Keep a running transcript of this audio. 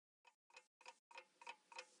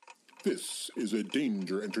This is a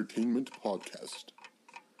Danger Entertainment podcast.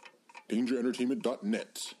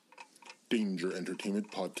 DangerEntertainment.net. Danger Entertainment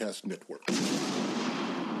Podcast Network.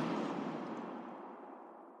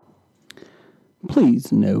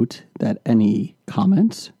 Please note that any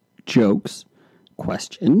comments, jokes,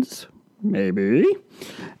 questions, maybe,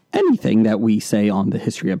 anything that we say on the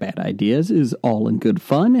History of Bad Ideas is all in good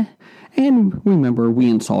fun. And remember, we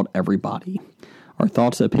insult everybody. Our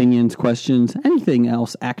thoughts, opinions, questions, anything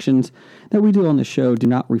else, actions that we do on the show do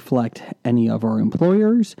not reflect any of our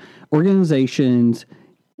employers, organizations,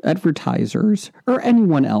 advertisers, or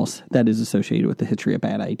anyone else that is associated with the History of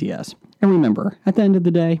Bad Ideas. And remember, at the end of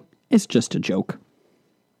the day, it's just a joke.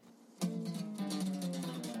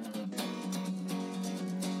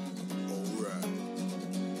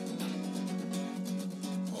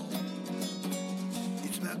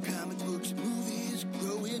 It's about comic books and movies,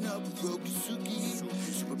 growing up with Rokusuki.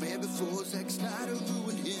 Superman before Zack Snyder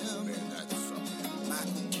ruined him.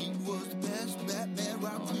 Michael Keaton was the best Batman,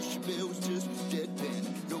 while Christian Bale was just deadpan.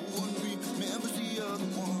 No one remembers the other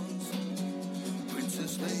ones.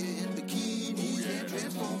 Princess Leia in bikinis and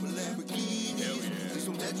Transformer Lamborghinis. Please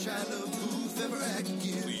don't let Shia LaBeouf ever act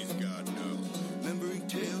again. Please, God, no. Remembering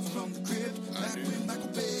tales from the crypt, back when Michael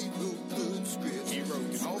Bay wrote good scripts. He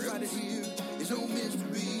wrote the all right here is no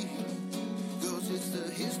mystery, 'cause it's the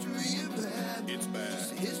history of bad. It's bad. It's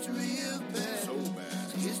the history of bad. So bad.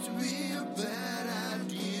 It's the history of bad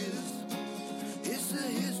ideas. It's the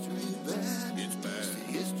history of bad. It's bad. It's the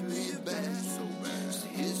history of bad. So bad. It's the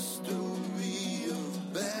history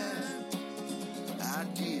of bad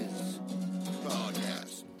ideas.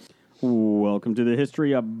 Podcast. Welcome to the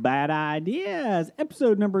History of Bad Ideas,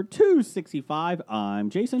 episode number 265. I'm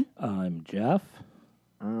Jason. I'm Jeff.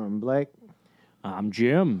 I'm Blake. I'm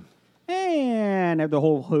Jim. And the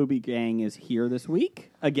whole Hobie gang is here this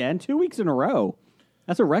week. Again, 2 weeks in a row.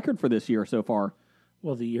 That's a record for this year so far.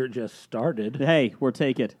 Well, the year just started. Hey, we'll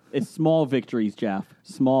take it. It's small victories, Jeff.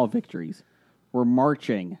 Small victories. We're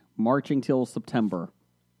marching till September.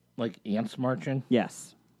 Like ants marching.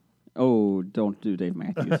 Yes. Oh, don't do Dave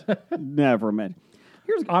Matthews. Never meant.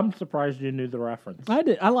 I'm surprised you knew the reference.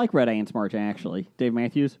 I like Red Ants Marching, actually. Dave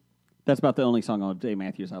Matthews. That's about the only song on Dave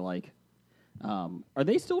Matthews I like. Are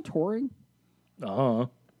they still touring? Uh-huh.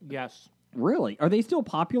 Yes, Really? Are they still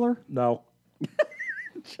popular? No.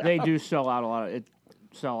 they do sell out a lot of it.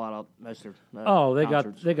 Sell out most of their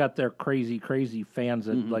concerts. they got their crazy fans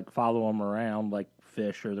that like follow them around like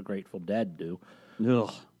Fish or the Grateful Dead do.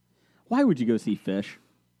 Ugh. Why would you go see Fish?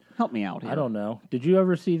 Help me out here. I don't know. Did you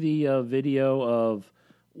ever see the video of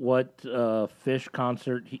what Fish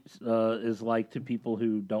concert is like to people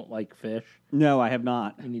who don't like Fish? No, I have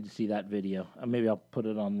not. You need to see that video. Maybe I'll put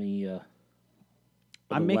it on the.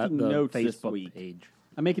 I'm making notes Facebook this week. page.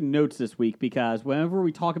 I'm making notes this week because whenever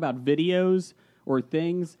we talk about videos or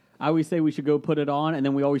things, I always say we should go put it on, and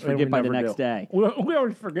then we always And forget we by the never next do. day. We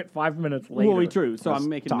always forget 5 minutes later. Well, we true. So I'm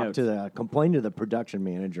making notes. Complain to the production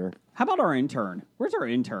manager. How about our intern? Where's our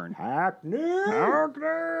intern? Hackney!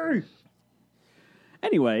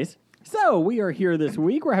 Anyways, so we are here this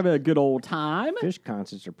week. We're having a good old time. Fish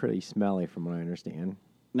concerts are pretty smelly, from what I understand.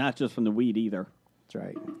 Not just from the weed either. That's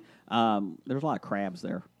right. There's a lot of crabs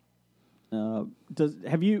there. Are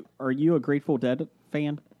you a Grateful Dead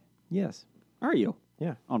fan? Yes. Are you?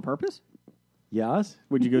 Yeah. On purpose? Yes.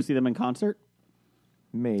 Would you go see them in concert?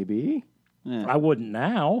 Maybe. I wouldn't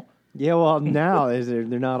now. Yeah. Well, now they're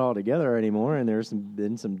not all together anymore, and there's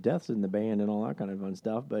been some deaths in the band and all that kind of fun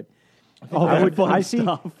stuff. But I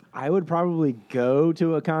would probably go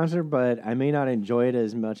to a concert, but I may not enjoy it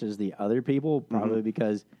as much as the other people. Probably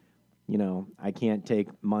because, I can't take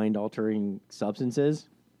mind-altering substances.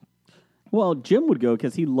 Well, Jim would go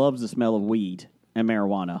because he loves the smell of weed and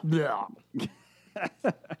marijuana.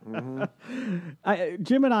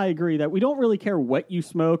 Jim and I agree that we don't really care what you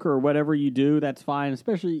smoke or whatever you do. That's fine,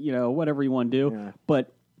 especially, whatever you want to do. Yeah.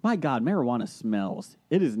 But, my God, marijuana smells.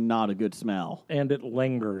 It is not a good smell. And it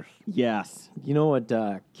lingers. Yes. You know what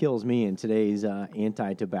kills me in today's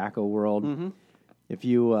anti-tobacco world? Mm-hmm. If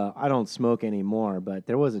you, I don't smoke anymore, but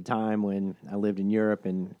there was a time when I lived in Europe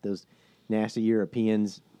and those nasty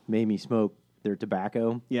Europeans made me smoke their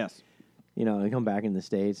tobacco. Yes. They come back in the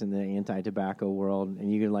States in the anti-tobacco world, and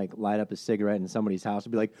you can, light up a cigarette in somebody's house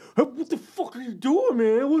and be like, hey, what the fuck are you doing,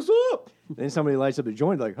 man? What's up? And then somebody lights up a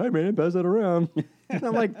joint like, hey, man, pass that around. And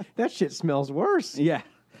I'm like, that shit smells worse. Yeah.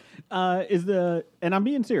 And I'm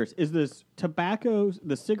being serious, is this tobacco,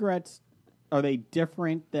 the cigarettes, are they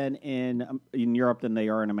different than in Europe than they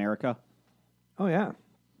are in America? Oh, yeah.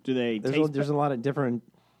 Do they There's a lot of different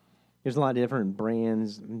There's a lot of different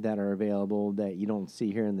brands that are available that you don't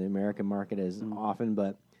see here in the American market as often,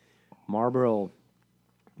 but Marlboro,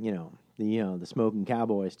 the smoking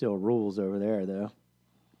cowboy still rules over there, though.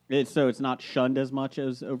 So it's not shunned as much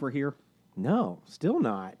as over here? No, still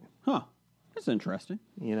not. Huh. That's interesting.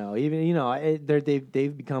 They've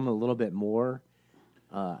become a little bit more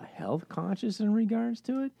health conscious in regards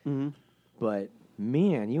to it. Mm-hmm. But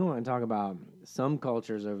man, you want to talk about some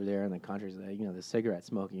cultures over there in the countries that the cigarette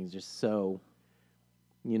smoking is just so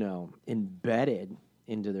embedded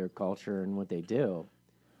into their culture and what they do.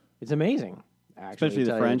 It's amazing, actually. Especially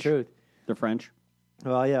the French. The French.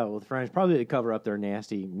 Well, yeah, the French probably to cover up their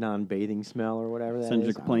nasty non-bathing smell or whatever that Send is.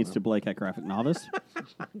 your complaints to Blake at Graphic Novice.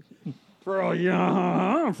 French.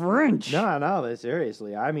 No, but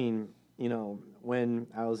seriously, I mean, when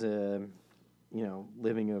I was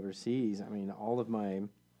living overseas, I mean, all of my,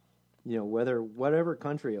 whatever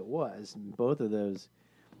country it was, both of those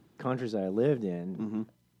countries I lived in,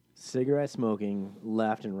 cigarette smoking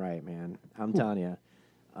left and right, man. I'm telling you.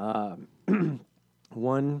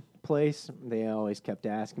 One place, they always kept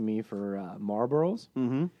asking me for Marlboros.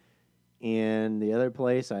 Mm-hmm. And the other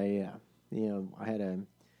place, I had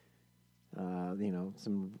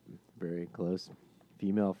some very close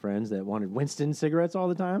female friends that wanted Winston cigarettes all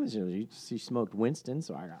the time. She smoked Winston,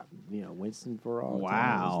 so I got Winston for all the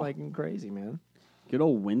time. It was like crazy, man. Good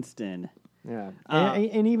old Winston. Yeah,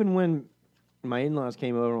 and even when my in-laws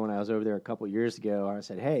came over when I was over there a couple years ago, I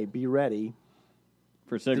said, "Hey, be ready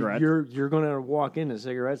for cigarettes. You're going to walk into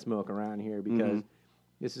cigarette smoke around here because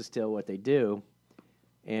this is still what they do."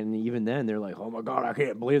 And even then, they're like, "Oh my God, I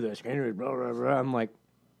can't believe this." Blah, blah, blah. I'm like,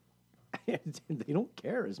 they don't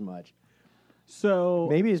care as much. So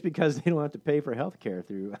maybe it's because they don't have to pay for health care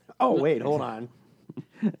through. Oh wait, hold on.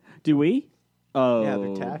 Do we? Oh, yeah,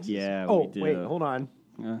 their taxes. Yeah. Oh we do. wait, hold on.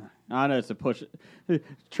 I know it's a push.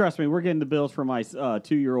 Trust me, we're getting the bills for my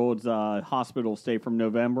 2-year-old's hospital stay from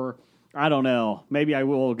November. I don't know. Maybe I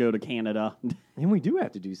will go to Canada. And we do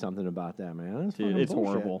have to do something about that, man. Dude, it's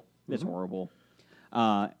horrible. It's horrible.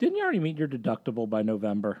 Didn't you already meet your deductible by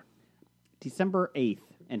November? December 8th,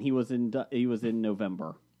 and he was in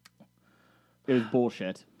November. It was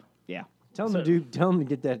bullshit. Yeah. Tell him to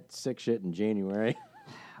get that sick shit in January.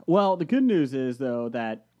 Well, the good news is though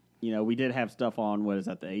that we did have stuff on what is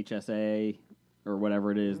that, the HSA or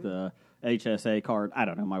whatever it is, the HSA card. I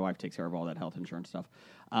don't know. My wife takes care of all that health insurance stuff.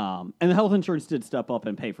 And the health insurance did step up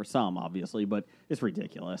and pay for some, obviously, but it's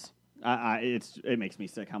ridiculous. It makes me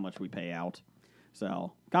sick how much we pay out.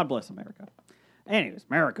 So, God bless America. Anyways,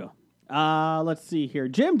 America. Let's see here.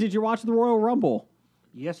 Jim, did you watch the Royal Rumble?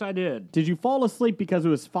 Yes, I did. Did you fall asleep because it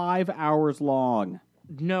was 5 hours long?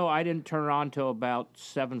 No, I didn't turn it on until about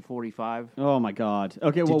 7:45. Oh, my God.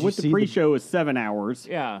 Okay, well, with the pre-show is 7 hours.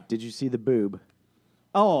 Yeah. Did you see the boob?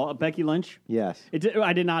 Oh, Becky Lynch? Yes.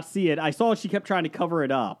 I did not see it. I saw she kept trying to cover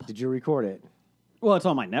it up. Did you record it? Well, it's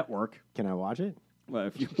on my network. Can I watch it? Well,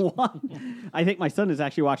 if you want. I think my son is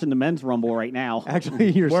actually watching the men's rumble right now.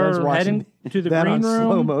 Actually, your son's watching to the that green on room.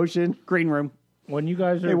 slow motion. Green room. When you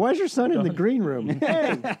guys are... Hey, why's your son in the green room?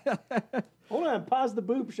 Hey, hold on, pause the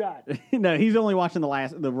boob shot. No, he's only watching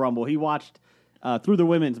the rumble. He watched through the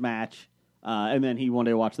women's match, and then he wanted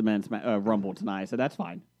to watch the men's rumble tonight, so that's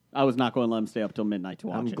fine. I was not going to let him stay up till midnight to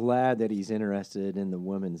watch it. I'm glad that he's interested in the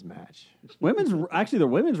women's match. The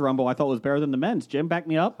women's rumble I thought was better than the men's. Jim, back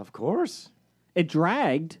me up. Of course. It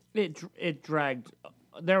dragged. It dragged.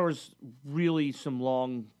 There was really some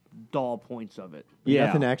long dull points of it. Yeah.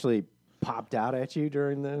 Nothing actually popped out at you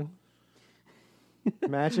during the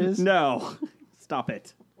matches? No. Stop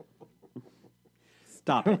it.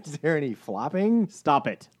 Stop it. Is there any flopping? Stop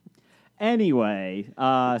it. Anyway,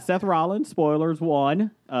 Seth Rollins, spoilers,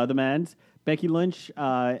 won the men's. Becky Lynch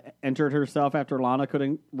entered herself after Lana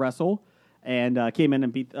couldn't wrestle and came in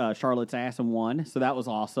and beat Charlotte's ass and won. So that was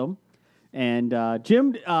awesome. And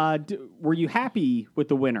Jim, were you happy with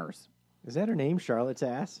the winners? Is that her name, Charlotte's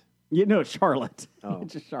ass? Yeah, no, Charlotte. Oh.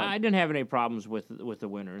 Just Charlotte. I didn't have any problems with the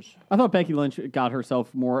winners. I thought Becky Lynch got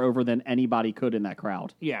herself more over than anybody could in that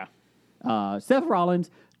crowd. Yeah. Seth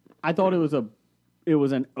Rollins, I thought it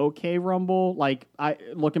was an okay Rumble. Like,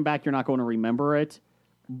 looking back, you're not going to remember it,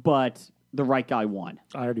 but the right guy won.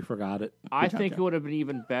 I already forgot it. I think it would have been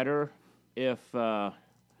even better if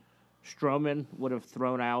Strowman would have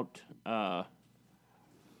thrown out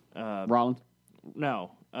Rollins?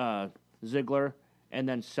 No, Ziggler, and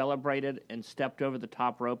then celebrated and stepped over the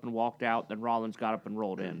top rope and walked out. Then Rollins got up and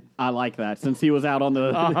rolled in. I like that, since he was out on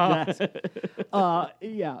the desk.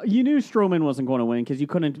 Yeah, you knew Strowman wasn't going to win because you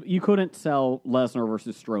couldn't sell Lesnar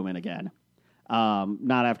versus Strowman again.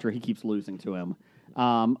 Not after he keeps losing to him.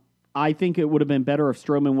 I think it would have been better if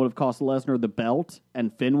Strowman would have cost Lesnar the belt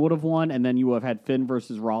and Finn would have won, and then you would have had Finn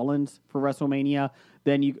versus Rollins for WrestleMania,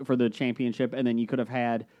 for the championship, and then you could have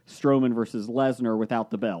had Strowman versus Lesnar without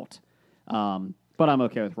the belt. But I'm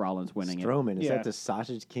okay with Rollins winning Strowman, is that the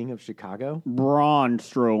Sausage King of Chicago? Braun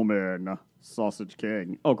Strowman, Sausage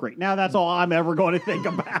King. Oh, great. Now that's all I'm ever going to think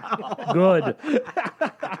about. Good.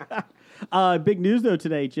 Big news, though,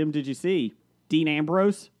 today. Jim, did you see? Dean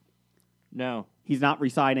Ambrose? No. He's not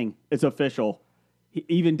resigning. It's official.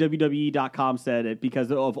 Even WWE.com said it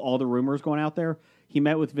because of all the rumors going out there. He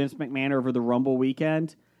met with Vince McMahon over the Rumble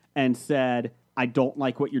weekend and said, I don't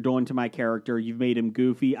like what you're doing to my character. You've made him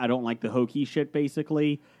goofy. I don't like the hokey shit,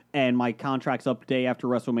 basically. And my contract's up day after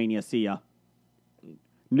WrestleMania. See ya.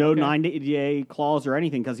 No 90-day clause or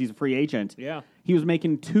anything because he's a free agent. Yeah. He was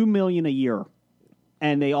making $2 million a year,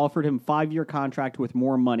 and they offered him 5-year contract with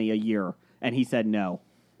more money a year, and he said no.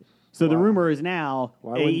 So the rumor is now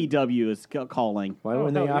AEW is calling. Why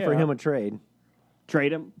wouldn't they offer him a trade?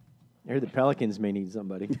 Trade him? I heard the Pelicans may need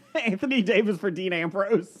somebody. Anthony Davis for Dean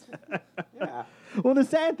Ambrose. Yeah. Well, the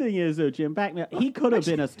sad thing is, though, Jim, he could have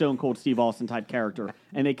been a Stone Cold Steve Austin type character,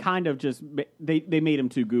 and they kind of just they made him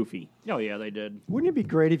too goofy. Oh, yeah, they did. Wouldn't it be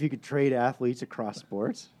great if you could trade athletes across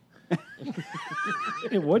sports?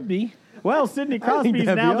 It would be. Well, Sidney Crosby's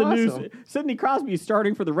that'd now be the awesome. news. Sidney Crosby's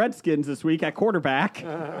starting for the Redskins this week at quarterback.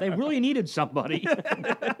 They really needed somebody.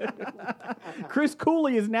 Chris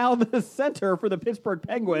Cooley is now the center for the Pittsburgh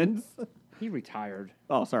Penguins. He retired.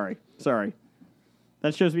 Oh, sorry.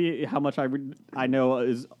 That shows me how much I know.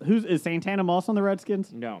 Is Santana Moss on the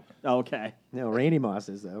Redskins? No. Oh, okay. No, Randy Moss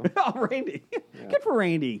is, though. Oh, Randy. Good for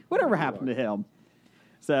Randy. Whatever happened to him?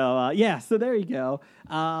 So, so there you go.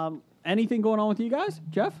 Anything going on with you guys?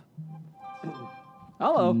 Jeff?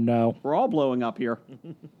 Hello. No. We're all blowing up here.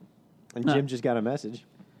 And Jim just got a message.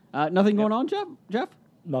 Nothing going on, Jeff?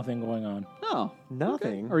 Nothing going on. Oh.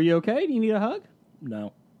 Nothing. Okay. Are you okay? Do you need a hug?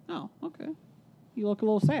 No, Oh, okay. You look a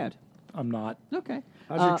little sad. I'm not. Okay.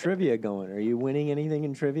 How's your trivia going? Are you winning anything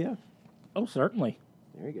in trivia? Oh, certainly.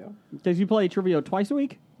 There you go. Does you play trivia twice a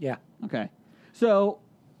week? Yeah. Okay. So,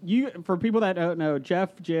 for people that don't know, Jeff,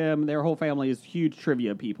 Jim, their whole family is huge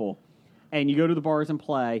trivia people. And you go to the bars and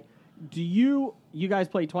play. Do you guys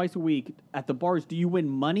play twice a week at the bars? Do you win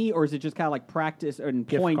money, or is it just kind of like practice and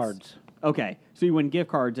Gift points? cards. Okay. So you win gift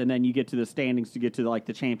cards, and then you get to the standings to get to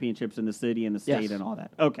the championships in the city and the state Yes. and all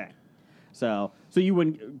that. Okay. So you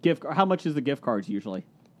win gift. How much is the gift cards usually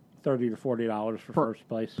 $30 to $40 for first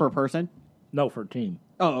place. per person? No, for team.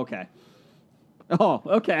 Oh, okay. Oh,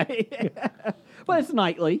 okay. Well, it's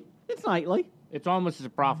nightly. It's almost as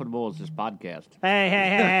profitable as this podcast.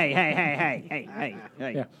 Hey.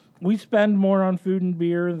 Yeah. We spend more on food and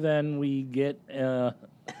beer than we get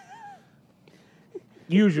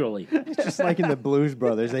usually. It's just like in the Blues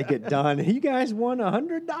Brothers. They get done. You guys won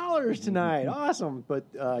 $100 tonight. Awesome. But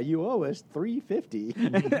you owe us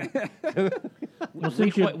 $350. Well,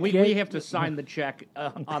 since you We have to sign the check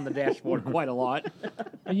on the dashboard quite a lot.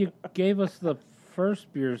 you gave us the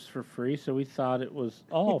first beers for free, so we thought it was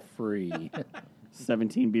all free.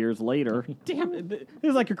 17 beers later. Damn it. It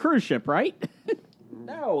was like a cruise ship, right?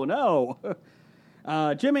 No.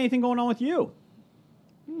 Jim, anything going on with you?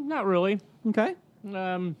 Not really. Okay.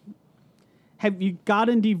 Have you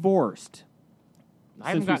gotten divorced? I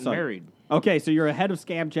haven't Since we gotten saw- married. Okay, so you're ahead of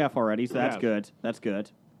Scam Jeff already, so that's Yes. good. That's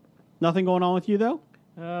good. Nothing going on with you, though?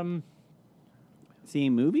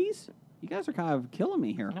 Seeing movies? You guys are kind of killing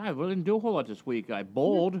me here. I really didn't do a whole lot this week. I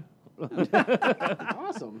bowled.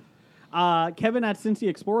 Awesome. Kevin at Cincy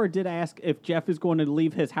Explorer did ask if Jeff is going to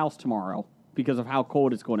leave his house tomorrow because of how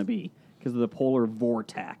cold it's going to be, because of the polar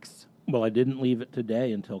vortex. Well, I didn't leave it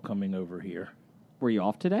today until coming over here. Were you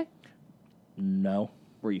off today? No.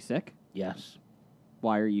 Were you sick? Yes.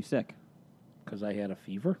 Why are you sick? Because I had a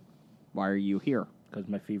fever. Why are you here? Because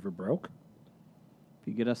my fever broke. If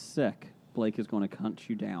you get us sick, Blake is going to cunt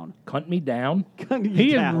you down. Cunt me down. Cunt you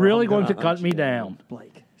He down. is really I'm going to gonna cut hunt me you down.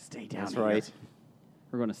 Blake, stay down That's here. right.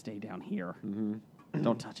 We're going to stay down here. Mm-hmm.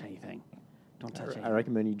 Don't touch anything. Don't touch I anything.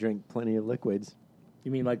 recommend you drink plenty of liquids.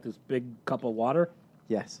 You mean like this big cup of water?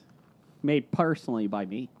 Yes. Made personally by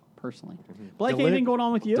me. Personally. Blake, Deli- anything going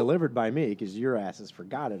on with you? Delivered by me because your asses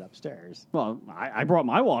forgot it upstairs. Well, I brought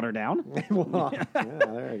my water down. Well, yeah,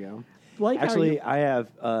 there you go. Blake, how are Actually, you? I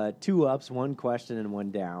have 2 ups, 1 question, and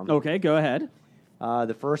 1 down. Okay, go ahead.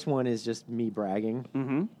 The first one is just me bragging.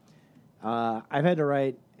 Mm-hmm. I've had to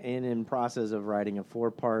write and in process of writing a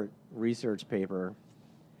 4-part research paper,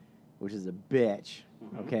 which is a bitch,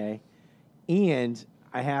 okay? And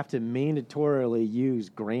I have to mandatorily use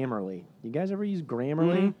Grammarly. You guys ever use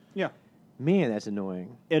Grammarly? Yeah. Man, that's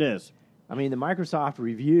annoying. It is. I mean, the Microsoft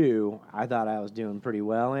review, I thought I was doing pretty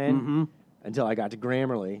well in until I got to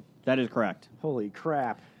Grammarly. That is correct. Holy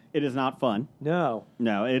crap. It is not fun. No,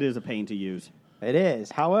 No, it is a pain to use. it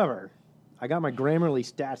is. However, I got my Grammarly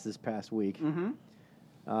stats this past week.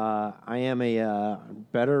 I am a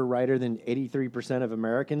better writer than 83% of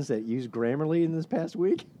Americans that use Grammarly in this past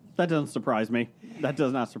week. That doesn't surprise me. That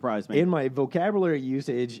does not surprise me. And my vocabulary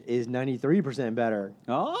usage is 93% better.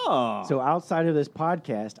 Oh. So outside of this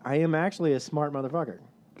podcast, I am actually a smart motherfucker.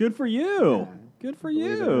 Good for you. Good for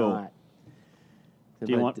Believe it or you. not.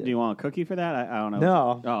 Do you But, want a cookie for that? I don't know.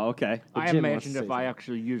 No. Oh, okay. I Jim wants imagined to if say I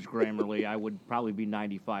actually used Grammarly, I would probably be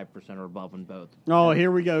 95% or above in both. Oh, here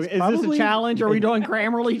we go. Is this a probably- challenge? Are we doing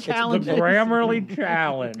Grammarly challenge? The Grammarly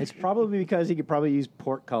challenge. It's probably because he could probably use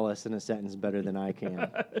portcullis in a sentence better than I can.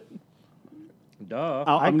 Duh.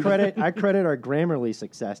 I credit our Grammarly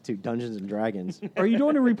success to Dungeons and Dragons. Are you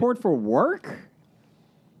doing a report for work?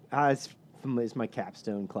 It's my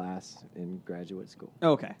capstone class in graduate school.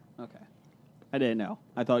 Okay. I didn't know.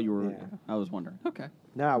 I thought you were. Yeah. I was wondering. Okay.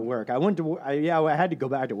 Now at work. I had to go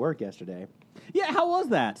back to work yesterday. Yeah. How was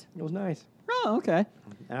that? It was nice. Oh, okay.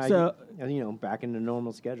 And So- back in the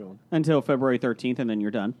normal schedule. Until February 13th, and then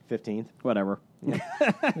you're done. 15th. Whatever.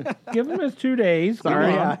 Give him his 2 days.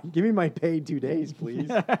 Sorry. Yeah, give me my paid 2 days, please.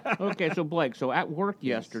 Okay, so Blake, at work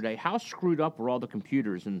yesterday, how screwed up were all the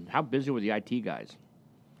computers and how busy were the IT guys?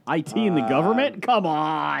 IT in the government? Come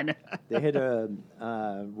on. They had to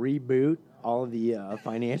reboot all of the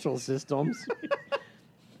financial systems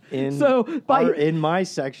in in my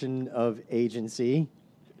section of agency,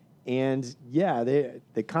 and yeah,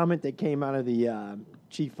 the comment that came out of the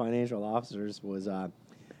chief financial officers was, "Yeah,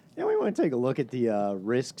 we want to take a look at the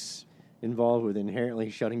risks involved with inherently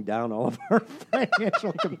shutting down all of our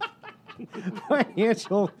financial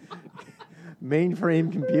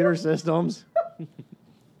mainframe computer systems."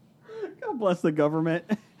 God bless the government.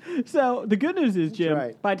 So the good news is, Jim,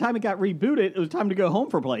 right. by the time it got rebooted, it was time to go home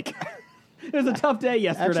for Blake. It was a tough day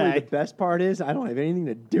yesterday. Actually, the best part is I don't have anything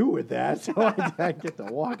to do with that, so I get to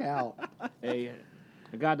walk out. Hey,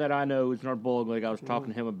 the guy that I know who's in our bowling league, I was talking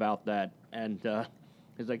to him about that, and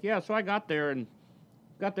he's like, "Yeah, so I got there at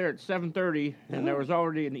 7:30, and there was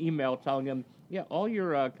already an email telling him, yeah, all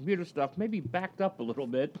your computer stuff may be backed up a little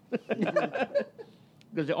bit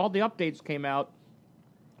because all the updates came out.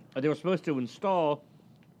 They were supposed to install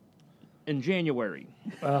in January."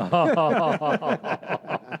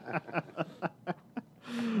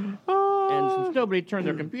 And since nobody turned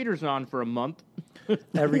their computers on for a month,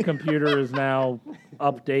 Every computer is now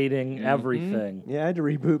updating everything. Yeah, I had to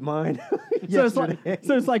reboot mine So it's, yesterday. like,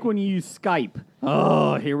 so it's like when you use Skype.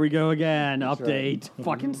 Oh, here we go again. Update.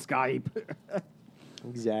 Fucking Skype.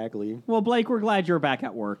 Exactly. Well, Blake, we're glad you're back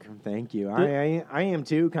at work. Thank you. I am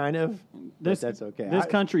too, kind of. But that's okay. This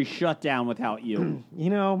country shut down without you. You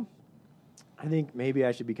know, I think maybe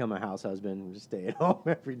I should become a house husband and just stay at home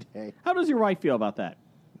every day. How does your wife feel about that?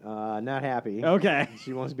 Not happy. Okay.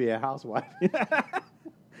 She wants to be a housewife.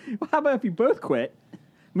 Well, how about if you both quit,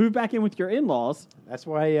 move back in with your in-laws? That's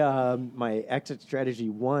why my exit strategy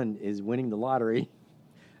 1 is winning the lottery.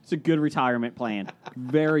 It's a good retirement plan.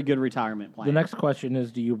 Very good retirement plan. The next question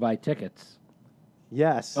is, do you buy tickets?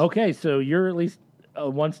 Yes. Okay, so you're at least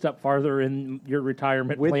one step farther in your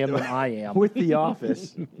retirement plan than I am. With The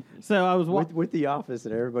Office. So I was with The Office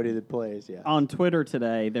and everybody that plays, yeah. on Twitter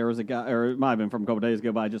today. There was a guy, or it might have been from a couple days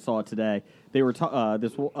ago, but I just saw it today. They were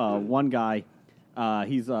this one guy.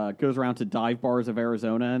 He's goes around to dive bars of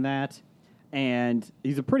Arizona and that, and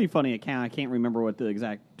he's a pretty funny account. I can't remember what the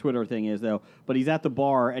exact Twitter thing is though, but he's at the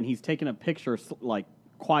bar and he's taking a picture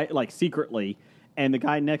secretly, and the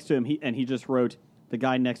guy next to him he just wrote, "The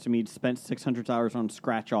guy next to me spent $600 on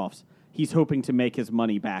scratch offs. He's hoping to make his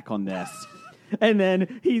money back on this." And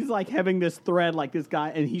then he's like having this thread like this guy,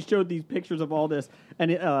 and he showed these pictures of all this,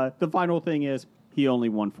 and the final thing is he only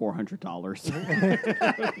won $400.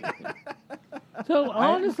 So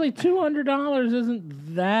honestly, $200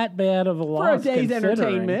 isn't that bad of a loss For a day's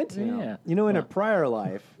considering. entertainment. Yeah. You know, in a prior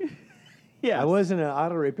life, Yeah, I was in an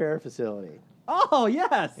auto repair facility. Oh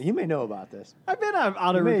yes, You may know about this. I've been at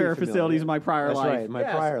auto You may be repair familiar. facilities in my prior That's life. right, my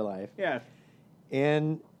Yes. prior life. Yes.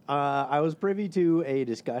 And I was privy to a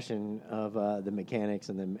discussion of the mechanics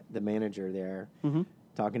and the manager there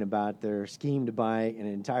talking about their scheme to buy an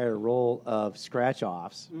entire roll of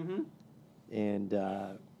scratch-offs and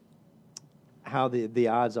how the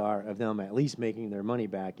odds are of them at least making their money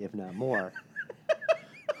back, if not more.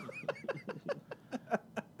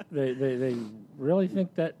 They really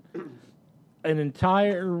think that an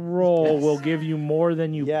entire roll will give you more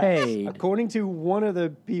than you Yes. paid. According to one of the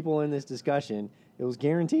people in this discussion, it was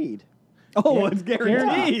guaranteed. Oh, it's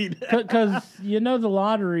guaranteed. Because the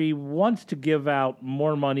lottery wants to give out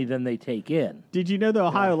more money than they take in. Did you know the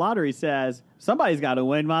Ohio Lottery says somebody's got to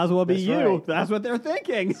win? Might as well be That's you. right. That's what they're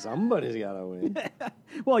thinking. Somebody's got to win.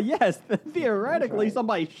 Well, yes, theoretically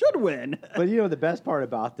somebody should win. But the best part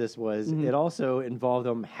about this was it also involved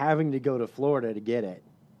them having to go to Florida to get it.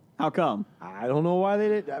 How come? I don't know why they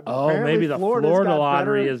did. Oh, Apparently maybe the Florida's Florida got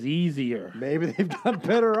lottery better- is easier. Maybe they've got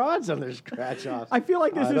better odds on their scratch-offs. I feel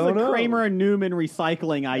like this I is a don't know. Kramer and Newman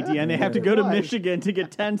recycling idea, and they have to go to Right. Michigan to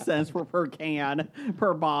get 10 cents per can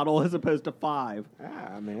per bottle as opposed to 5.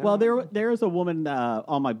 Ah, man. Well, there is a woman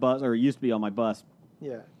on my bus, or used to be on my bus,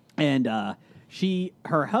 Yeah. and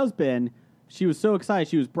her husband, she was so excited,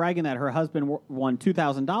 she was bragging that her husband won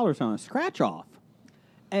 $2,000 on a scratch-off.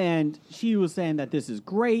 And she was saying that this is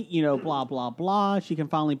great, blah, blah, blah. She can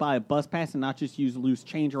finally buy a bus pass and not just use loose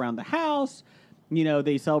change around the house.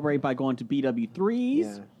 They celebrate by going to BW3s.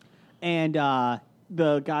 Yeah. And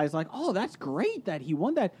the guy's like, oh, that's great that he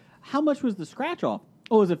won that. How much was the scratch-off?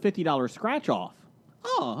 Oh, it was a $50 scratch-off.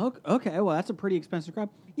 Oh, okay. Well, that's a pretty expensive scratch.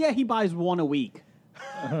 Yeah, he buys one a week.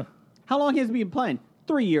 How long has he been playing?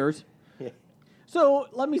 3 years. So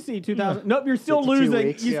let me see, 2,000. Nope, you're still 52 losing.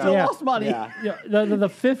 weeks. You Yeah. still Yeah. lost money. Yeah. The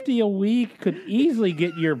 50 a week could easily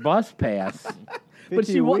get your bus pass. But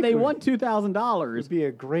 50 a week they would- won Would $2,000. be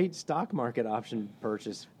a great stock market option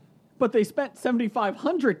purchase. But they spent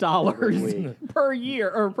 $7,500 Per per year,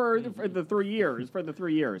 or for the 3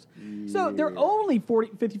 years. So they're only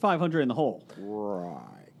 $5,500 in the hole. Right.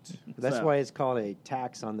 That's So- why it's called a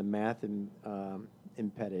tax on the math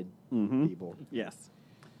impeded people. Yes.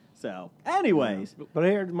 So, anyways, But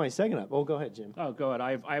I heard my second up. Oh, go ahead, Jim. Oh, go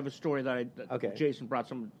ahead. I have a story that Okay. Jason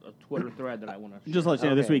brought a Twitter thread that I want to. just to let you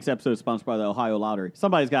know, this Okay. week's episode is sponsored by the Ohio Lottery.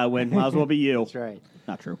 Somebody's got to win. Might as well be you. That's right.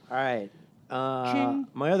 Not true. All right.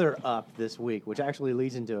 My other up this week, which actually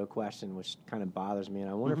leads into a question which kind of bothers me, and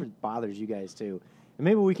I wonder if it bothers you guys too. And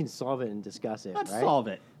maybe we can solve it and discuss it. Let's right? solve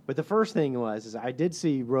it. But the first thing is I did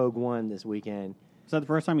see Rogue One this weekend. Is that the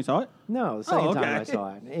first time you saw it? No, the second okay. time I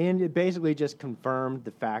saw it. And it basically just confirmed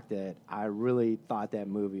the fact that I really thought that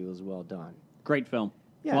movie was well done. Great film.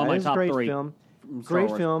 Yeah, One of it my is a top great 3. film. from Star Great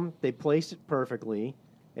Wars. film. They placed it perfectly.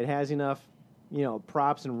 It has enough,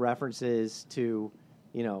 props and references to,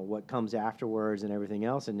 what comes afterwards and everything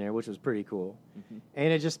else in there, which was pretty cool.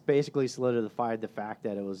 And it just basically solidified the fact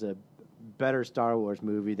that it was a better Star Wars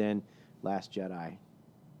movie than Last Jedi.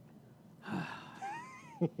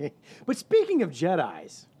 But speaking of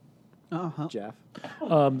Jedis, Uh-huh. Jeff,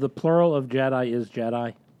 The plural of Jedi is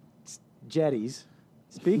Jedi. Jetties.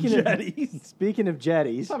 Speaking of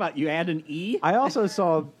Jetties, How about you add an E? I also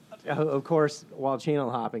saw, of course, while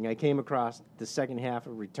channel hopping, I came across the second half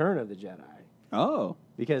of Return of the Jedi Oh.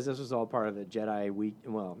 because this was all part of the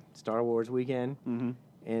Star Wars weekend,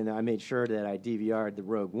 and I made sure that I DVR'd the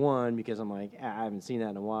Rogue One because I'm like, I haven't seen that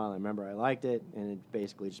in a while. I remember I liked it, and it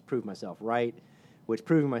basically just proved myself right, which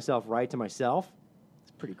proving myself right to myself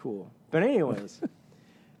is pretty cool. But anyways.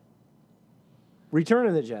 Return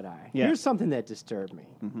of the Jedi. Yeah. Here's something that disturbed me.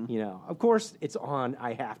 Of course, it's on.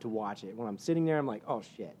 I have to watch it. When I'm sitting there, I'm like, oh,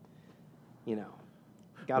 shit.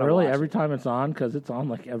 Gotta Really, watch every it. time it's on, because it's on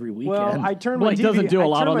like every weekend. Well, I turned Well, my he doesn't do a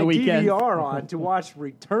lot on the weekends. DVR on to watch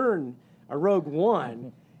Rogue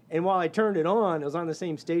One, and while I turned it on, it was on the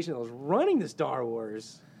same station that was running the Star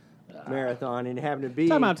Wars marathon and having to be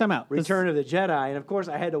Time out. Return of the Jedi, and of course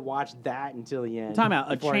I had to watch that until the end. Time out.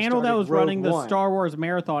 A before I channel that started was Rogue running the One. Star Wars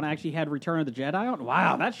marathon actually had Return of the Jedi on?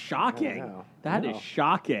 Wow, that's shocking. I know. That is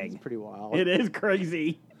shocking. It's pretty wild. It is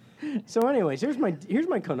crazy. So, anyways, here's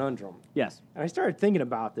my conundrum. Yes. And I started thinking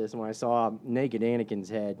about this when I saw naked Anakin's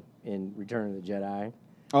head in Return of the Jedi.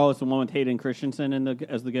 Oh, it's the one with Hayden Christensen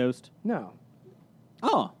as the ghost? No,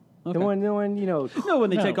 Oh. Okay. the one, No,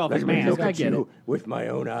 when they take off his Let me mask. look I at get you it. with my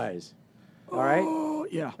own eyes. All right. Oh,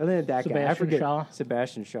 yeah. Other than that guy, I Sebastian forget. Shaw?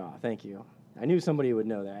 Sebastian Shaw. Thank you. I knew somebody would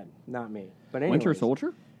know that, not me. But anyways, Winter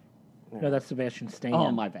Soldier? No, that's Sebastian Stan.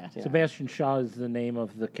 Oh, my bad. Yeah. Sebastian Shaw is the name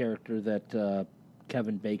of the character that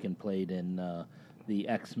Kevin Bacon played in the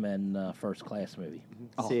X-Men First Class movie.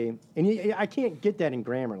 See, and I can't get that in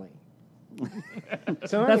Grammarly.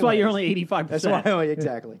 So That's why anyways, you're only 85%. That's why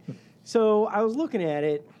exactly. So I was looking at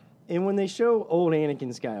it, and when they show old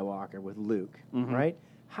Anakin Skywalker with Luke, right?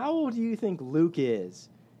 How old do you think Luke is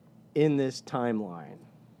in this timeline?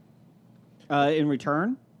 In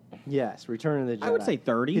Return, Yes, Return of the Jedi. I would say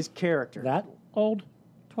 30. His character. That old?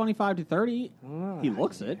 25 to 30. He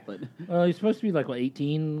looks it, but... He's supposed to be like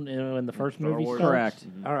 18 when the first movie Wars. starts.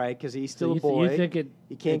 Correct. All right, because he's So still a you boy. think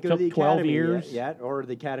he can't it go to the took 12 academy years? yet, or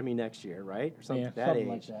the academy next year, right? Or something Yeah, that something age.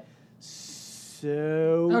 like that.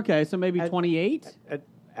 So Okay, so maybe At- 28? at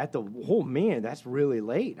at the man, that's really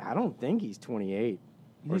late. I don't think he's 28.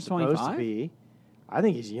 Or He's supposed 25? to be. I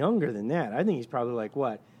think he's younger than that. I think he's probably like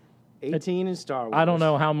what, 18 in Star Wars. I don't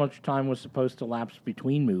know how much time was supposed to lapse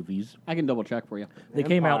between movies. I can double check for you. They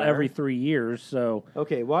came out Empire. every 3 years, so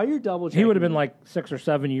Okay, while you're double checking, he would have been like 6 or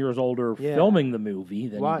 7 years older Yeah. filming the movie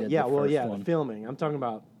than he did the first the one. filming. I'm talking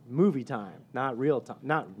about movie time, not real time,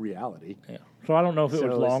 not reality. Yeah. So I don't know if it So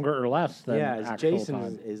was it's- longer or less than Yeah, actual Jason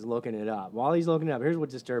time. is looking it up. While he's looking it up, here's what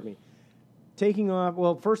disturbed me. Taking off,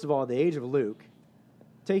 well, first of all, the age of Luke,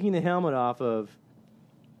 taking the helmet off of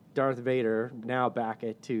Darth Vader, now back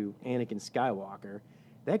to Anakin Skywalker,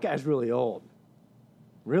 that guy's really old.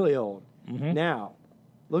 Really old. Mm-hmm. Now,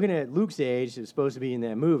 looking at Luke's age, who's supposed to be in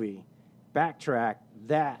that movie, backtrack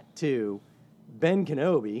that to Ben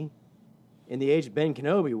Kenobi, and the age Ben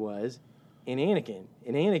Kenobi was, and Anakin.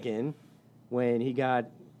 And Anakin, when he got,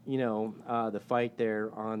 the fight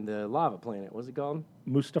there on the lava planet, what's it called?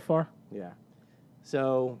 Mustafar? Yeah.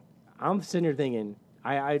 So I'm sitting here thinking,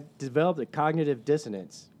 I developed a cognitive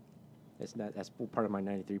dissonance. That's part of my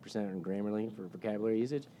 93% on Grammarly for vocabulary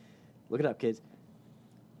usage. Look it up, kids.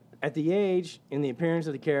 At the age and the appearance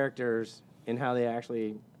of the characters and how they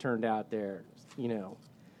actually turned out there,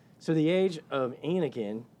 So the age of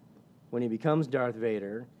Anakin, when he becomes Darth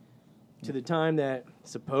Vader, to the time that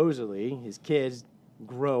supposedly his kids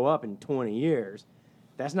grow up in 20 years,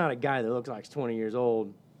 that's not a guy that looks like he's 20 years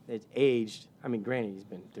old. It's aged. I mean, granted, he's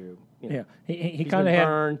been through. Yeah. He he's kind of been had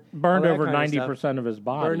burned burned all that over kind of stuff. 90% of his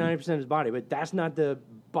body. Burned 90% of his body, but that's not the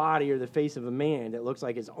body or the face of a man that looks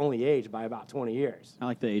like it's only aged by about 20 years. I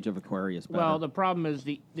like the age of Aquarius better. Well, the problem is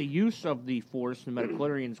the use of the Force and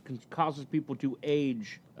midichlorians causes people to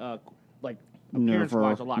age, like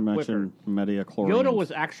appearance-wise, a lot quicker. Mediachlorians. Yoda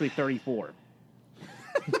was actually 34.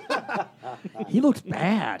 He looks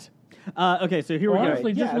bad. Okay, so here we go.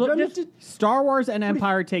 Honestly, just look. Star Wars and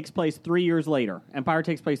Empire takes place 3 years later. Empire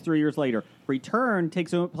takes place 3 years later. Return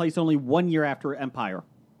takes place only 1 year after Empire.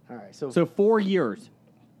 All right, so, So 4 years.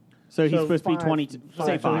 So he's supposed to be five- 20. five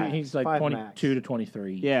Say max. 5. He's like Five 22 max. to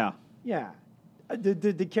 23. Yeah. yeah,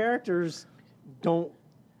 the characters don't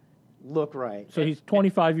look right. So he's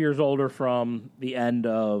 25 years older from the end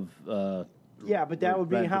of. Yeah, but that would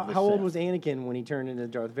be Revenge of the how old Sith. was Anakin when he turned into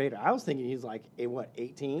Darth Vader? I was thinking he's like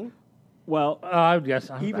 18. Well, I would guess.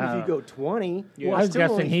 Even if you go 20, well, I was still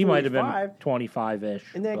guessing only he might have been 45.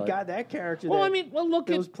 25-ish. And that but- guy, that character. Well, that, I mean, well, look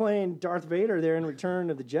that at. was playing Darth Vader there in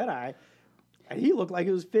Return of the Jedi, and he looked like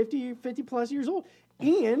he was 50 plus years old.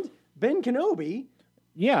 And Ben Kenobi,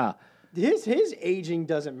 Yeah. his aging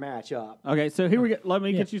doesn't match up. okay, so here we go. Let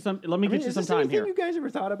me get you some. Let me I mean, get you is some this time anything here. you guys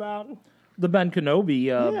ever thought about? The Ben Kenobi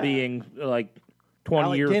Yeah. being like 20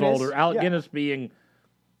 Alec years Guinness, older. Alec yeah. Guinness being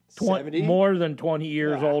 70? more than 20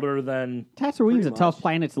 years Yeah. older than. Tatooine's a Pretty tough much.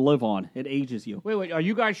 planet to live on. It ages you. Wait, are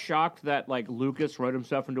you guys shocked that like Lucas wrote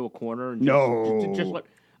himself into a corner? And No. just like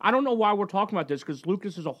I don't know why we're talking about this because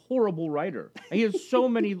Lucas is a horrible writer. He has so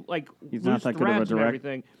many like He's loose not that good of a threads and direct-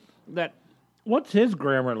 everything that What's his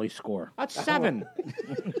Grammarly score? that's 7.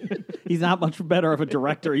 He's not much better of a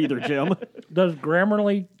director either, Jim. Does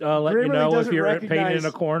Grammarly let you Grammarly know if doesn't you're painted in recognize-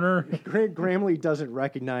 a corner? Grammarly doesn't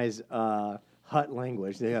recognize Hut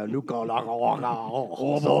language. Yeah, so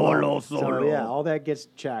yeah, all that gets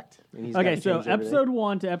checked. And he's Okay, gotta so change everything. episode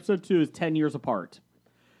 1 to episode 2 is 10 years apart.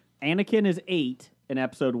 Anakin is 8 in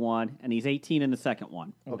episode 1, and he's 18 in the second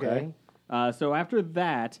one. Okay. So after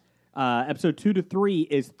that, episode 2 to 3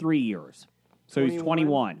 is 3 years. So he's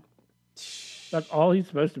 21. That's all he's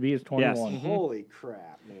supposed to be is 21. Holy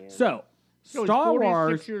crap, man. So, No, he's Star 46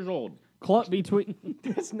 Wars years old. between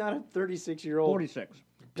That's not a 36-year-old 46.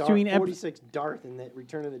 between ep- 46 Darth in the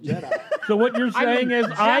Return of the Jedi. So what you're saying is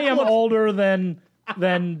I am looks- older than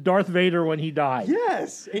Darth Vader when he died.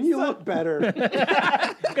 Yes, and you look better.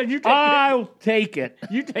 Because I'll take it.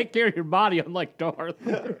 you take care of your body, unlike Darth.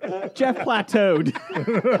 Jeff plateaued.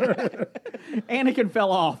 Anakin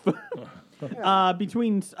fell off.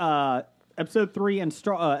 Between episode 3 and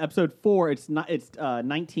episode 4, it's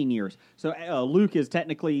 19 years. So Luke is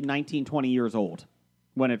technically 19, 20 years old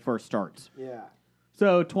when it first starts. Yeah.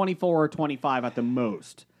 So 24 or 25 at the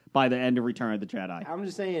most by the end of Return of the Jedi. I'm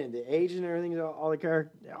just saying, the age and everything, all the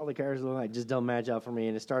characters look like just don't match up for me,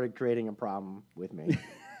 and it started creating a problem with me.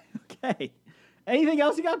 Okay. Anything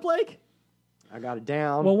else you got, Blake? I got it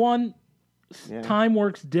down. Well, one, Yeah. time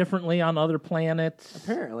works differently on other planets.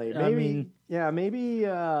 Apparently, I mean, maybe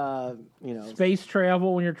space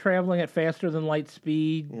travel when you're traveling at faster than light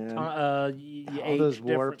speed. Yeah. You all age those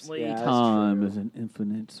warps. differently. Yeah, that's true. is an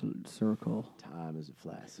infinite circle. Time is a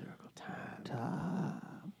flat circle. Time. Time.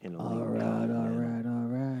 In a All link right. continent. All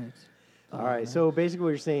right. All right, so basically what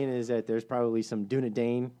you're saying is that there's probably some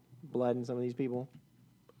Dunedain blood in some of these people.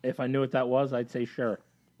 If I knew what that was, I'd say sure.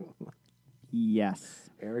 Yes.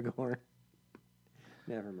 Aragorn.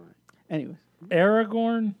 Never mind. Anyways,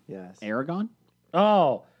 Aragorn? Yes. Aragon?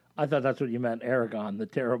 Oh, I thought that's what you meant. Aragon, the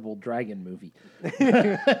terrible dragon movie.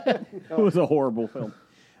 It was a horrible film.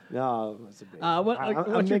 No, it's a big. What- I'm what's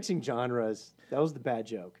your- mixing genres. That was the bad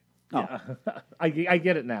joke. Yeah. I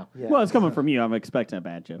get it now. Yeah. Well, it's coming from you. I'm expecting a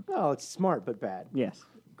bad joke. Oh, it's smart but bad. Yes.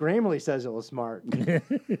 Grammarly says it was smart,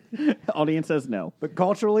 Audience says no. but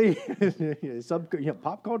culturally,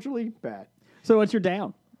 pop culturally, bad. So what's your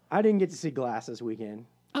down? I didn't get to see Glass this weekend.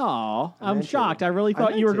 Oh, I'm meant to. shocked. I really I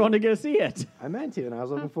thought you were meant going to. to go see it. I meant to, and I was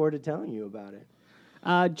looking forward to telling you about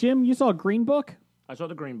it. Jim, you saw Green Book. I saw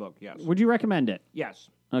the Green Book. Yes. Would you recommend it? Yes.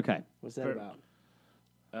 Okay. What's that Sure.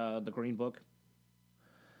 about? The Green Book.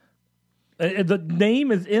 The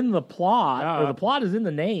name is in the plot, or the Uh, plot is in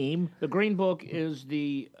the name. The Green Book is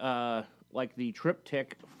the like the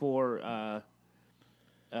triptych for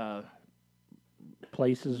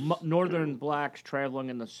Places. northern blacks traveling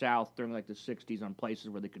in the South during like the '60s on places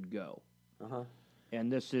where they could go. Uh-huh.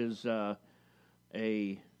 And this is a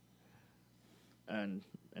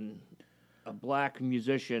black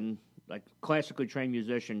musician, like classically trained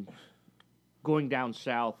musician, going down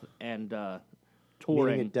south and Meeting a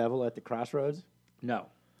touring. devil at the crossroads? No,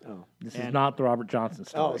 Oh. This is and- not the Robert Johnson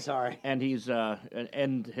story. Oh, sorry. and he's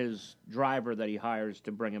and his driver that he hires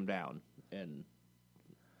to bring him down, and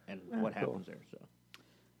what cool. happens there.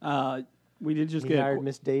 So We did just He get hired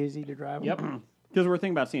Miss Daisy to drive him? yep. because we're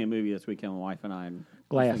thinking about seeing a movie this weekend. My wife and I. And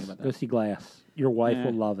Glass. thinking about Go that. see Glass. Your wife Yeah.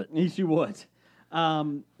 will love it. She would.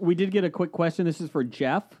 We did get a quick question. This is for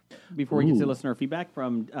Jeff. Before we get to Ooh. listener feedback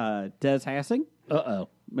from Des Hassing, Uh-oh.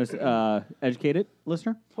 most educated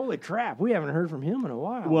listener. Holy crap, we haven't heard from him in a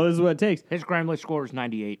while. Well, this is what it takes. His Grammarly score is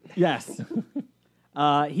 98. Yes.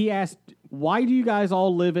 He asked, "Why do you guys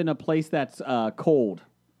all live in a place that's cold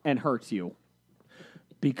and hurts you?"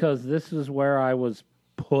 Because this is where I was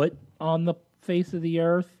put on the face of the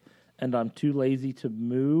earth, and I'm too lazy to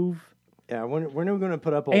move. Yeah, when are we going to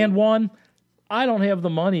put up a... And one, I don't have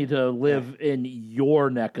the money to live in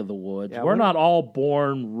your neck of the woods. Yeah, We're when- not all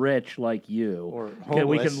born rich like you. Or we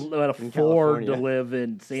homeless can in afford to California. live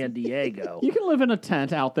in San Diego. You can live in a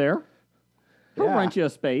tent out there. He'll Yeah. rent you a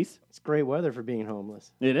space. It's great weather for being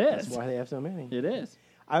homeless. It That's is. why they have so many. It is.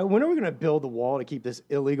 When are we going to build the wall to keep this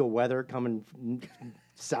illegal weather coming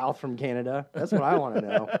south from Canada? That's what I want to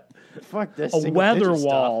know. Fuck this A single-digit weather stuff.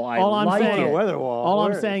 wall. I All I'm like saying- A it. weather wall. All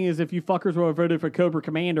I'm Where- saying is, if you fuckers would have voted for Cobra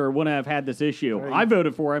Commander, it wouldn't have had this issue. Right. I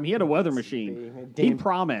voted for him. He had a weather machine. He Damn-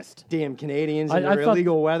 promised. Damn Canadians I- and I their thought-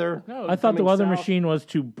 illegal weather. I thought the coming weather south. machine was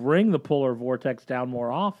to bring the polar vortex down more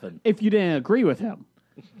often. If you didn't agree with him,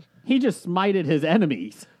 he just smited his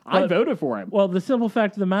enemies. I But- voted for him. Well, the simple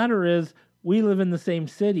fact of the matter is, we live in the same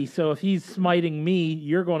city, so if he's smiting me,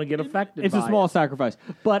 you're going to get affected. It's a by small it. sacrifice,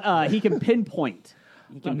 but he can pinpoint.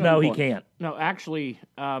 No, he can't. No, actually,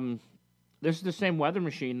 this is the same weather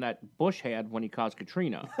machine that Bush had when he caused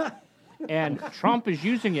Katrina. And Trump is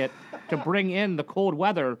using it to bring in the cold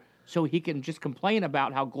weather so he can just complain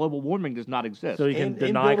about how global warming does not exist. So he can And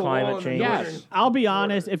deny build a wall climate in the change. Yes. I'll be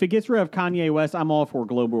honest. If it gets rid of Kanye West, I'm all for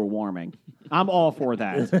global warming. I'm all for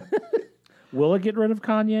that. Will it get rid of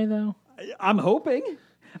Kanye though? I'm hoping. It's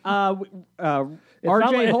not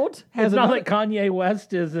RJ like- Holt has It's not another- like Kanye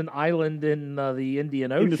West is an island in the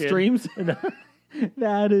Indian Ocean. in the streams.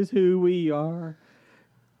 That is who we are.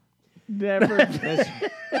 Never.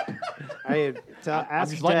 I'm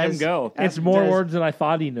just letting him go. It's more words than I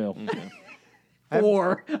thought he knew.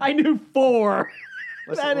 Four. I knew four.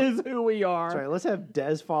 Listen, That is who we are. Sorry, let's have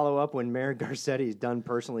Des follow up when Mayor Garcetti is done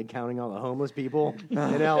personally counting all the homeless people in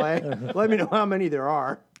L.A. Let me know how many there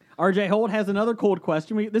are. RJ Holt has another cold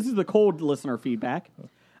question. This is the cold listener feedback.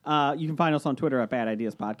 You can find us on Twitter at Bad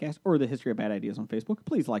Ideas Podcast or the History of Bad Ideas on Facebook.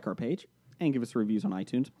 Please like our page and give us reviews on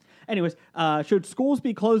iTunes. Anyways, should schools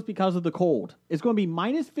be closed because of the cold? It's going to be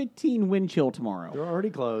minus 15 wind chill tomorrow. They're already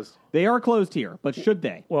closed. They are closed here, but should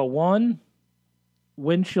they? Well, one,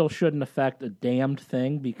 wind chill shouldn't affect a damned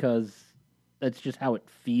thing because that's just how it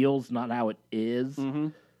feels, not how it is.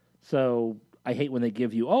 So I hate when they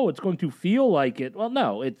give you, it's going to feel like it. Well,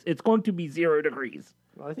 no, it's going to be 0 degrees.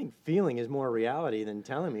 Well, I think feeling is more reality than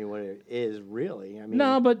telling me what it is really. I mean,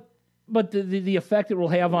 No, but the effect it will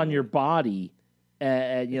have on your body,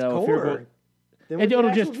 if you're colder. than what the it'll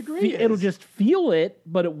actual just degree it'll is. just feel it,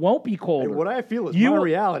 but it won't be colder. Hey, what I feel is You- my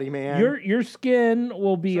reality, man. Your skin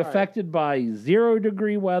will be Sorry. affected by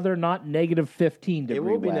 0-degree weather, not negative 15 degree it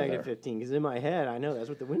will be weather. negative 15 because in my head, I know that's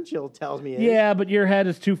what the wind chill tells me. Yeah, but your head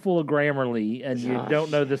is too full of Grammarly, and you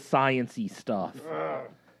don't know the science-y stuff.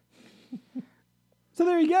 So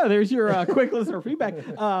there you go. There's your quick listener feedback.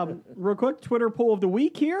 Real quick, Twitter poll of the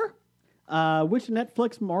week here. Which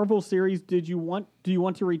Netflix Marvel series do you want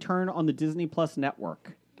to return on the Disney Plus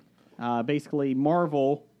network? Basically,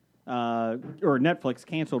 Marvel or Netflix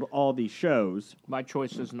canceled all these shows. My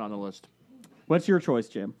choice isn't on the list. What's your choice,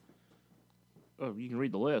 Jim? Oh, you can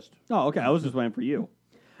read the list. Oh, okay. I was just waiting for you.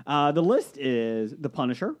 The list is The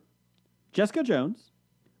Punisher, Jessica Jones,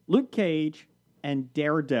 Luke Cage, and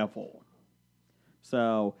Daredevil.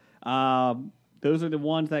 So those are the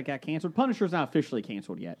ones that got canceled. Punisher's not officially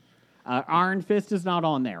canceled yet. Iron Fist is not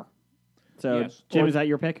on there. So, Yes. Jim, is that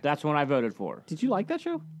your pick? That's one I voted for. Did you like that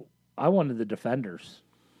show? I wanted the Defenders,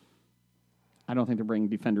 I don't think they're bringing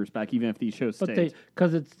Defenders back, even if these shows but stayed.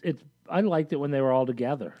 because it's I liked it when they were all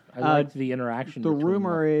together. I liked the interaction. The between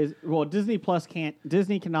rumor is, well, Disney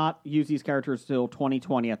cannot use these characters till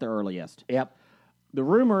 2020 at the earliest. them. Yep. The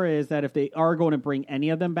rumor is that if they are going to bring any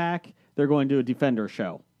of them back, they're going to do a Defender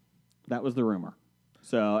show. That was the rumor.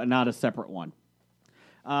 So, and not a separate one.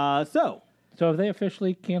 So have they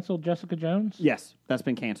officially canceled Jessica Jones? Yes, that's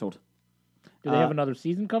been canceled. Do they have another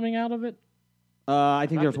season coming out of it? I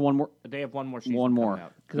think there's one more. They have one more season. One more. coming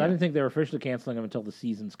out. Because I didn't think they were officially canceling them until the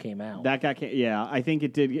seasons came out. That got yeah, I think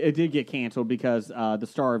it did. It did get canceled because the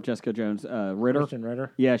star of Jessica Jones, Ritter. Kristen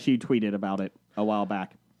Ritter. Yeah, she tweeted about it a while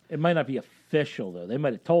back. It might not be official though. They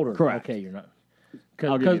might have told her. Correct. Okay, you're not.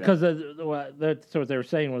 I'll give you Because so what they were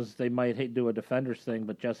saying was they might do a Defenders thing,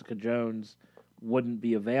 but Jessica Jones wouldn't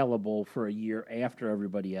be available for a year after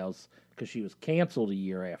everybody else because she was canceled a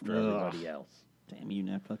year after everybody else. Damn you,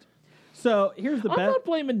 Netflix. So here's the I'm best. not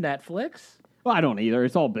blaming Netflix. Well, I don't either.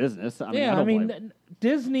 It's all business. I mean,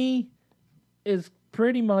 Disney is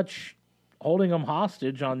pretty much holding them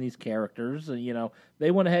hostage on these characters. And,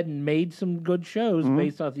 they went ahead and made some good shows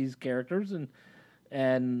based off these characters,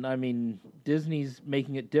 and I mean, Disney's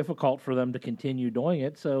making it difficult for them to continue doing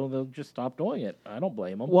it, so they'll just stop doing it. I don't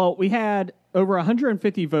blame them. Well, we had over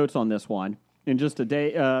 150 votes on this one in just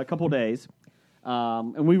a couple days,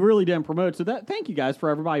 and we really didn't promote. So thank you guys for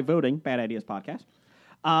everybody voting. Bad Ideas Podcast.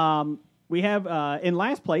 We have in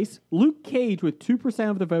last place Luke Cage with 2%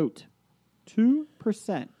 of the vote.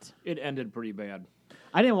 2%. It ended pretty bad.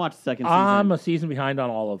 I didn't watch the second season. I'm a season behind on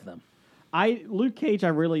all of them. Luke Cage I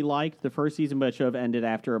really liked the first season, but it should have ended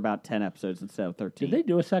after about 10 episodes instead of 13. Did they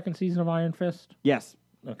do a second season of Iron Fist? Yes.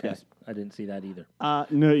 Okay, Yes. I didn't see that either.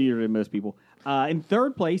 No, you're in most people. In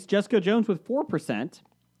third place, Jessica Jones with 4%.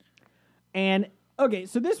 And, okay,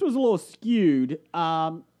 so this was a little skewed.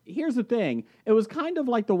 Here's the thing. It was kind of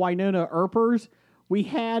like the Winona Earpers. We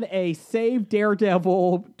had a Save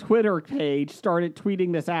Daredevil Twitter page started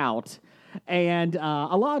tweeting this out. And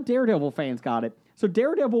a lot of Daredevil fans got it. So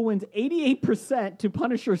Daredevil wins 88% to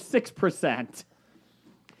Punisher 6%.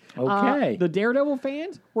 Okay. The Daredevil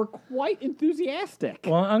fans were quite enthusiastic.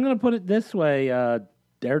 Well, I'm going to put it this way.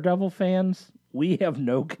 Daredevil fans, we have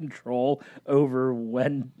no control over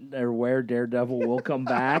when or where Daredevil will come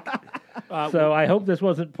back. So I hope this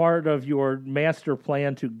wasn't part of your master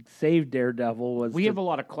plan to save Daredevil. We have a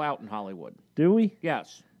lot of clout in Hollywood. Do we?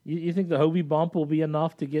 Yes. You think the Hobie Bump will be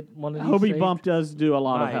enough to get one of these Hobie saved? Bump does do a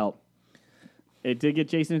lot of Right. help. It did get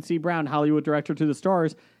Jason C. Brown, Hollywood director to the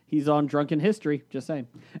stars. He's on Drunken History. Just saying.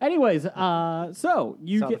 Anyways, so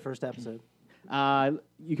you Saw the get, first episode.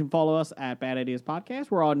 you can follow us at Bad Ideas Podcast.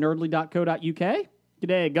 We're on nerdly.co.uk.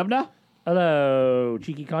 G'day, Governor. Hello,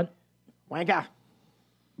 cheeky cunt. Wanka.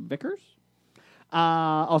 Vickers.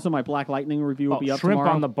 Also, my Black Lightning review will be up Shrimp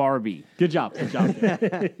tomorrow. on the Barbie. Good job. Good job.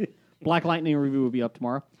 Black Lightning review will be up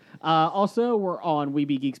tomorrow. Also, we're on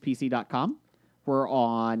WeBeGeeksPC.com. We're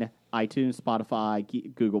on iTunes,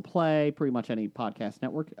 Spotify, Google Play, pretty much any podcast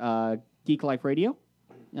network. Geek Life Radio.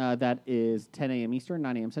 That is 10 a.m. Eastern,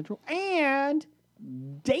 9 a.m. Central. And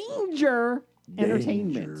Danger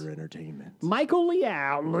Entertainment. Entertainment. Michael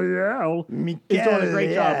Liao is doing a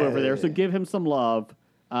great job over there, so give him some love.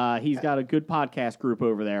 He's got a good podcast group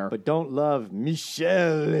over there. But don't love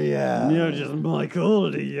Michelle. Yeah. just Michael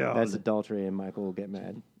Liao. That's adultery, and Michael will get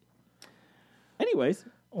mad. Anyways,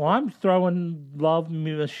 Well, I'm throwing love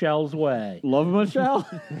Michelle's way. love Michelle.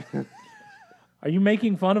 Are you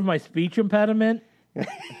making fun of my speech impediment?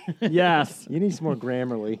 Yes. You need some more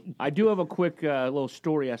Grammarly. I do have a quick little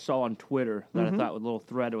story I saw on Twitter that I thought was a little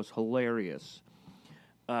thread. It was hilarious.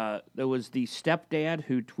 there was the stepdad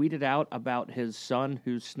who tweeted out about his son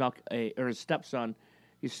who his stepson,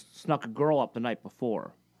 he snuck a girl up the night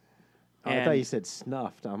before. Oh, I thought you said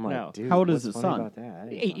snuffed. I'm like, No. dude, How old is what's his funny son? about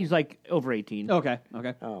that? He's like over 18. Okay.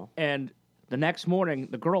 Oh, And the next morning,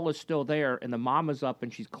 the girl is still there, and the mom is up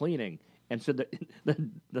and she's cleaning. And so the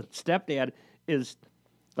stepdad is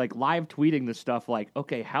like live tweeting this stuff, like,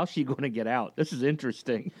 okay, how's she going to get out? This is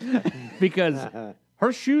interesting because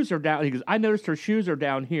her shoes are down. He goes, I noticed her shoes are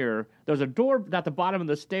down here. There's a door at the bottom of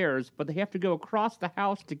the stairs, but they have to go across the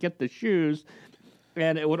house to get the shoes.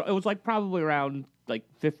 And it was like probably around like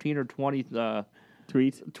 15 or 20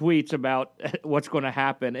 tweets about what's going to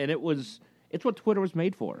happen, and it's what Twitter was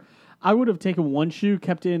made for. I would have taken one shoe,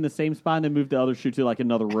 kept it in the same spot, and then moved the other shoe to like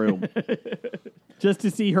another room, just to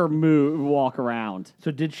see her walk around. So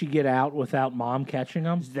did she get out without mom catching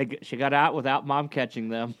them? She got out without mom catching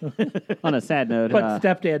them. On a sad note, But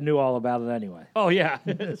stepdad knew all about it anyway. Oh yeah,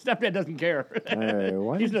 stepdad doesn't care. hey,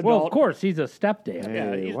 why He's did, an Well, adult. of course, he's a stepdad.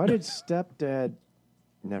 hey, why did stepdad?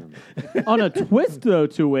 Never mind. on a twist though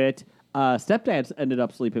to it, stepdads ended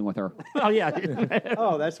up sleeping with her. Oh yeah,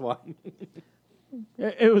 Oh, that's why.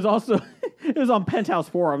 It was also it was on Penthouse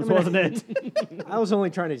forums, wasn't it? I was only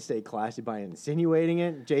trying to stay classy by insinuating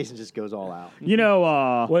it. Jason just goes all out. You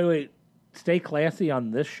know, Wait. Stay classy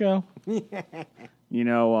on this show?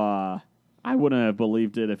 I wouldn't have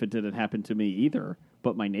believed it if it didn't happen to me either.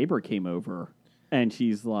 But my neighbor came over, and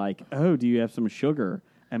she's like, "Oh, do you have some sugar?"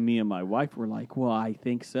 And me and my wife were like, "Well, I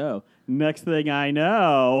think so." Next thing I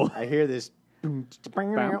know, I hear this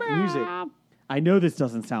music. I know this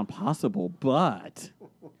doesn't sound possible, but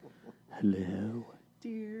hello.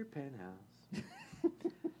 Dear Penthouse.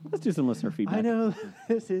 Let's do some listener feedback. I know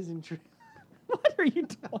this isn't true. What are you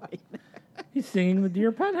doing? He's singing the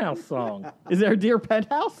Dear Penthouse song. Is there a Dear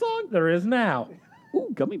Penthouse song? There is now. Ooh,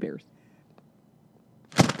 gummy bears.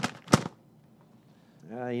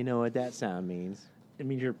 You know what that sound means. It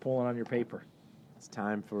means you're pulling on your paper. It's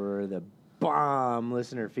time for the bomb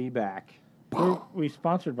listener feedback. We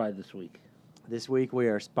sponsored by this week. This week we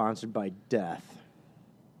are sponsored by Death.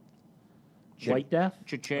 White Death?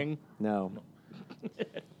 cha-ching. No,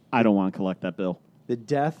 I don't want to collect that bill. the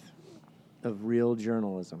death of real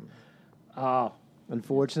journalism. Oh,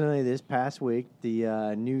 Unfortunately, this past week, the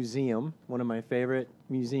Newseum, one of my favorite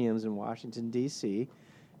museums in Washington, D.C.,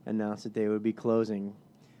 announced that they would be closing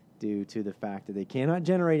due to the fact that they cannot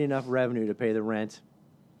generate enough revenue to pay the rent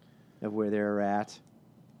of where they're at.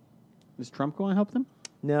 Is Trump going to help them?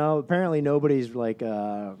 No, apparently nobody's like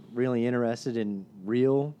really interested in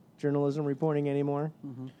real journalism reporting anymore.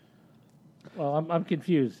 well, I'm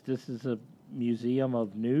confused. This is a museum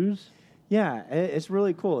of news? Yeah, it's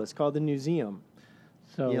really cool. It's called the Newseum.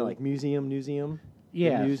 So, You know, like museum.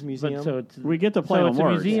 yeah, the news museum. But so it's, We get to play so on it's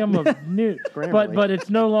words. a museum of news. Grammarly. but it's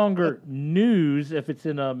no longer news if it's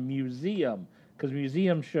in a museum, because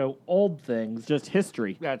museums show old things. Just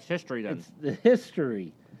history. That's history then. It's the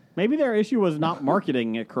history. Maybe their issue was not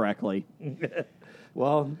marketing it correctly.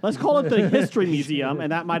 Well, Let's call it the History Museum,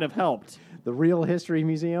 and that might have helped. the Real History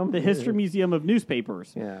Museum. The History Museum of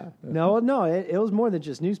newspapers. Yeah. No, it was more than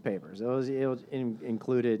just newspapers. It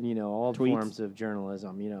included, all Tweets. forms of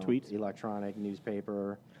journalism, Tweets. electronic,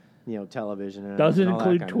 newspaper, television. And, Does it and all that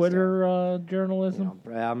include kind of Twitter stuff. journalism?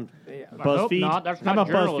 BuzzFeed. not. That's How not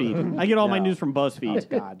about journalism. BuzzFeed? I get all my No. news from BuzzFeed.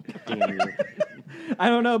 God damn you. I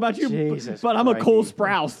don't know about you, Jesus but I'm a Christ. Cole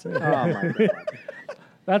Sprouse. Oh, my God.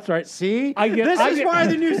 That's right. See? This is why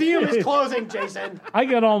the museum is closing, Jason. I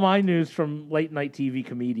get all my news from late night TV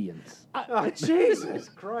comedians. Oh, Jesus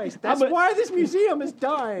Christ. That's why this museum is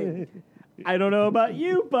dying. I don't know about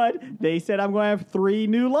you, but they said I'm going to have 3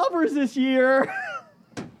 new lovers this year.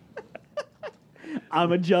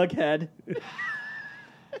 I'm a jughead.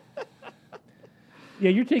 Yeah,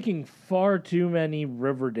 you're taking far too many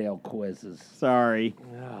Riverdale quizzes. Sorry.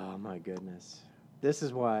 Oh, my goodness. This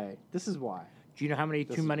is why. Do you know how many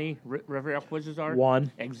too many Riverdale quizzes are?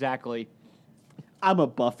 One. Exactly. I'm a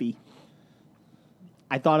Buffy.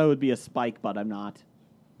 I thought I would be a Spike, but I'm not.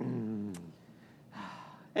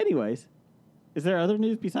 Anyways, is there other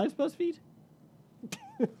news besides BuzzFeed?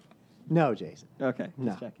 No, Jason. Okay,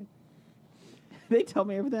 No. just checking. They tell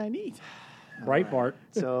me everything I need. Breitbart.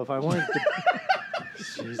 So if I wanted to...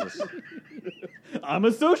 Jesus. I'm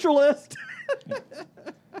a socialist.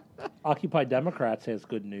 Occupy Democrats has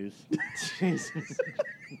good news. Jesus.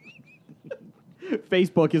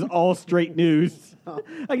 Facebook is all straight news.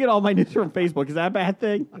 I get all my news from Facebook. Is that a bad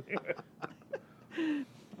thing?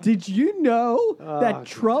 Did you know that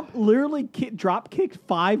Trump literally drop-kicked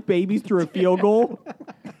 5 babies through a field goal?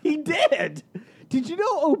 He did. Did you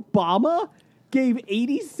know Obama gave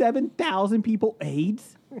 87,000 people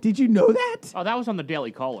AIDS? Did you know that? Oh, that was on the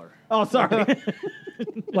Daily Caller. Oh, sorry.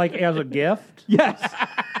 Like as a gift. Yes.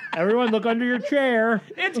 Everyone look under your chair.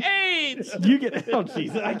 It's AIDS. You get. Oh,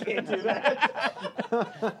 Jesus, I can't do that.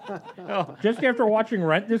 Just after watching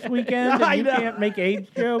Rent this weekend, I and you know. can't make AIDS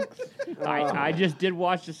jokes. I just did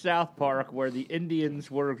watch the South Park where the Indians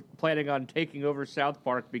were planning on taking over South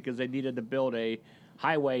Park because they needed to build a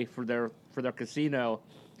highway for their casino,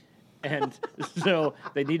 and so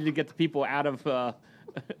they needed to get the people out of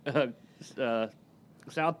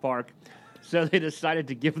South Park. So they decided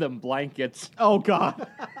to give them blankets Oh, God.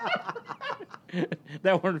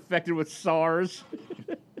 that were infected with SARS.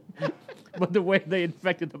 But the way they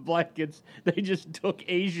infected the blankets, they just took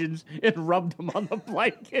Asians and rubbed them on the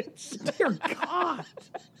blankets. Dear God.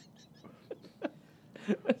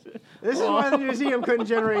 This is why the museum couldn't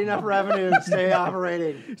generate enough revenue to stay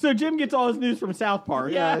operating. So Jim gets all his news from South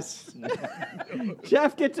Park. Yes.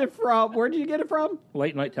 Jeff gets it from, where did you get it from?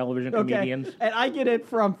 Late night television comedians. And I get it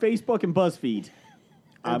from Facebook and BuzzFeed.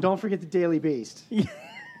 And don't forget the Daily Beast.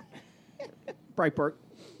 Breitbart.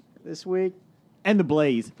 This week, And the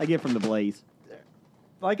Blaze. I get it from the Blaze.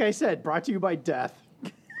 like I said, brought to you by Death.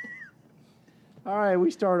 All right, we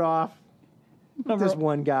start off with this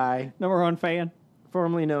one guy, Number one fan.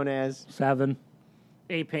 formerly known as 7.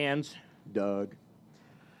 Ape hands. Doug.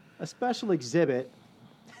 A special exhibit,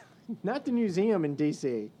 not the museum in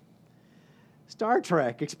D.C. Star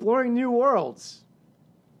Trek Exploring New Worlds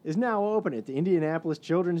is now open at the Indianapolis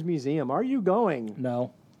Children's Museum. Are you going?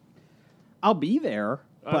 No. I'll be there,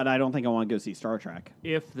 but I don't think I want to go see Star Trek.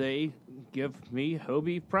 If they give me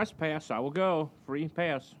Hobie Press Pass, I will go. Free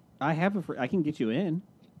pass. I have a I can get you in.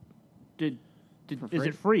 Is free?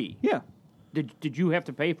 it free? Yeah. Did you have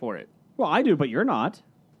to pay for it? Well, I do, but you're not.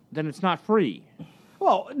 Then it's not free.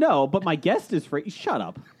 Well, no, but my guest is free. Shut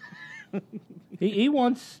up. He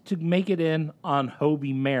wants to make it in on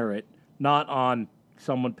Hobie merit, not on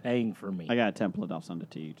someone paying for me. I got a template. I'll send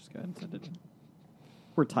it to you. Just go ahead and send it.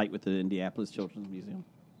 We're tight with the Indianapolis Children's Museum.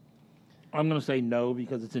 I'm going to say no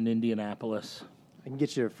because it's in Indianapolis. I can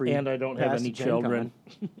get you a free And I don't have pass any to Gen children.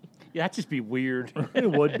 Con. Yeah, that'd just be weird.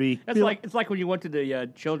 It would be. It's like when you went to the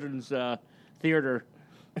children's theater.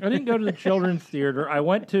 I didn't go to the children's theater. I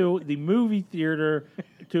went to the movie theater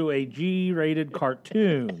to a G-rated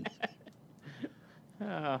cartoon.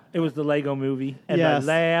 It was the Lego movie, and Yes. I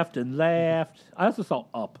laughed and laughed. I also saw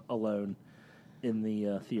Up alone in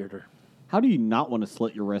the theater. How do you not want to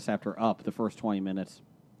slit your wrist after Up the first 20 minutes?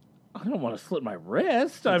 I don't want to slit my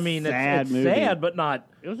wrist. I mean, sad it's movie. sad, but not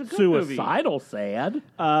It was a good movie. suicidal sad.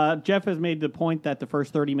 Jeff has made the point that the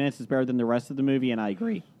first 30 minutes is better than the rest of the movie, and I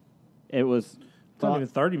agree. It was It's not even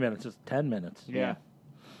 30 minutes, it's 10 minutes. Yeah.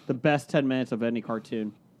 the best 10 minutes of any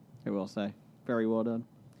cartoon, I will say. Very well done.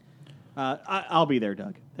 I'll be there,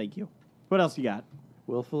 Doug. Thank you. What else you got?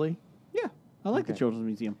 Willfully? Yeah, I like the Okay. Children's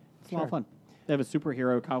Museum. It's a lot of Sure. fun. They have a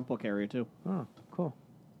superhero comic book area, too. Oh, cool.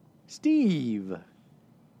 Steve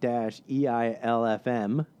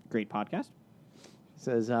EILFM Great podcast.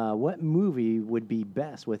 says, what movie would be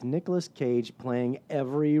best with Nicolas Cage playing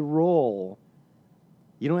every role?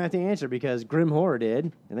 You don't have to answer because Grim Horror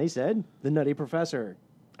did, and they said The Nutty Professor.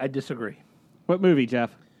 I disagree. What movie,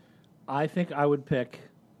 Jeff? I think I would pick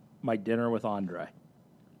My Dinner with Andre.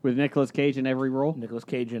 With Nicolas Cage in every role? Nicolas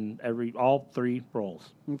Cage in all 3 roles.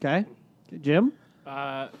 Okay. Jim?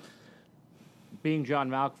 Being John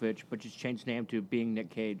Malkovich, but just changed name to being Nick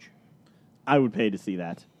Cage. I would pay to see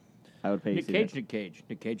that. I would pay Nick to see Cage, that. Nick Cage,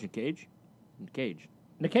 Nick Cage, Nick Cage, Nick Cage.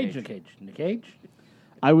 Nick Cage, Nick Cage, Nick Cage.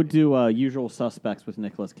 I would do Usual Suspects with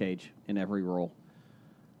Nicolas Cage in every role.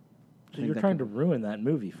 So you're trying to ruin that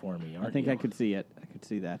movie for me, aren't I think you? I could see it. I could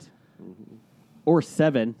see that. Or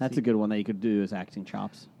Seven. That's a good one that you could do as acting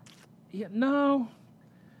chops. Yeah, no.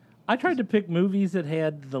 I tried to pick movies that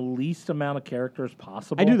had the least amount of characters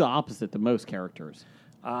possible. I do the opposite, the most characters.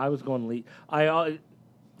 I was going I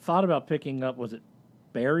thought about picking up, was it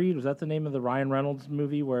Buried? Was that the name of the Ryan Reynolds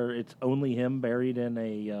movie where it's only him buried in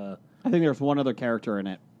a... I think there's one other character in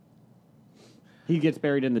it. He gets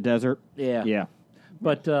buried in the desert. Yeah. Yeah.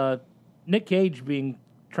 But Nick Cage being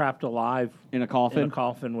trapped alive In a in coffin. a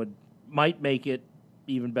coffin might make it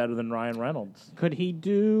even better than Ryan Reynolds. Could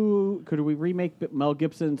we remake Mel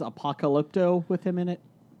Gibson's Apocalypto with him in it?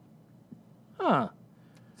 Huh.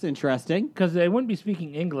 It's interesting. Because they wouldn't be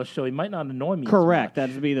speaking English, so he might not annoy me Correct. as much.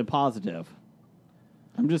 That would be the positive.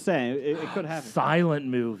 I'm just saying, it could happen. Silent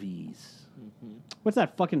movies. What's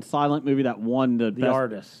that fucking silent movie that won the The best?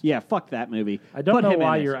 Artist. Yeah, fuck that movie. I don't Put know him in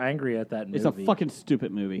why it. you're angry at that movie. It's a fucking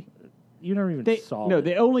stupid movie. You never even They saw it.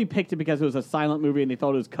 they only picked it because it was a silent movie and they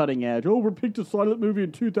thought it was cutting edge. Oh, we picked a silent movie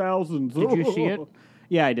in 2000s. Did you see it?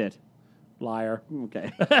 Yeah, I did. Liar.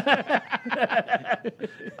 Okay.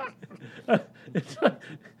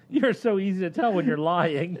 You're so easy to tell when you're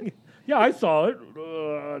lying. Yeah, I saw it.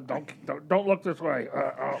 Don't look this way.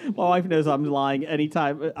 My wife knows I'm lying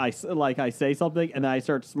anytime I say something and then I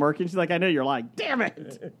start smirking. She's like, I know you're lying. Damn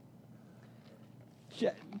it.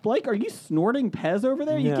 Blake, are you snorting Pez over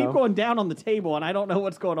there? You No. keep going down on the table and I don't know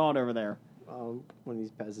what's going on over there. One of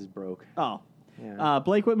these Pez's broke. Oh. Yeah.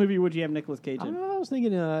 Blake, what movie would you have Nicolas Cage in? I was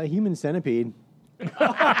thinking Human Centipede.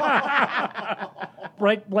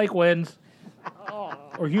 Blake wins.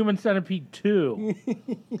 Or Human Centipede 2.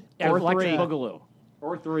 Or Electric 3. Boogaloo.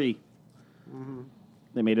 Or 3.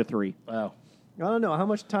 They made a 3. Oh. I don't know. How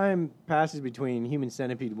much time passes between Human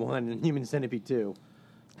Centipede 1 and Human Centipede 2?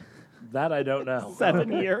 That I don't know.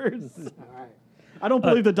 7 years. I don't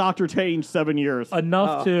believe the doctor changed 7 years.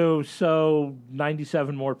 Enough to sew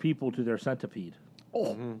 97 more people to their centipede.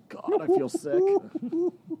 Oh, God, I feel sick.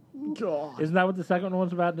 God. Isn't that what the second one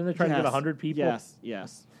was about? Didn't they try to get 100 people?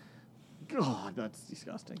 Yes. God, that's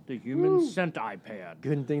disgusting. The human scent iPad.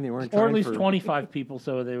 Good thing they weren't Or trying at least for 25 people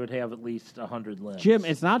so they would have at least 100 limbs. Jim,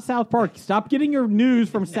 it's not South Park. Stop getting your news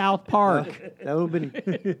from South Park. That would have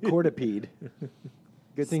been Cortipede.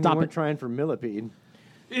 Good thing Stop they weren't it. trying for Millipede.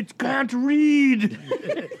 It can't read.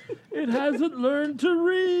 It hasn't learned to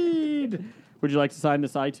read. Would you like to sign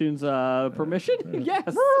this iTunes permission?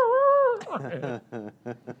 Yes.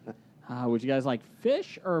 Would you guys like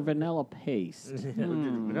fish or vanilla paste?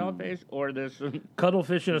 Vanilla paste or this.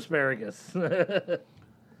 Cuttlefish and asparagus.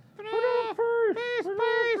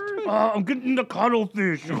 I'm getting the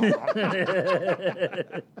cuttlefish.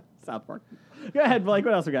 South Park. Go ahead, Blake.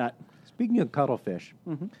 What else we got? Speaking of cuttlefish,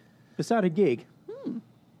 beside a gig, which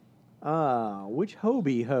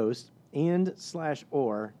Hobie host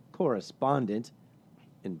and/or correspondent,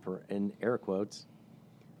 in air quotes,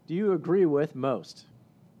 do you agree with most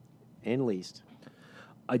and least?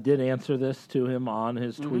 I did answer this to him on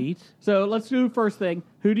his tweet. So let's do first thing.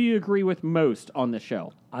 Who do you agree with most on the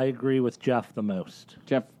show? I agree with Jeff the most.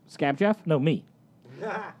 Scab Jeff? No, me.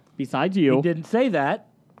 Besides you. He didn't say that.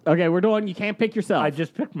 Okay, we're doing. You can't pick yourself. I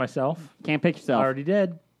just picked myself. can't pick I yourself. already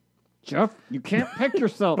did. Jeff, you can't pick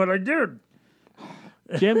yourself. But I did.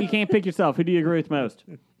 Jim, you can't pick yourself. Who do you agree with most?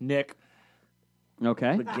 Nick.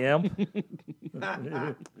 Okay. The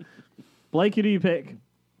Gimp. Blake, who do you pick?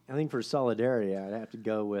 I think for solidarity, I'd have to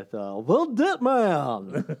go with the Dit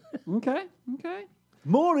Man. Okay.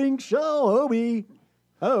 Morning show Hobie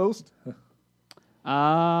host.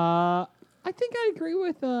 I think I agree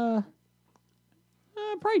with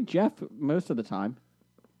probably Jeff most of the time.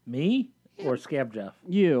 Me or Scab Jeff?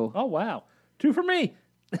 You. Oh, wow. 2 for me.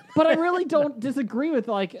 But I really don't disagree with,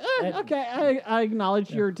 okay, I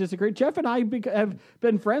acknowledge your disagree. Jeff and I have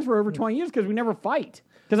been friends for over 20 years because we never fight.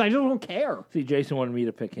 Because I just don't care. See, Jason wanted me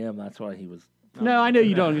to pick him. That's why he was... No, I know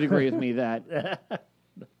you don't agree with me that.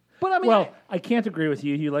 But I mean, Well, I can't agree with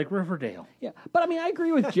you. You like Riverdale. yeah. But I mean, I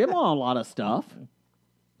agree with Jim on a lot of stuff.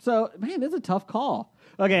 So, man, it's a tough call.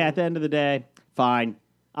 Okay, at the end of the day, fine.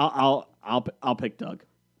 I'll pick Doug.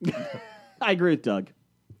 I agree with Doug.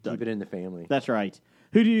 Keep it in the family. That's right.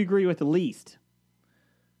 Who do you agree with the least?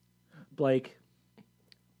 Blake.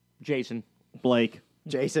 Jason. Blake.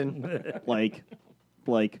 Jason. Blake.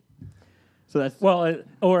 So that's Well,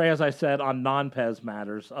 or as I said, on non-Pez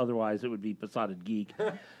matters. Otherwise, it would be Besotted Geek.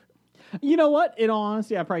 You know what? In all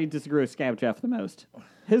honesty, I probably disagree with Scab Jeff the most.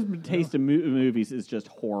 His taste in movies is just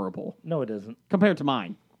horrible No, it isn't. compared to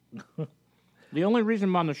mine. The only reason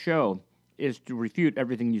I'm on the show is to refute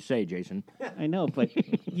everything you say, Jason. I know, but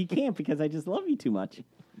you can't because I just love you too much.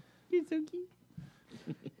 You're so cute.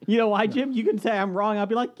 You know why, Jim? You can say I'm wrong. I'll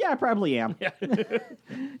be like, yeah, I probably am.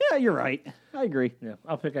 Yeah, you're right. I agree. Yeah,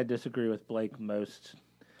 I disagree with Blake most.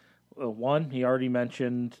 One, he already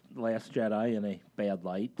mentioned Last Jedi in a bad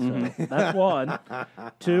light, so that's one.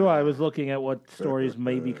 2, I was looking at what stories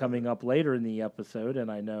may be coming up later in the episode, and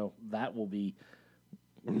I know that will be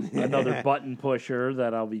another button pusher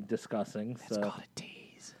that I'll be discussing. It's called a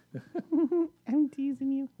tease. I'm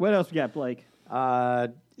teasing you. What else we got, Blake?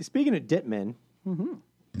 Speaking of Ditman,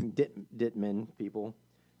 Ditman people,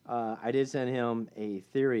 I did send him a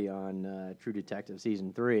theory on True Detective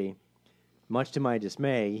Season 3. Much to my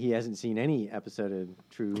dismay, he hasn't seen any episode of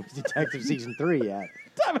True Detective Season 3 yet,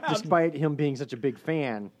 despite him being such a big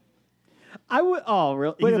fan. I would. Oh,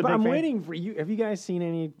 really? But He's a big I'm fan? waiting for you. Have you guys seen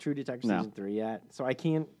any True Detective No. Season 3 yet? So I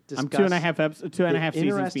can't discuss. I'm 2.5 seasons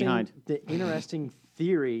interesting- behind. The interesting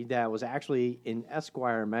theory that was actually in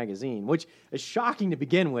Esquire magazine, which is shocking to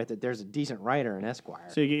begin with that there's a decent writer in Esquire.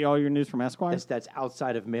 So you get all your news from Esquire? That's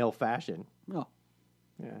outside of male fashion. Oh.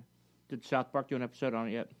 Yeah. Did South Park do an episode on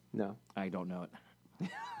it yet? No. I don't know it.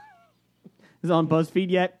 Is it on BuzzFeed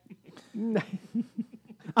yet?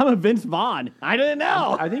 I'm a Vince Vaughn. I didn't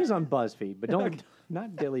know. I think it's on BuzzFeed, but don't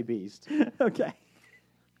not Daily Beast. Okay.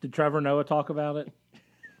 Did Trevor Noah talk about it?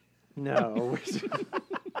 No.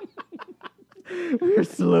 We're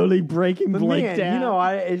slowly breaking But Blake man,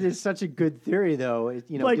 down. it is such a good theory, though. Like,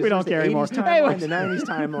 we because don't there's care the anymore. 80s timeline, the Anyway. 90s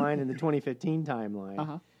timeline, and the 2015 timeline.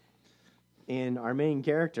 Uh-huh. And our main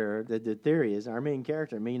character, the theory is our main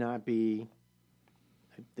character may not be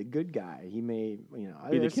the good guy. He may, Be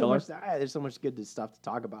the there's killer? there's so much good stuff to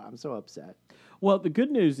talk about. I'm so upset. Well, the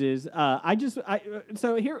good news is,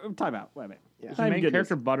 so here, time out. Wait a minute. Yeah. Is Time the main good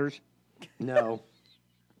character news. Butters? No.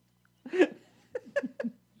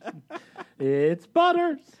 It's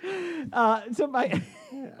Butters. So my,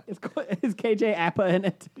 is KJ Appa in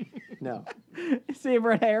it? No.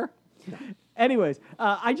 Favorite hair? Anyways,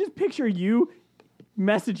 I just picture you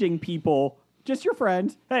messaging people, just your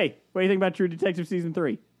friends. Hey, what do you think about True Detective Season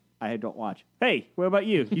 3? I don't watch. Hey, what about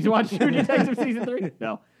you? You watch True Detective Season 3?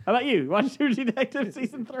 No. How about you? Watch True Detective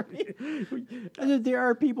Season 3? There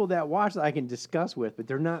are people that watch that I can discuss with, but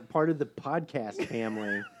they're not part of the podcast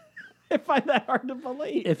family. I find that hard to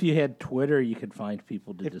believe. If you had Twitter, you could find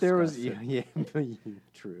people to If discuss there was, it. yeah,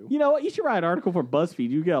 true. You know what? You should write an article for BuzzFeed.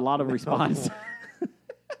 You get a lot of response.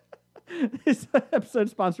 This episode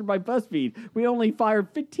is sponsored by BuzzFeed. We only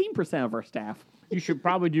fired 15% of our staff. You should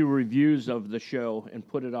probably do reviews of the show and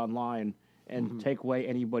put it online and take away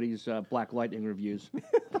anybody's Black Lightning reviews.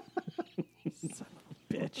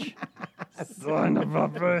 Bitch.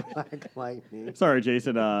 Black Lightning. Sorry,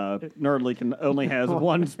 Jason. Nerdly can only has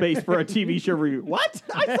one space for a TV show review. What?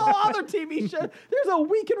 I saw other TV shows. There's a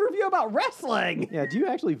weekend review about wrestling. Yeah, do you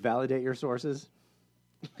actually validate your sources?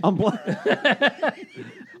 On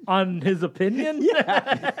On his opinion?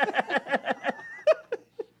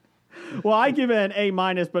 Well, I give it an A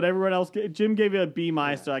minus, but everyone else, Jim gave it a B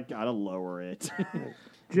minus, so I gotta lower it.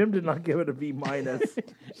 Jim did not give it a B minus.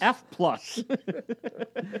 F plus.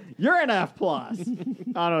 You're an F plus. I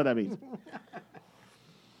don't know what that means.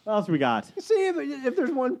 What else we got? See, if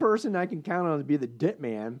there's one person I can count on to be the Dit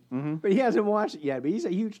Man, but he hasn't watched it yet, but he's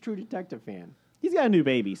a huge True Detective fan. He's got a new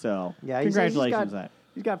baby, so Yeah, congratulations to that.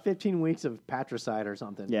 He's got 15 weeks of patricide or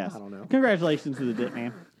something. Yes. I don't know. Congratulations to the Dit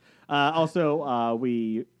Man. Also,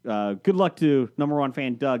 good luck to number one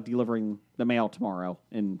fan Doug delivering the mail tomorrow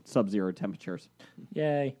in sub-zero temperatures.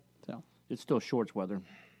 Yay. So It's still shorts weather.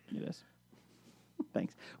 it is.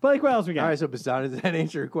 Thanks. Blake, what else we got? All right, so Basan, does that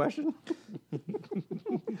answer your question?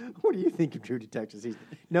 What do you think of True Detective season?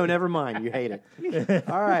 No, never mind. You hate it.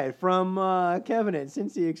 All right, from Kevin at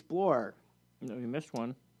Cincy Explorer. No, you missed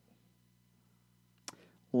one.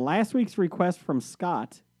 Last week's request from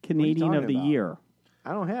Scott, Canadian of talking the about? Year.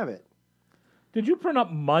 I don't have it. Did you print up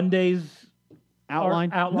Monday's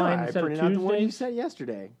Outline? outline No, I instead of printed out the one you Tuesday's? sent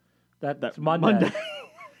yesterday. That's Monday.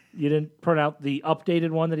 You didn't print out the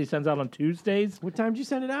updated one that he sends out on Tuesdays? What time did you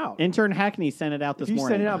send it out? Intern Hackney sent it out this If you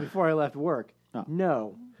morning. sent it out before I left work. Oh.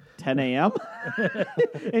 No. 10 a.m.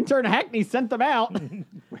 Intern Hackney sent them out.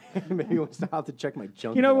 Maybe I'll have to check my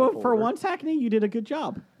junk. You know mail what? For folder. once, Hackney, you did a good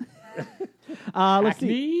job. Let's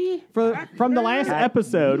see. From the last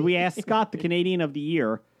episode, we asked Scott, the Canadian of the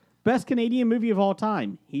Year, best Canadian movie of all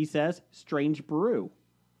time. He says Strange Brew.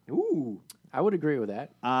 Ooh, I would agree with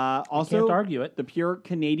that. Also, Can't argue it. The pure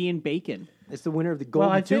Canadian bacon. It's the winner of the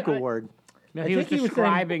Golden I think Toque I- Award. No, I he was think he was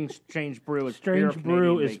describing Strange Brew as Strange pure Brew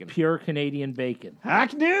Canadian is bacon. pure Canadian bacon.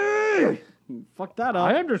 Hackney! Fucked that up.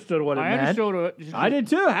 I understood what it I meant. understood it. I did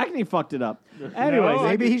too. Hackney fucked it up. Anyways,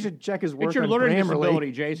 Maybe he should check his work It's your on learning Grammarly.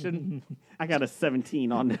 disability, Jason. I got a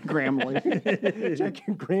 17 on Grammarly. Check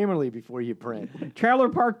your Grammarly before you print. Trailer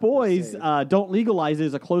Park Boys, Don't Legalize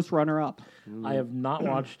is a close runner-up. I have not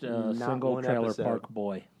watched a Not single one Trailer episode. Park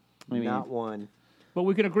Boy. Not one. But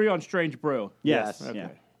we can agree on Strange Brew. Yes. Yes. Yeah.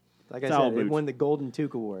 Like I It's all said, it boots. won the Golden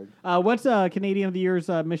Toque Award. What's Canadian of the Year's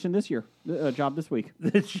mission this year? Job this week?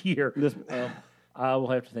 This year. This I will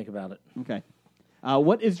have to think about it. okay.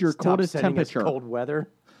 What is your Stop coldest sending us temperature? cold weather.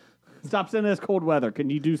 Stop sending us cold weather. Can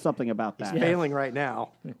you do something about that? Failing right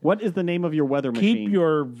now. What is the name of your weather machine? Keep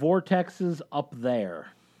your vortexes up there.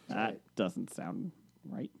 That doesn't sound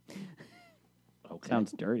right. Okay.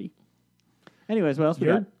 Sounds dirty. Anyways, what else we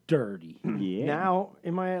You're got? dirty. Yeah. Now,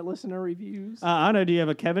 am I at listener reviews? I don't know. Do you have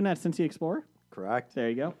a Kevin at Cincy Explorer? Correct. There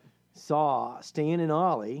you go. Saw Stan and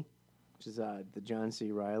Ollie, which is the John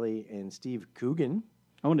C. Reilly and Steve Coogan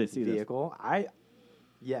I wanted to see this. vehicle.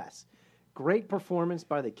 Yes. Great performance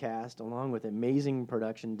by the cast, along with amazing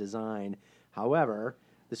production design. However,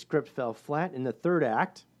 the script fell flat in the third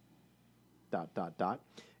act, ...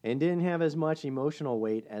 and didn't have as much emotional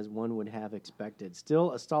weight as one would have expected.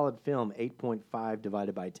 Still a solid film, 8.5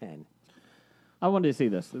 divided by 10. I wanted to see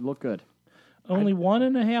this. It looked good. Only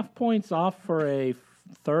 1.5 points off for a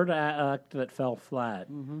third act that fell flat.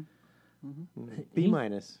 B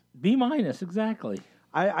minus. B minus, exactly.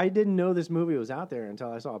 I didn't know this movie was out there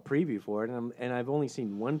until I saw a preview for it, and I've only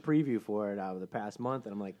seen one preview for it out of the past month,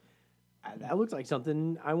 and I'm like, that looks like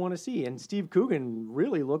something I want to see. And Steve Coogan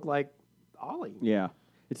really looked like Ollie. Yeah.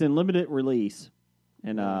 It's in limited release,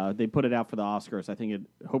 and they put it out for the Oscars. I think it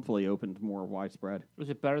hopefully opened more widespread. Was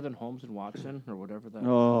it better than Holmes and Watson or whatever that?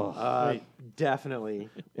 Oh, Definitely.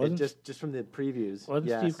 Just from the previews. Wasn't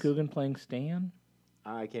yes. Steve Coogan playing Stan?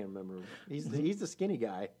 I can't remember. He's the skinny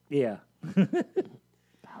guy. Yeah.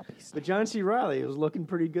 But John C. Reilly was looking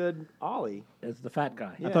pretty good. Ollie. As the fat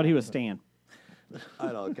guy. I thought he was Stan. I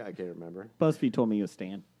can't remember. BuzzFeed told me he was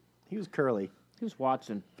Stan. He was curly. He was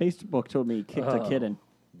Watson. Facebook told me he kicked a kitten.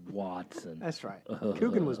 Watson. That's right.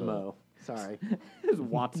 Coogan was Mo. Sorry. It was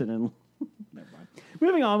Watson and... Never mind.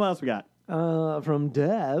 Moving on, what else we got? From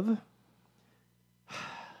Dev.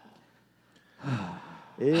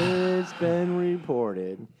 It's been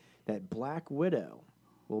reported that Black Widow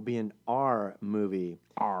will be an R movie.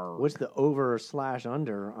 R. What's the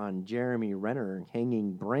over/under on Jeremy Renner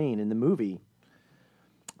hanging brain in the movie?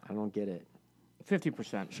 I don't get it.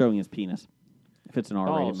 50%. Showing his penis. If it's an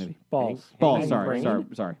R-rated Balls. movie. Balls. Balls, Hanging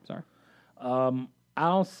sorry. brain?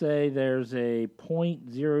 I'll say there's a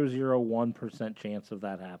 0.001% chance of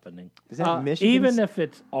that happening. Is that Michigan? Even if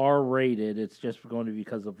it's R-rated, it's just going to be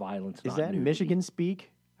because of violence. Is not that nudity. Michigan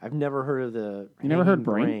speak? I've never heard of the. You never heard hanging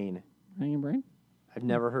brain? Hanging brain? I've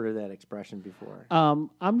never heard of that expression before. I'm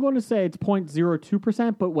going to say it's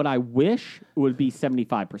 0.02%, but what I wish would be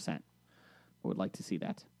 75%. I would like to see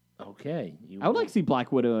that. Okay. I would like to see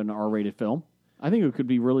Black Widow in an R-rated film. I think it could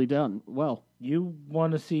be really done well. You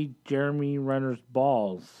want to see Jeremy Renner's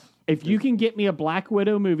balls. If you can get me a Black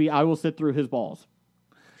Widow movie, I will sit through his balls.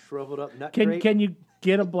 Shriveled up nut Can grape? you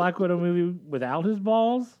get a Black Widow movie without his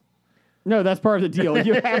balls? No, that's part of the deal.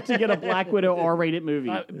 You have to get a Black Widow R-rated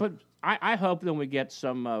movie. But I hope then we get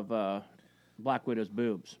some of Black Widow's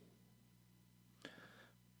boobs.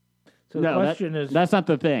 So the question is, that's not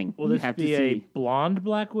the thing. will You this have to be a see. blonde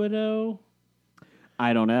Black Widow?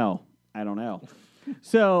 I don't know.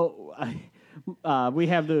 So we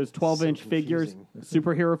have those 12-inch figures,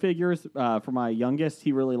 superhero figures for my youngest.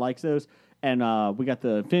 He really likes those. And we got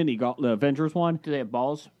the the Avengers one. Do they have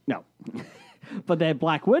balls? No. But they had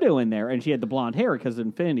Black Widow in there, and she had the blonde hair because of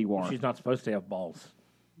Infinity War. She's not supposed to have balls.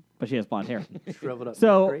 But she has blonde hair. Shriveled up nut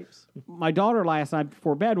So grapes? my daughter last night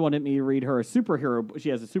before bed wanted me to read her a superhero. She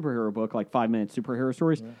has a superhero book, like 5-minute superhero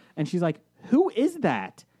stories, and she's like, "Who is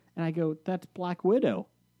that?" And I go, "That's Black Widow."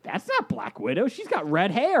 That's not Black Widow. She's got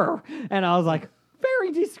red hair. And I was like,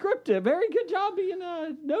 very descriptive. Very good job being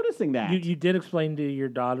noticing that. You did explain to your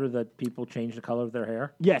daughter that people change the color of their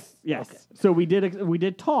hair? Yes. Okay. So we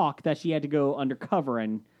did talk that she had to go undercover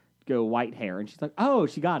and go white hair, and she's like, "Oh,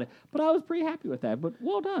 she got it." But I was pretty happy with that. But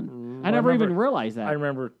well done. I never even realized that. I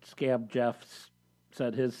remember Scab Jeff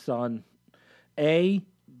said his son,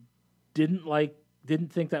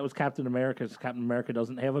 didn't think that was Captain America because Captain America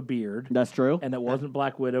doesn't have a beard. That's true. And that wasn't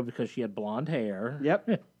Black Widow because she had blonde hair. Yep.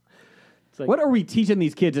 It's like, What are we teaching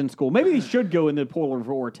these kids in school? Maybe they should go in the polar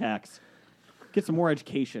vortex. Get some more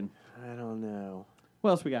education. I don't know.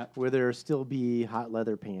 What else we got? Will there still be hot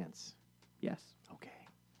leather pants? Yes. Okay.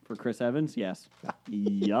 For Chris Evans, yes.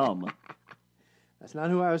 Yum. That's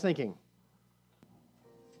not who I was thinking.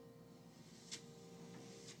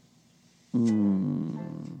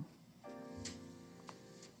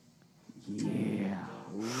 Yeah.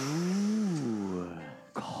 Ooh.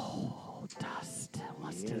 Cold dust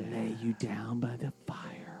wants to lay you down by the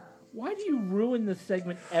fire. why do you ruin this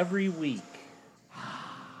segment every week?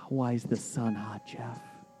 Why is the sun hot, Jeff?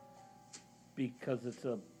 Because it's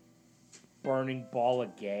a burning ball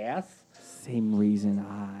of gas? Same reason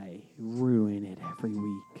I ruin it every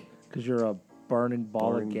week. Because you're a burning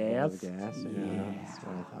ball of gas? Yeah, that's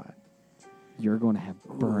what I thought. You're going to have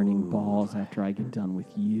burning balls after I get done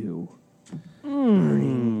with you.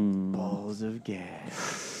 Balls of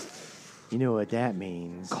gas. You know what that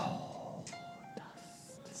means. Cold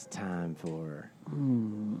dust. It's time for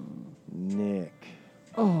Nick.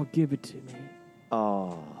 Oh, give it to me.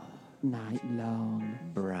 Oh, Night long.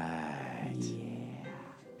 bright. Yeah.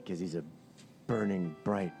 Because he's a burning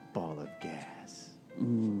bright ball of gas.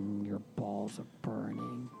 Your balls are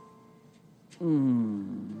burning.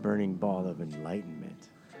 Burning ball of enlightenment.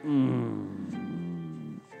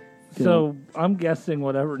 So I'm guessing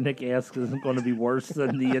whatever Nick asks isn't going to be worse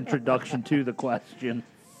than the introduction to the question.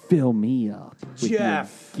 Fill me up with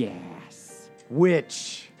Jeff. your gas.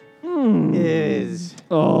 Which is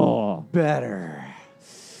Oh. better?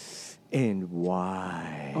 And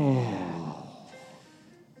why?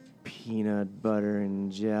 Peanut butter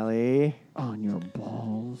and jelly, On your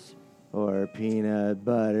balls. or peanut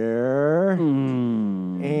butter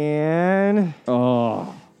Mm. and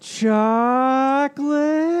Oh. chocolate?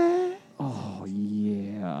 Oh,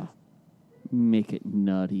 yeah. Make it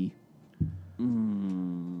nutty.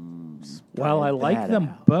 Mm. While I like that them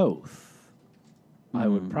out. both, I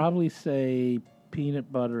would probably say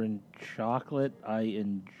peanut butter and chocolate I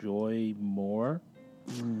enjoy more.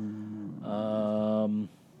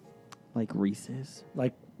 Like Reese's.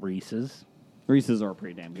 Like Reese's. Reese's are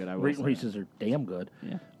pretty damn good, I will say. Reese's are damn good.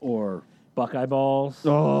 Yeah. Or Buckeye Balls.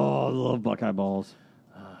 Oh, I love Buckeye Balls.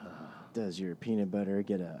 Does your peanut butter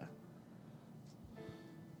get a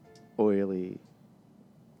oily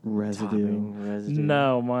Residue. topping residue?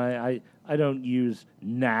 No, I don't use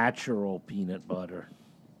natural peanut butter.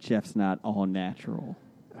 Jeff's not all natural.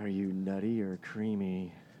 Are you nutty or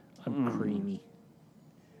creamy? I'm creamy.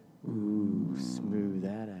 Ooh, smooth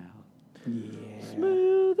that out.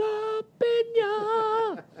 Smooth up in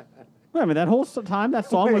ya. Wait a minute, that whole time that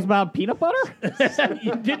song was about peanut butter?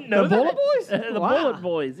 You didn't know The Bullet that? Boys? The Wow. Bullet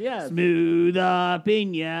Boys, yes. Smooth up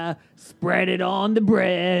in ya, spread it on the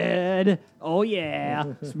bread. Oh yeah,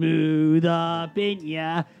 smooth up in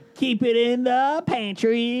ya, keep it in the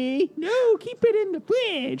pantry. No, keep it in the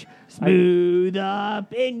fridge. Smooth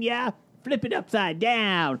up in ya, flip it upside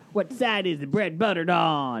down. What side is the bread buttered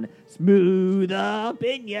on? Smooth up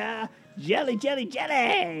in ya, jelly, jelly,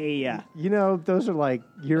 jelly. You know, those are like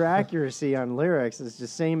your accuracy on lyrics is the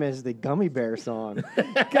same as the Gummy Bear song.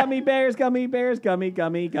 Gummy bears, gummy bears, gummy,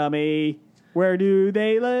 gummy, gummy. Where do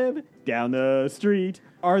they live? Down the street.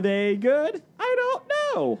 Are they good? I don't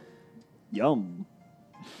know. Yum.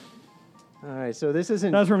 All right, so this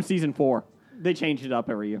isn't. That was from season 4. They changed it up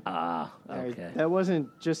every year. Ah, all right, okay. that wasn't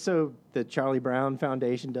just so the Charlie Brown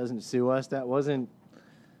Foundation doesn't sue us. That wasn't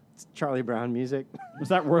Charlie Brown music. Was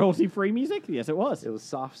that royalty-free music? Yes, it was. It was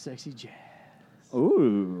soft, sexy jazz.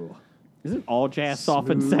 Ooh. Isn't all jazz soft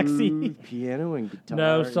and sexy? Smooth piano and guitar.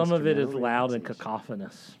 No, some of it is instrumental loud and relaxation.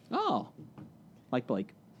 cacophonous. Oh. Like Blake.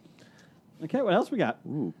 Okay, what else we got?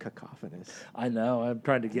 Ooh, cacophonous. I know. I'm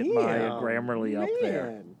trying to get my Grammarly up there.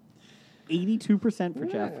 Man. 82% for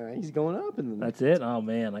Jeff. Yeah, he's going up in the. That's it? Oh,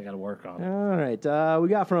 man. I got to work on it. All right, we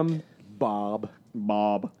got from Bob.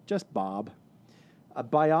 Just Bob. A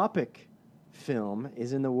biopic film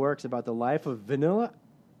is in the works about the life of Vanilla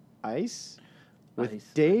Ice with Ice.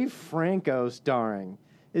 Dave Franco starring.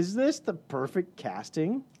 Is this the perfect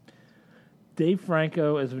casting? Dave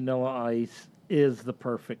Franco as Vanilla Ice is the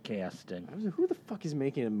perfect casting. I was like, who the fuck is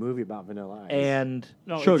making a movie about Vanilla Ice? And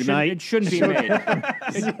No, Suge Knight. it shouldn't be made.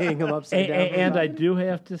 hang him upside down. and I do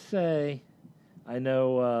have to say, I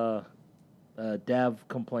know Dev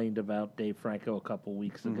complained about Dave Franco a couple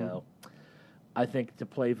weeks ago. I think to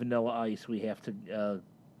play Vanilla Ice, we have to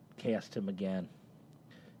cast him again.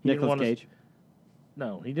 He didn't Nicolas want us- Cage.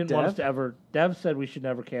 No, he didn't want us Dev? to ever. Dev said we should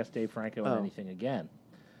never cast Dave Franco in Oh. anything again.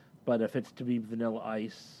 But if it's to be Vanilla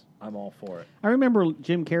Ice, I'm all for it. I remember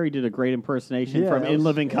Jim Carrey did a great impersonation from that In was-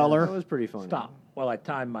 Living yeah, Color. That was pretty fun. Stop while I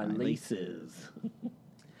tie my laces.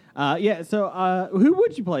 So who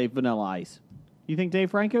would you play Vanilla Ice? You think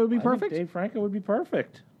Dave Franco would be I think perfect? Dave Franco would be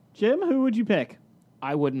perfect. Jim, who would you pick?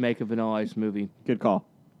 I wouldn't make a Vanilla Ice movie. Good call.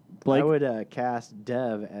 Blake? I would cast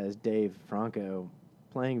Dev as Dave Franco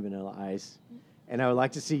playing Vanilla Ice, and I would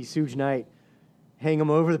like to see Suge Knight hang him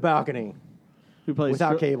over the balcony. Who plays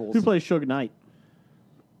without cables. Who plays Suge Knight?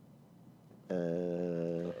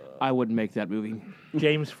 I wouldn't make that movie.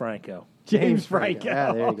 James Franco. James Franco.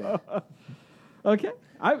 Yeah, there you go. Okay.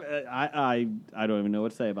 I don't even know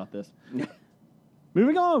what to say about this.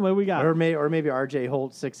 Moving on, what we got? or maybe RJ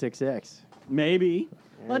Holt 666. Maybe.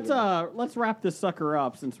 Let's wrap this sucker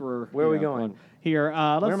up since we're Where are we going? here.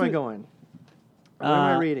 Let's Where am I do- going? What am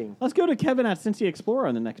I reading? Let's go to Kevin at Cincy Explorer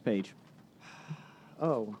on the next page.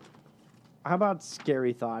 Oh, how about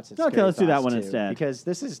Scary Thoughts? At Okay, Scary let's do that Thoughts one 2? instead. Because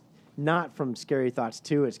this is not from Scary Thoughts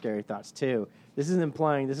 2 at Scary Thoughts 2. This is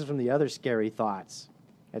implying this is from the other Scary Thoughts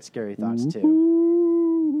at Scary Thoughts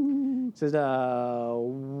 2. It says,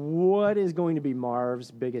 what is going to be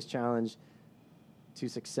Marv's biggest challenge to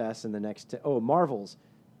success in the next... Marvel's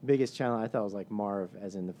biggest challenge. I thought it was like Marv,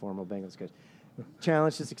 as in the former Bengals coach.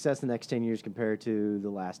 Challenge to success in the next 10 years compared to the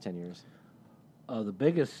last 10 years. The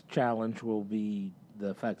biggest challenge will be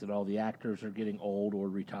the fact that all the actors are getting old or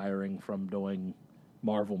retiring from doing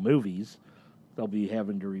Marvel movies. They'll be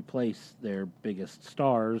having to replace their biggest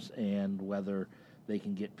stars, and whether they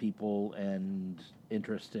can get people and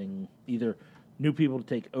interesting, either new people to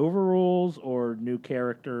take over roles or new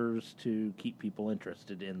characters to keep people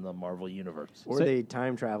interested in the Marvel Universe. Or they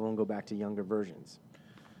time travel and go back to younger versions.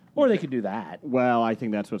 Or they could do that. Well, I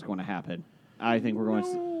think that's what's going to happen. I think we're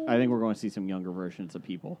going to see some younger versions of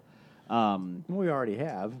people. We already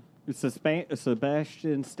have.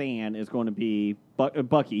 Sebastian Stan is going to be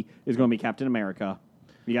Bucky is going to be Captain America.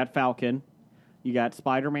 You got Falcon, you got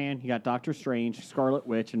Spider-Man, you got Doctor Strange, Scarlet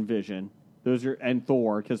Witch, and Vision. And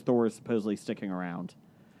Thor, because Thor is supposedly sticking around.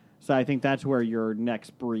 So I think that's where your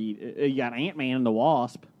next breed. You got Ant-Man and the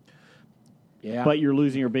Wasp. Yeah. But you're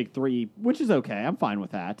losing your big three, which is okay. I'm fine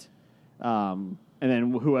with that. And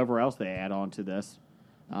then whoever else they add on to this.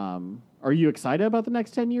 Are you excited about the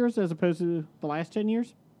next 10 years as opposed to the last 10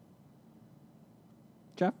 years?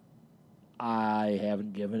 Jeff? I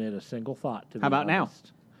haven't given it a single thought, to be How about honest.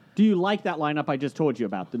 now? Do you like that lineup I just told you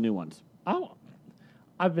about, the new ones?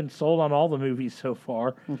 I've been sold on all the movies so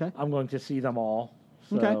far. Okay. I'm going to see them all.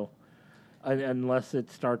 So, Okay. Unless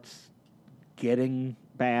it starts getting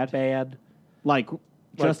Bad? Like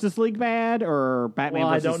Justice League bad or Batman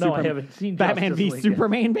Well, I versus don't know. Superman? I haven't seen Batman Justice v League.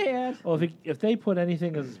 Superman bad? Well, if they put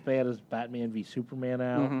anything as bad as Batman v Superman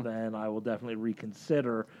out, Mm-hmm. then I will definitely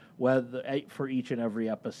reconsider whether for each and every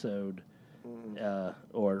episode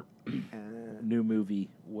or new movie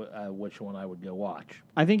which one I would go watch.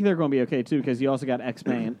 I think they're going to be okay too because you also got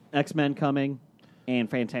X-Men coming, and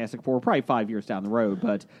Fantastic Four probably 5 years down the road,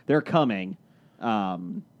 but they're coming.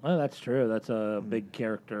 Well, that's true. That's a big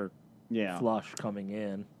character Yeah. flush coming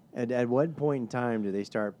in. At what point in time do they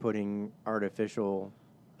start putting artificial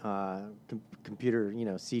computer,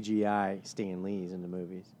 CGI Stan Lees into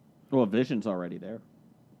movies? Well, Vision's already there,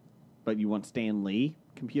 but you want Stan Lee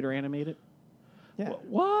computer animated Yeah.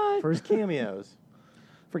 What? For his cameos.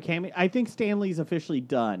 for cameo? I think Stan Lee's officially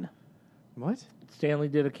done. What? Stanley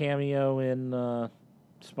did a cameo in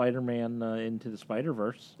Spider-Man Into the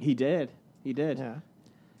Spider-Verse. He did. Yeah.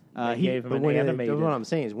 They gave him But an when animated. what I'm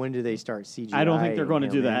saying is, when do they start CGI? I don't think they're going to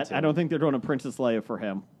do him that. into- I don't think they're doing a Princess Leia for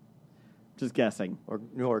him. Just guessing. Or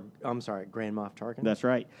I'm sorry, Grand Moff Tarkin. That's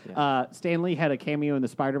right. Yeah. Stan Lee had a cameo in the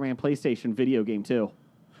Spider-Man PlayStation video game too.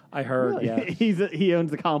 I heard, Really? yeah. He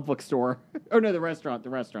owns the comic book store. Oh no, the restaurant. The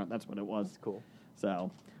restaurant. That's what it was. cool.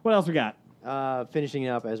 So, what else we got? Finishing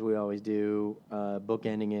up as we always do,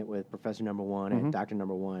 bookending it with Professor Number One and Doctor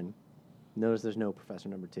Number One. Notice there's no Professor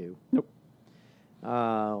Number Two. Nope.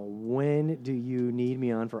 When do you need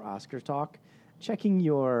me on for Oscars talk? Checking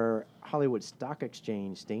your Hollywood Stock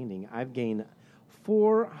Exchange standing, I've gained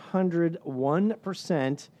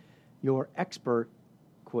 401%. Your expert,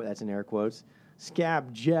 that's in air quotes,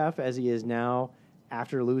 Scab Jeff, as he is now,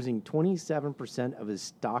 after losing 27% of his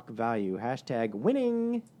stock value. Hashtag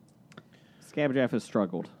winning. Scab Jeff has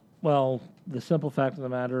struggled. Well, the simple fact of the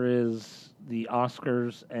matter is the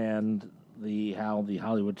Oscars and how the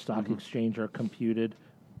Hollywood Stock Exchange are computed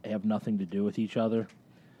have nothing to do with each other.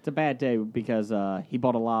 It's a bad day because he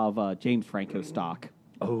bought a lot of James Franco stock.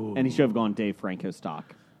 Oh. And he should have gone Dave Franco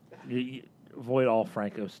stock. You avoid all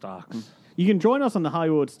Franco stocks. You can join us on the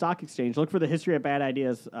Hollywood Stock Exchange. Look for the History of Bad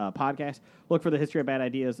Ideas podcast. Look for the History of Bad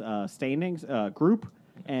Ideas standings group.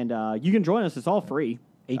 And you can join us. It's all free.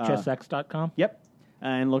 HSX.com? Yep.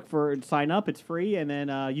 And sign up. It's free. And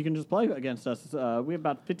then you can just play against us. We have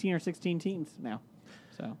about 15 or 16 teams now.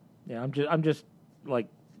 So Yeah, I'm just like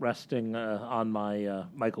resting on my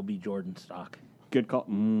Michael B. Jordan stock. good call.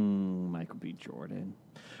 Michael B. Jordan.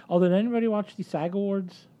 Oh, did anybody watch the SAG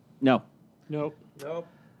Awards? No. Nope.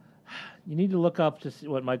 You need to look up to see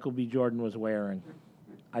what Michael B. Jordan was wearing.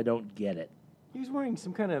 I don't get it. He was wearing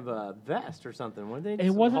some kind of vest or something, weren't they? It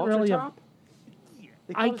Some wasn't halter really a- top?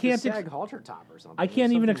 They I called it the can't SAG halter top or something. I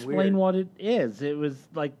can't even Something explain weird. what it is. It was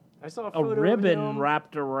like I saw a a photo ribbon of him.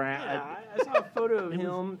 wrapped around. Yeah, I saw a photo of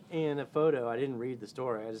him and a photo. I didn't read the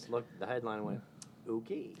story. I just looked at the headline and went,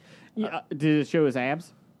 okay. Yeah, did it show his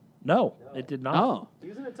abs? No, it did not. Oh. He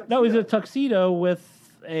was in a tuxedo. No, it was a tuxedo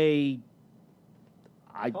with a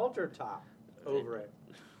halter top over it.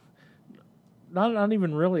 not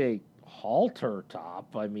even really a halter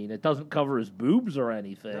top. I mean, it doesn't cover his boobs or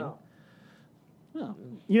anything. No. Oh.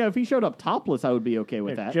 You know, if he showed up topless, I would be okay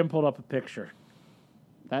with Here, that. Jim pulled up a picture.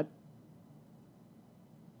 That.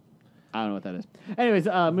 I don't know what that is. Anyways,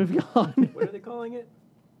 moving on. What are they calling it?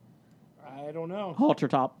 I don't know. Halter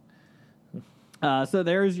top. So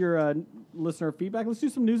there's your listener feedback. Let's do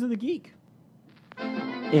some news of the geek.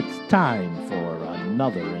 It's time for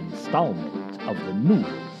another installment of the news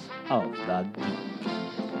of the geek.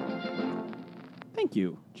 Thank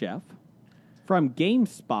you, Jeff. From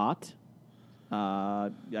GameSpot.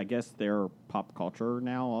 I guess they're pop culture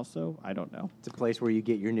now also. I don't know. It's a place where you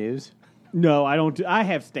get your news. No, I don't. I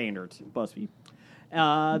have standards, BuzzFeed.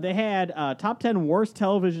 They had top 10 worst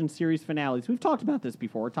television series finales. We've talked about this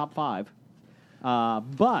before, top 5.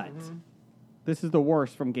 But this is the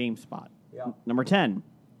worst from GameSpot. Yeah. Number 10,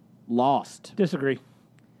 Lost. Disagree.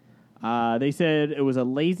 They said it was a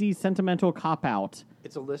lazy, sentimental cop-out.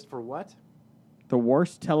 It's a list for what? The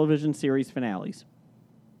worst television series finales.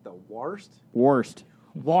 The worst? Worst.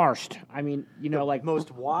 Worst. I mean, like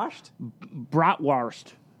Most washed?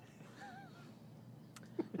 bratwurst.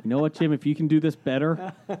 You know what, Jim? If you can do this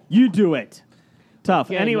better, you do it. Tough.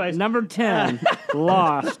 Yeah, Anyways, number 10,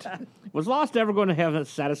 Lost. Was Lost ever going to have a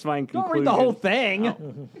satisfying don't conclusion? read the whole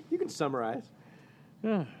thing. You can summarize.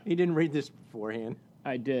 He didn't read this beforehand.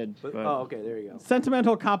 I did. But, but- oh, okay, there you go.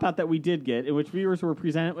 Sentimental cop-out that we did get, in which viewers were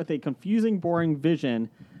presented with a confusing, boring vision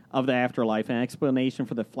of the afterlife and an explanation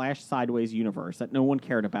for the Flash Sideways universe that no one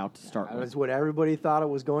cared about to start That with. was what everybody thought it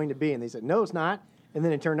was going to be, and they said, no, it's not. And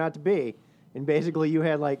then it turned out to be. And basically, you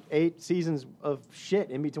had like 8 seasons of shit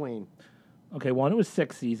in between. Okay, 1, it was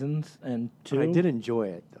 6 seasons, and 2... I did enjoy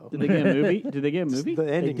it, though. Did they get a movie? Did they get a movie?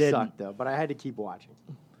 The ending didn't. sucked, though, but I had to keep watching.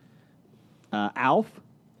 Alf.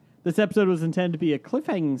 This episode was intended to be a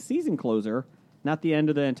cliffhanging season closer, not the end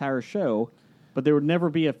of the entire show, but there would never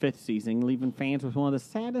be a 5th season, leaving fans with one of the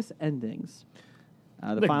saddest endings.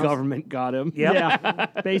 the government got him. Yep. Yeah,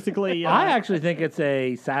 basically. I actually think it's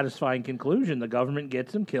a satisfying conclusion. The government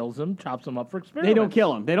gets him, kills him, chops him up for experiments. They don't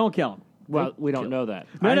kill him. They don't kill him. Well, we don't know that.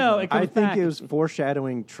 No, it I comes think back. it was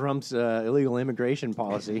foreshadowing Trump's illegal immigration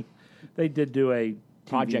policy. They did do a TV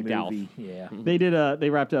Project Alf. movie. Yeah. They did. They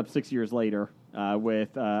wrapped it up 6 years later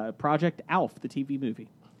with Project Alf, the TV movie.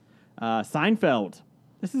 Seinfeld.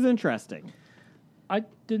 This is interesting. I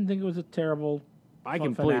didn't think it was a terrible I fun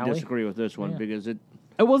completely finale, disagree with this one Yeah. because it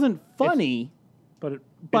It wasn't funny, but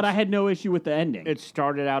but I had no issue with the ending.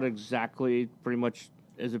 started out exactly pretty much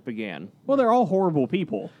as it began. Well, they're all horrible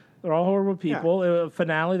people. they're all horrible people.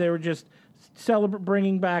 Finale, they were just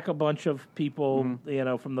bringing back a bunch of people,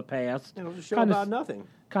 from the past. It was a show Kinda about nothing.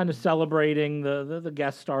 Kind of celebrating the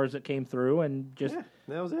guest stars that came through and just Yeah,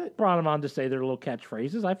 that was it. brought them on to say their little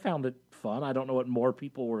catchphrases. I found it fun. I don't know what more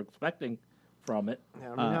people were expecting from it.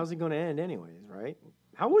 Yeah, I mean, how's it going to end anyways, right?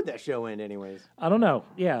 How would that show end anyways? I don't know.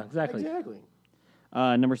 Yeah, exactly. Exactly.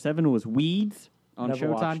 Number 7 was Weeds on Never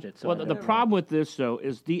Showtime. watched it. So Well, I the don't know. problem with this, though,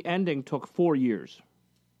 is the ending took 4 years.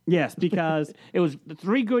 Yes, because It was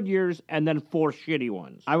 3 good years and then 4 shitty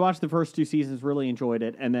ones. I watched the first 2 seasons, really enjoyed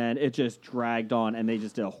it, and then it just dragged on, and they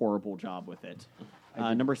just did a horrible job with it.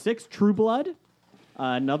 Number 6, True Blood.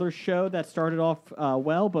 Another show that started off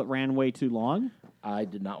well, but ran way too long. I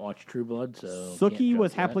did not watch True Blood, so Sookie can't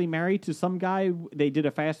was judge that. happily married to some guy. They did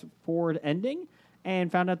a fast forward ending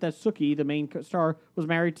and found out that Sookie, the main star, was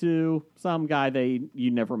married to some guy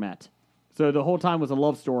you never met. So the whole time was a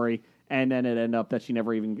love story, and then it ended up that she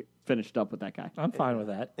never even finished up with that guy. I'm fine with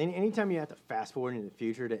that. Anytime you have to fast forward into the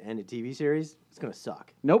future to end a TV series, it's going to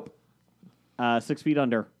suck. Nope. 6 Feet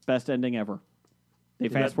Under, best ending ever. They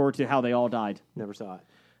fast that- forward to how they all died. Never saw it.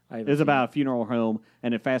 I It haven't was seen about a funeral home,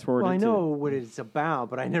 and it fast forwarded. Well, I to- know what it's about,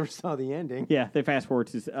 but I never saw the ending. Yeah, they fast forward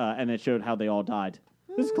to, and it showed how they all died.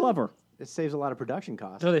 This is clever. It saves a lot of production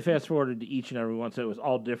costs. So they fast forwarded to each and every one, so it was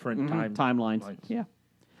all different Timelines. Yeah.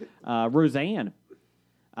 Roseanne.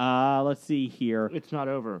 Let's see here. It's not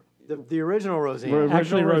over. The original Roseanne.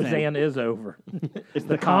 Actually, Original Roseanne is over. It's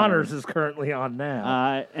the Connors is currently on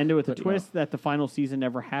now. Ended with a twist that the final season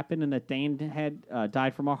never happened and that Dan had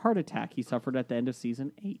died from a heart attack he suffered at the end of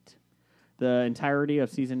season 8. The entirety of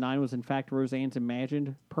season 9 was in fact Roseanne's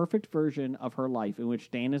imagined perfect version of her life in which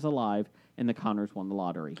Dan is alive and the Connors won the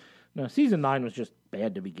lottery. No, season 9 was just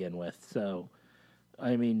bad to begin with. So,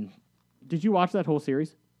 I mean, Did you watch that whole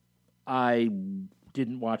series? I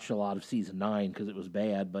didn't watch a lot of season 9 because it was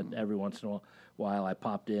bad, but every once in a while I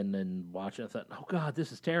popped in and watched it. I thought, oh, God,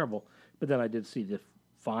 this is terrible. But then I did see the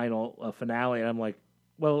final finale, and I'm like,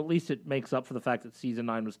 well, at least it makes up for the fact that season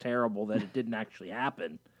 9 was terrible, that it didn't actually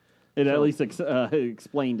happen. It at least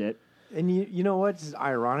explained it. And you know what's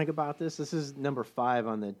ironic about this? This is number 5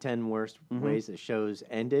 on the 10 worst ways that shows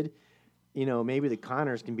ended. You know, maybe the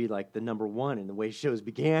Connors can be like the number 1 in the way shows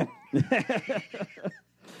began.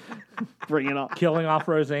 Bring it on. Killing off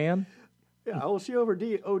Roseanne? Yeah, well, she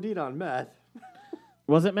OD'd on meth.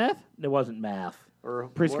 Was it meth? It wasn't math. Or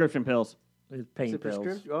Prescription pills. It was What? pain Is it pills.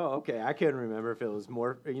 prescription? Oh, okay. I couldn't remember if it was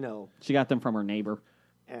more, She got them from her neighbor.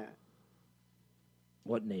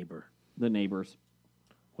 What neighbor? The neighbors.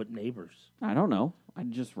 What neighbors? I don't know. I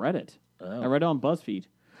just read it. Oh. I read it on BuzzFeed.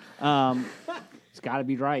 It's got to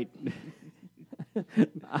be right.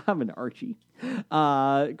 I'm an Archie.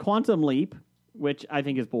 Quantum Leap, which I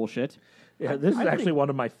think is bullshit. Yeah, this is actually one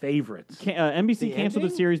of my favorites. NBC canceled the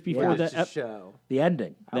ending? series before Or the just the show. The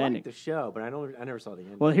ending. I like ending. the show, but I never saw the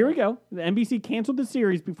ending. Well, here we go. The NBC canceled the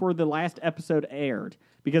series before the last episode aired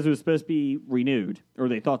because it was supposed to be renewed, or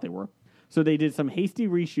they thought they were. So they did some hasty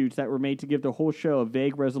reshoots that were made to give the whole show a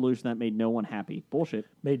vague resolution that made no one happy. Bullshit.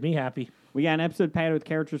 Made me happy. We got an episode padded with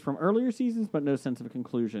characters from earlier seasons, but no sense of a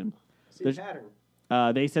conclusion. See pattern.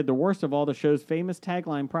 They said the worst of all, the show's famous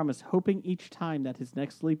tagline promise, hoping each time that his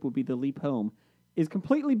next leap will be the leap home, is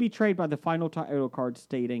completely betrayed by the final title card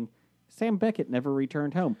stating, Sam Beckett never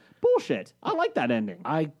returned home. Bullshit. I like that ending.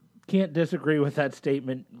 I can't disagree with that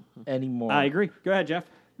statement anymore. I agree. Go ahead, Jeff.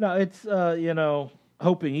 No, it's,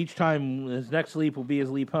 hoping each time his next leap will be his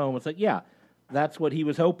leap home. It's like, yeah, that's what he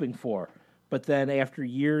was hoping for. But then after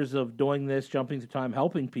years of doing this, jumping through time,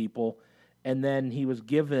 helping people, and then he was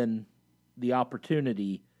given the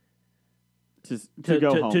opportunity To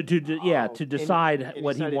go home. to decide and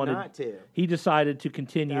what he decided wanted. not to. He decided to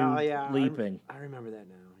continue leaping. I remember that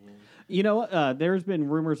now. Yeah. You know, there's been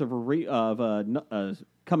rumors of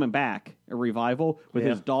coming back, a revival, with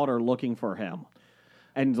his daughter looking for him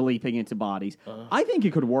and leaping into bodies. I think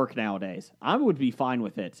it could work nowadays. I would be fine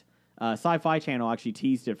with it. Sci-Fi Channel actually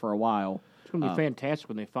teased it for a while. It's going to be fantastic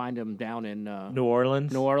when they find him down in New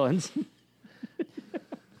Orleans. New Orleans.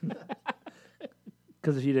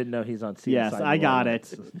 Because if you didn't know, he's on CSI. Yes, I got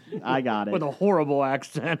it. I got it. With a horrible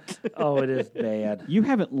accent. Oh, it is bad. You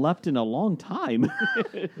haven't left in a long time.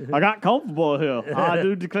 I got comfortable here. I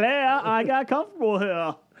do declare I got comfortable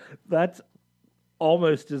here. That's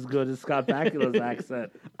almost as good as Scott Bakula's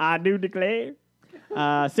accent. I do declare.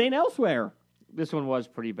 St. Elsewhere. This one was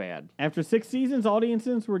pretty bad. After 6 seasons,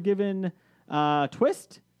 audiences were given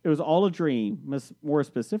twist. It was all a dream. More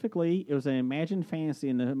specifically, it was an imagined fantasy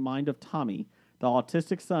in the mind of Tommy, the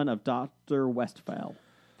autistic son of Dr. Westfall.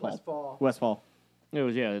 Westfall. It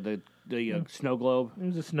was, the snow globe. It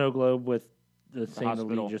was a snow globe with the St.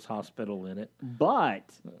 hospital. Allegius Hospital in it. But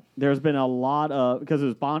there's been a lot of, because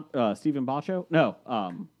it was Stephen Baccio? No,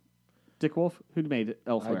 Dick Wolf, who made it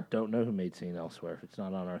Elsewhere. I don't know who made St. Elsewhere. It's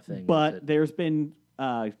not on our thing. But there's been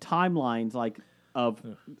timelines of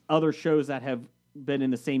other shows that have been in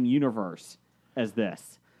the same universe as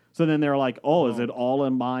this. So then they're like, is it all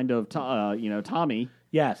in mind of Tommy?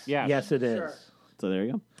 Yes, Yes. yes, it is. Sure. So there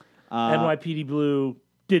you go. NYPD Blue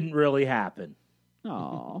didn't really happen.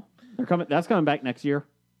 Oh, that's coming back next year.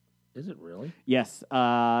 Is it really? Yes.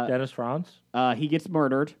 Dennis Franz? He gets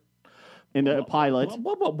murdered in the pilot,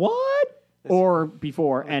 What? or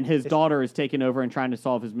before, and his daughter is taking over and trying to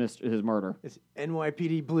solve his murder. It's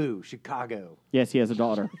NYPD Blue, Chicago. Yes, he has a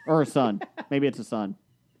daughter or a son. Maybe it's a son.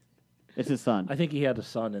 It's his son. I think he had a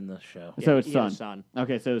son in the show. So it's he had a son. son.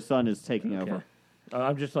 Okay, so his son is taking over.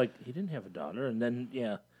 I'm just like, he didn't have a daughter. And then,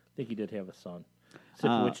 I think he did have a son.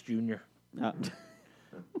 Sipowicz Jr.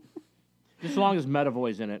 Just as long as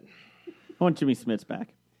Metavoy's in it. I want Jimmy Smits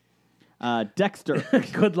back. Dexter.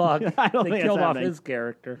 Good luck. I don't They think killed that's off happening. his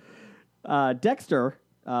character. Dexter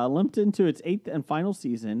limped into its 8th and final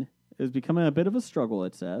season. It was becoming a bit of a struggle,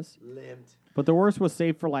 it says. Limped. But the worst was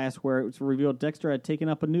saved for last, where it was revealed Dexter had taken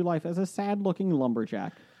up a new life as a sad-looking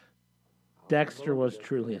lumberjack. Dexter was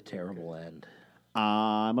truly a terrible end.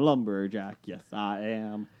 I'm a lumberjack. Yes, I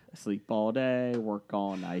am. I sleep all day, work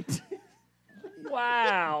all night.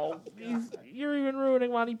 Wow. You're even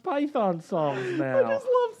ruining Monty Python songs now. I just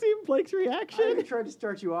love seeing Blake's I reaction. tried to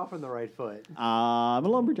start you off on the right foot. I'm a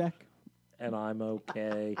lumberjack. And I'm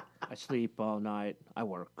okay. I sleep all night. I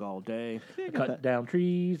work all day. I cut down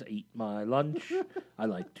trees. I eat my lunch. I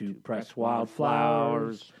like to press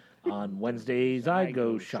wildflowers. On Wednesdays, I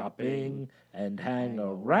go shopping and hang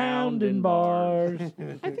around in bars.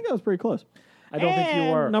 I think that was pretty close. I don't think you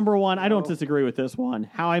And were. Number one, I don't disagree with this one.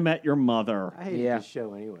 How I Met Your Mother. I hated Yeah. this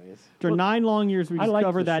show anyways. After 9 long years, we I liked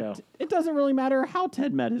discovered the that show. it doesn't really matter how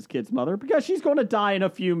Ted met his kid's mother because she's going to die in a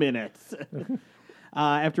few minutes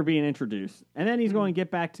after being introduced. And then he's going to get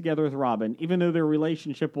back together with Robin, even though their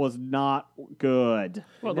relationship was not good.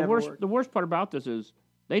 Well, never worked. the worst part about this is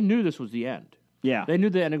they knew this was the end. Yeah. They knew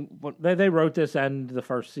the ending. But They wrote this end the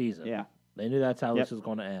first season. Yeah. They knew that's how Yep. this was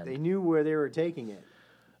going to end. They knew where they were taking it.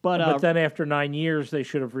 But But then after 9 years, they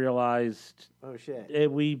should have realized Oh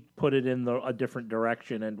shit! we put it in a different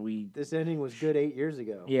direction, and This ending was good 8 years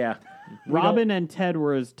ago. yeah. Robin and Ted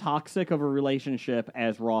were as toxic of a relationship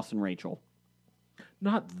as Ross and Rachel.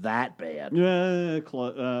 Not that bad.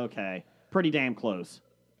 Okay. Pretty damn close.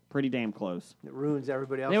 Pretty damn close. It ruins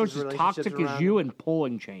everybody else's they were as relationships toxic as around you them. and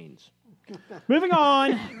pulling chains. Moving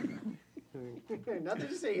on. Nothing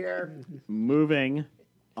to say here. Moving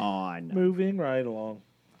on. Moving right along.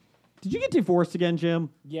 Did you get divorced again, Jim?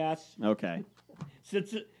 Yes. Okay.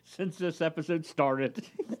 Since since this episode started.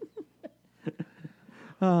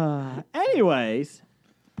 Anyways,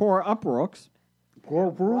 poor Uprooks. Poor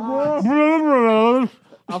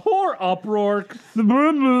uproar.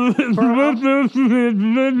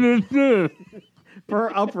 Per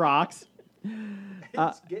Uprocks.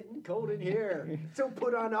 It's getting cold in here, so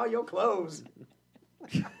put on all your clothes.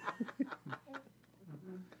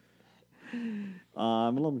 I'm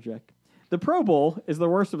a lumberjack. The Pro Bowl is the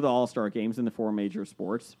worst of the All-Star games in the 4 major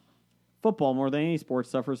sports. Football, more than any sport,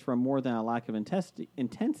 suffers from more than a lack of intensity.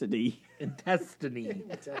 Intestiny.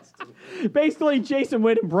 Basically, Jason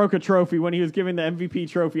Witten broke a trophy when he was giving the MVP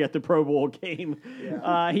trophy at the Pro Bowl game.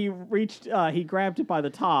 Yeah. He grabbed it by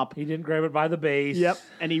the top. He didn't grab it by the base. Yep,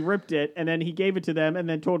 and he ripped it, and then he gave it to them, and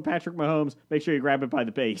then told Patrick Mahomes, make sure you grab it by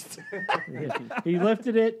the base. He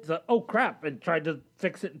lifted it, oh crap, and tried to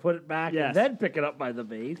fix it and put it back, Yes. and then pick it up by the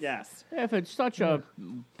base. Yes. If it's such a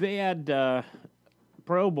bad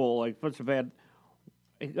Pro Bowl, like what's a bad,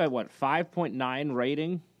 it got what, 5.9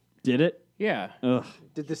 rating? Did it? Yeah. Ugh.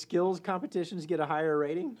 Did the skills competitions get a higher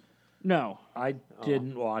rating? No. I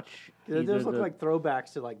didn't watch. Those look like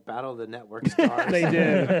throwbacks to like Battle of the Network stars. They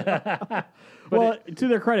did. Well, to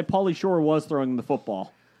their credit, Pauly Shore was throwing the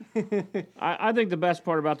football. I think the best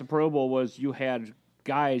part about the Pro Bowl was you had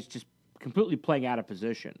guys just completely playing out of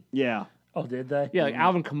position. Yeah. Oh, did they? Yeah, like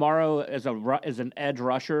Alvin Kamara as an edge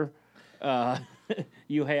rusher.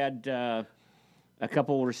 You had a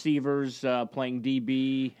couple receivers playing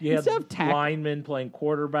DB. You had Instead of linemen playing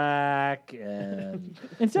quarterback, and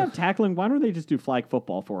Instead of tackling, why don't they just do flag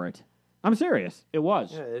football for it? I'm serious. It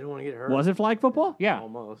was. Yeah, they didn't want to get hurt. Was it flag football? Yeah.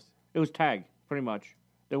 Almost. It was tag, pretty much.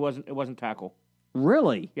 It wasn't tackle.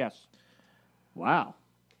 Really? Yes. Wow.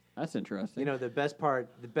 That's interesting. You know, the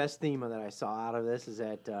best theme that I saw out of this is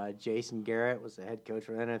that Jason Garrett was the head coach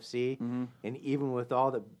for the NFC, and even with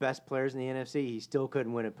all the best players in the NFC, he still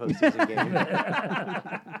couldn't win a postseason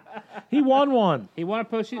game. he won one. He won a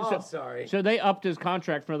postseason. Oh, sorry. So they upped his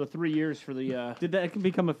contract for another 3 years for the. Did that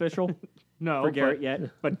become official No, for Garrett yet?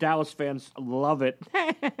 But Dallas fans love it.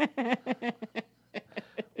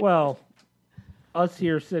 Well, us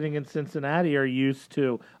here sitting in Cincinnati are used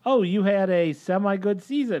to, oh, you had a semi-good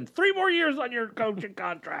season. 3 more years on your coaching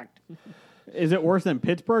contract. Is it worse than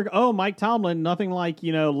Pittsburgh? Oh, Mike Tomlin, nothing like,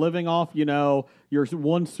 living off, your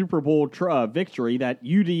one Super Bowl victory that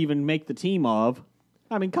you didn't even make the team of.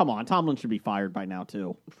 I mean, come on. Tomlin should be fired by now,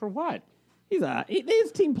 too. For what?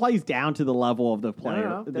 His team plays down to the level of the player.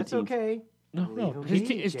 No, the that's team. okay. No.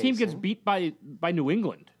 His team gets beat by New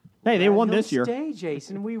England. Hey, they won He'll this year. Stay,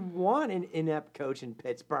 Jason. We want an inept coach in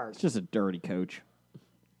Pittsburgh. It's just a dirty coach.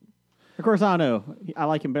 Of course, I know. I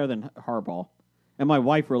like him better than Harbaugh. And my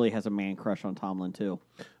wife really has a man crush on Tomlin, too.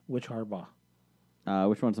 Which Harbaugh?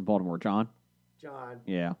 Which one's in Baltimore? John? John.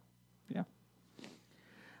 Yeah.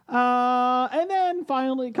 And then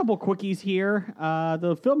finally, a couple quickies here.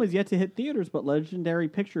 The film is yet to hit theaters, but Legendary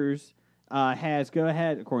Pictures has, go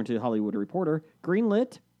ahead, according to the Hollywood Reporter,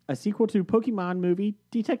 greenlit a sequel to Pokemon movie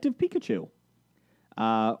Detective Pikachu.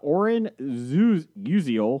 Oren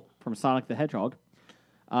Uziel from Sonic the Hedgehog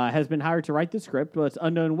has been hired to write the script, but it's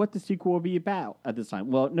unknown what the sequel will be about at this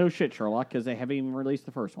time. Well, no shit, Sherlock, because they haven't even released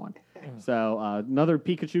the first one. So another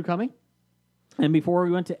Pikachu coming. And before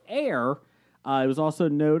we went to air, it was also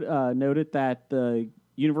noted that the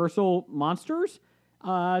Universal Monsters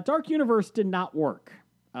Dark Universe did not work.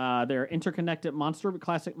 Their interconnected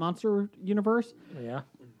classic monster universe. Yeah.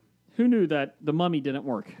 Who knew that The Mummy didn't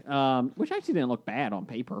work? Which actually didn't look bad on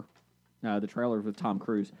paper. The trailers with Tom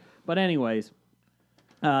Cruise. But anyways,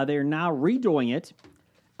 they're now redoing it.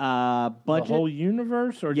 Budget, The whole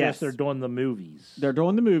universe, or Yes. just they're doing the movies? they're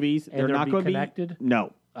doing the movies. And they're they'll not be going to be connected?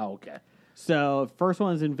 No. Oh, okay. So first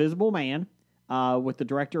one is Invisible Man, with the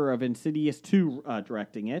director of Insidious 2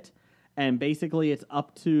 directing it. And basically it's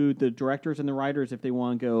up to the directors and the writers if they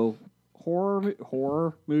want to go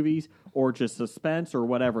horror movies or just suspense or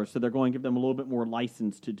whatever. So they're going to give them a little bit more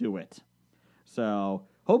license to do it. So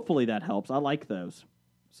hopefully that helps. I like those.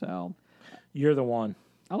 So You're the one.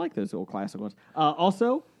 I like those old classic ones.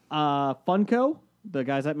 Also, Funko, the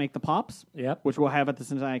guys that make the Pops, Yep. which we'll have at the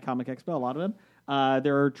Cincinnati Comic Expo, a lot of them.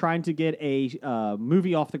 They're trying to get a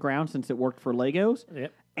movie off the ground since it worked for Legos.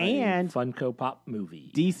 Yep. And a Funko Pop movie.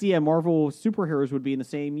 DC and Marvel superheroes would be in the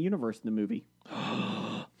same universe in the movie.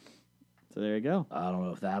 So there you go. I don't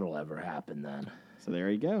know if that'll ever happen then. So there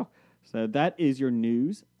you go. So that is your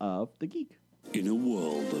news of the geek. In a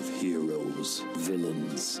world of heroes,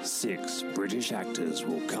 villains, 6 British actors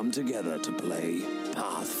will come together to play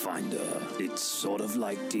Pathfinder. It's sort of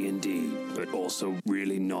like D&D, but also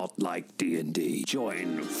really not like D&D.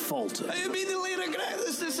 Join Falter. I immediately regret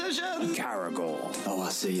this decision. Caragor. Oh,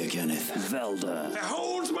 I see you, Kenneth. Velda.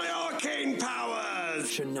 Behold my arcane powers.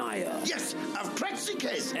 Shania. Yes, I've cracked the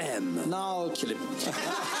case. M. Now kill him.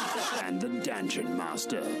 And the Dungeon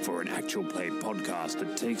Master for an actual play podcast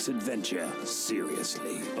that takes adventure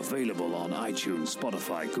seriously. Available on iTunes,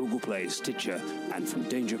 Spotify, Google Play, Stitcher, and from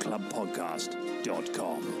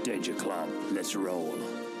DangerClubPodcast.com. Danger Club, let's roll.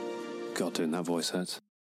 God, didn't that voice hurt?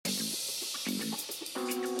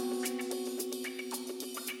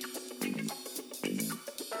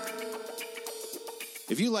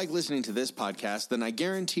 If you like listening to this podcast, then I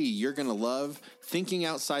guarantee you're going to love Thinking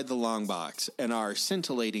Outside the Long Box and our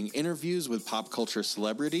scintillating interviews with pop culture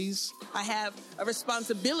celebrities. I have a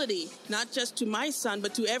responsibility, not just to my son,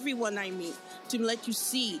 but to everyone I meet, to let you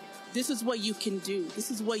see this is what you can do.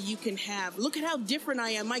 This is what you can have. Look at how different I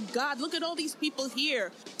am. My God, look at all these people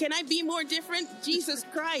here. Can I be more different? Jesus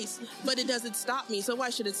Christ. But it doesn't stop me, so why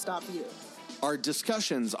should it stop you? Our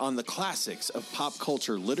discussions on the classics of pop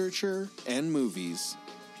culture literature and movies.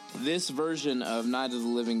 This version of Night of the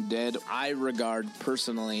Living Dead, I regard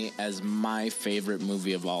personally as my favorite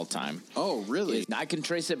movie of all time. Oh, really? I can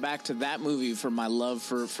trace it back to that movie for my love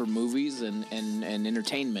for movies and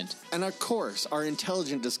entertainment. And of course, our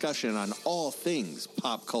intelligent discussion on all things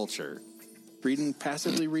pop culture.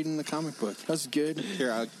 Passively reading the comic book. That's good.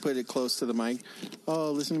 Here, I'll put it close to the mic.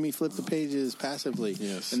 Oh, listen to me flip the pages passively.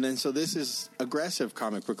 Yes. And then, so this is aggressive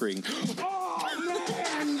comic book reading. Oh,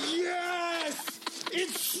 man, yes!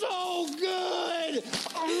 It's so good!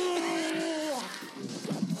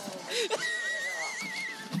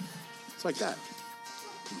 It's like that.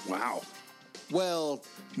 Wow. Well,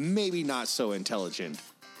 maybe not so intelligent.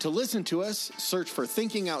 To listen to us, search for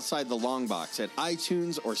Thinking Outside the Long Box at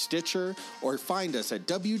iTunes or Stitcher, or find us at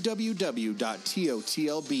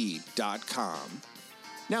www.totlb.com.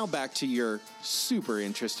 Now back to your super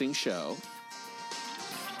interesting show.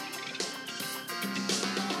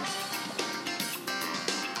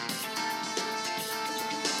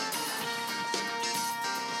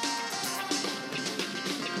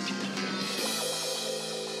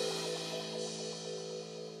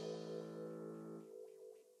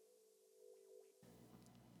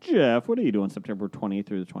 Jeff, what are you doing September 20th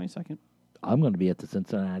through the 22nd? I'm going to be at the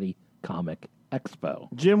Cincinnati Comic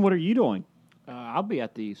Expo. Jim, what are you doing? I'll be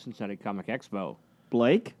at the Cincinnati Comic Expo.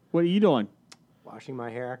 Blake, what are you doing? Washing my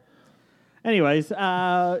hair. Anyways,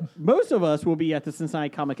 most of us will be at the Cincinnati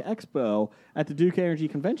Comic Expo at the Duke Energy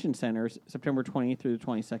Convention Center, September 20th through the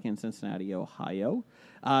 22nd in Cincinnati, Ohio.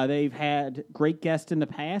 They've had great guests in the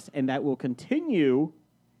past, and that will continue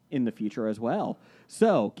in the future as well.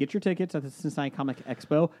 So get your tickets at the Cincinnati Comic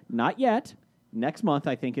Expo. Not yet. Next month,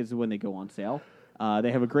 I think, is when they go on sale.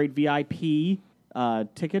 They have a great VIP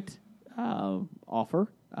ticket offer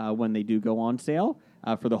when they do go on sale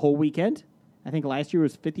for the whole weekend. I think last year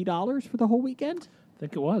was $50 for the whole weekend. I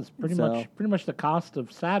think it was pretty much the cost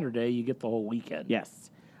of Saturday. You get the whole weekend. Yes.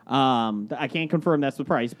 I can't confirm that's the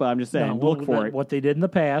price, but I'm just saying, look for it. What they did in the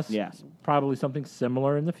past. Yes. Probably something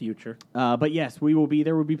similar in the future. But yes, we will be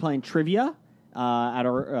there. We'll be playing trivia at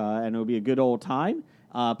our, and it'll be a good old time.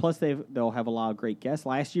 Plus, they'll have a lot of great guests.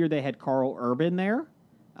 Last year they had Carl Urban there.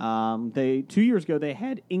 2 years ago they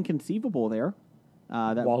had Inconceivable there.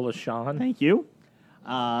 Wallace Shawn. Thank you.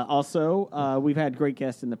 Also, we've had great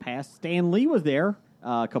guests in the past. Stan Lee was there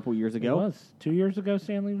a couple years ago. It was 2 years ago.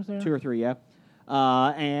 Stan Lee was there. 2 or 3, yeah.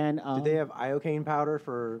 Did they have iocane powder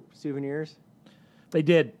for souvenirs? They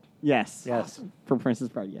did. Yes. Yes. For Princess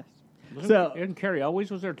Bride, yes. And Carrie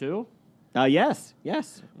Elwes was there too? Yes.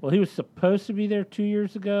 Well, he was supposed to be there 2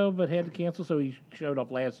 years ago, but had to cancel, so he showed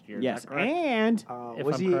up last year. Yes, and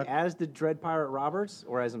was he as the Dread Pirate Roberts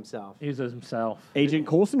or as himself? He was as himself. Agent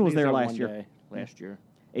Coulson was there last year. Last year.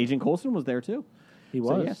 Agent Coulson was there too. He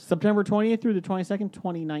was. Yes, September 20th through the 22nd,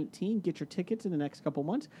 2019. Get your tickets in the next couple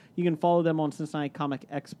months. You can follow them on Cincinnati Comic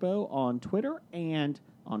Expo on Twitter and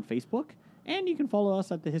on Facebook. And you can follow us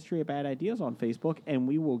at the History of Bad Ideas on Facebook, and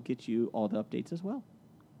we will get you all the updates as well.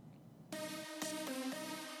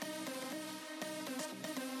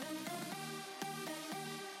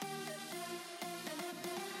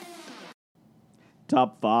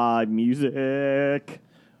 Top 5 music.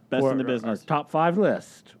 Best in the business. Our top 5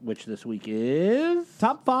 list, which this week is...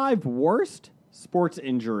 Top 5 worst sports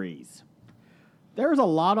injuries. There's a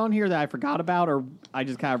lot on here that I forgot about, or I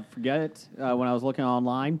just kind of forget it when I was looking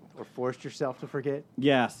online. Or forced yourself to forget?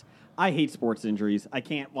 Yes. I hate sports injuries. I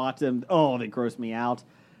can't watch them. Oh, they gross me out.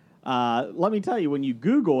 let me tell you, when you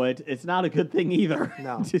Google it, it's not a good thing either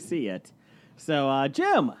No. to see it. So,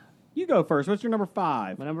 Jim, you go first. What's your number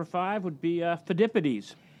 5? My number 5 would be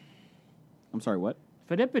Phidippides. I'm sorry, what?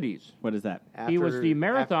 Phidippides. What is that? He was the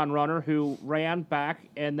marathon runner who ran back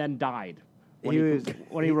and then died.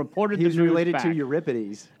 When he reported he the was news related back. to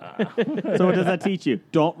Euripides. So what does that teach you?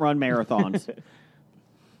 Don't run marathons.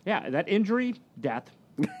 Yeah, that injury, death.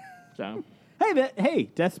 So, Hey,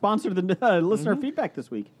 Death sponsored the listener feedback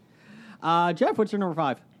this week. Jeff, what's your number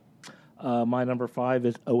 5? My number 5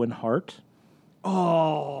 is Owen Hart.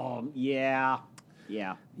 Oh, yeah.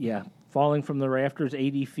 Yeah, falling from the rafters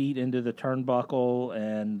 80 feet into the turnbuckle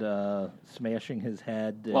and smashing his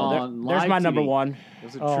head. there's my number 1.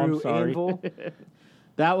 Was it I'm true sorry. anvil?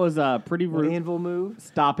 That was a pretty rude. Anvil move?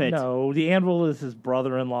 Stop it. No, the Anvil is his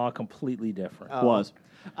brother-in-law, completely different. Was.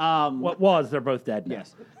 What was? They're both dead now.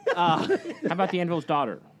 Yes. How about the Anvil's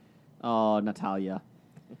daughter? Oh, Natalia.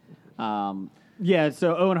 Yeah,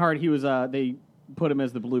 so Owen Hart, he was, they put him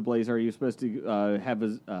as the Blue Blazer. He was supposed to have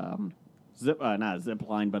his, not a zip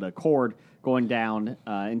line, but a cord going down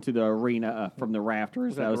into the arena from the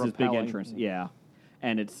rafters. That was his big rappelling? entrance. Yeah.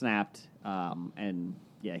 And it snapped, and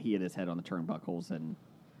yeah, he hit his head on the turnbuckles, and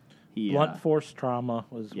he... Blunt force trauma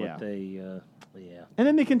was yeah. what they, And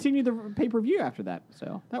then they continued the pay-per-view after that,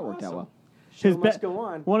 so that worked out well. Show must go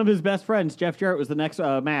on. One of his best friends, Jeff Jarrett, was the next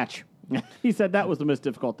match. He said that was the most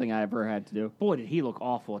difficult thing I ever had to do. Boy, did he look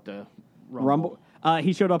awful at the Rumble.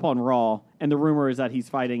 He showed up on Raw, and the rumor is that he's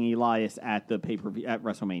fighting Elias at the pay-per-view at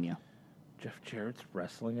WrestleMania. Jeff Jarrett's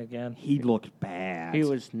wrestling again. He looked bad. He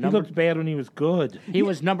was He number. looked bad when he was good. He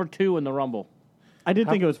was number 2 in the Rumble. I did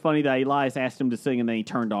think it was funny that Elias asked him to sing, and then he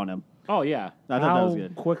turned on him. Oh yeah, I thought that How was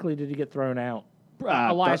good. quickly did he get thrown out?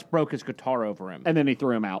 Elias broke his guitar over him. And then he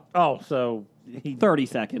threw him out. Oh, so he 30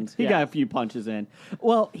 seconds. He Yeah. got a few punches in.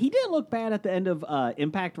 Well, he didn't look bad at the end of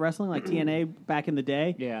Impact Wrestling, like TNA back in the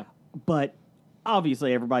day. Yeah. But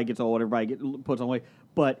obviously, everybody gets old. Everybody puts on weight.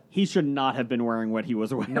 But he should not have been wearing what he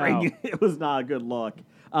was wearing. No. It was not a good look.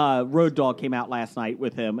 Road Dogg came out last night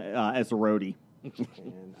with him as a roadie.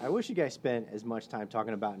 And I wish you guys spent as much time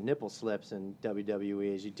talking about nipple slips in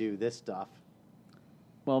WWE as you do this stuff.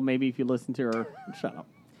 Well, maybe if you listen to her, shut up.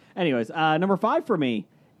 Anyways, number 5 for me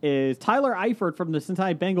is Tyler Eifert from the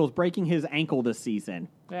Cincinnati Bengals breaking his ankle this season.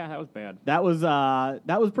 Yeah, that was bad. That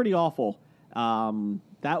was pretty awful.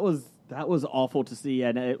 That was awful to see,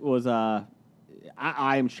 and it was. I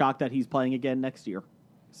am shocked that he's playing again next year.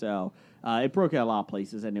 So it broke out a lot of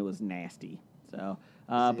places, and it was nasty. So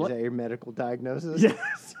Is that your medical diagnosis?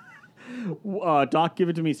 yes, Doc, give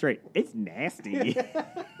it to me straight. It's nasty.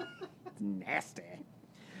 It's nasty.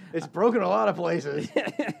 It's broken a lot of places,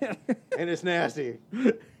 and it's nasty.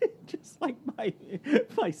 Just like my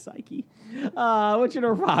psyche. What's your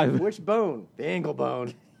number 5? Which bone? The ankle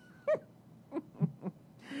bone.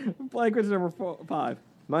 Blake, what's number 5?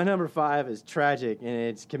 My number 5 is tragic, and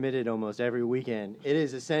it's committed almost every weekend. It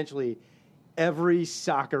is essentially every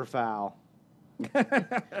soccer foul.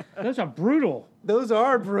 Those are brutal. Those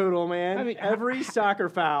are brutal, man. I mean, every soccer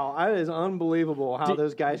foul. It is unbelievable how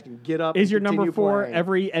those guys can get up. Is and your number continue 4 playing.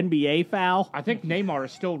 every NBA foul? I think Neymar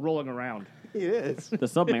is still rolling around. He is. The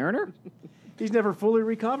Submariner? He's never fully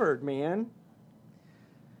recovered, man.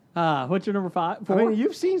 What's your number 5? I mean,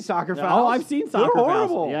 you've seen soccer fouls. Oh, I've seen soccer They're fouls.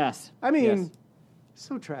 horrible. Yes. I mean, Yes.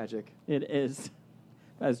 so tragic. It is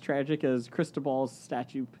as tragic as Cristobal's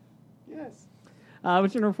statue. Yes.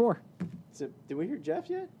 What's your number 4? So, did we hear Jeff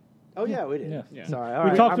yet? Oh, yeah, we did. Yeah. Sorry. All we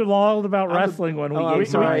right. talked I'm- a lot about I'm wrestling when we I'm gave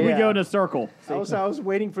sorry, we yeah. go in a circle. I was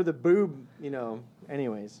waiting for the boob,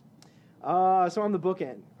 anyways. So on the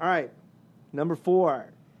bookend. All right. Number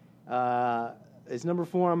 4. Is number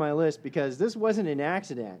 4 on my list because this wasn't an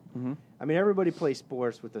accident. Mm-hmm. I mean, everybody plays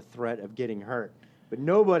sports with the threat of getting hurt, but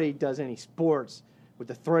nobody does any sports with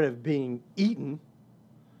the threat of being eaten.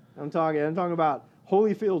 I'm talking about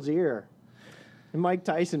Holyfield's ear. And Mike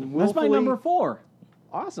Tyson That's willfully... my number 4.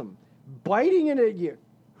 Awesome. Biting it at you.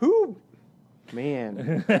 Who?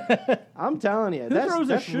 Man. I'm telling you. That's throws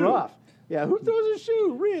a shoe? rough. Yeah, who throws a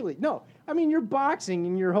shoe? Really? No. I mean, you're boxing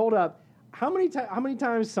and you're hold up. How many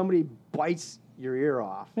times somebody bites your ear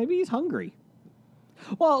off? Maybe he's hungry.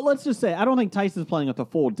 Well, let's just say I don't think Tyson's playing with a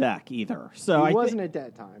full deck either. So He I wasn't at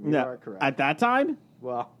that time. You are correct. At that time,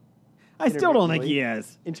 Well, I still don't think he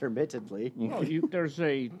is. intermittently. Oh, there's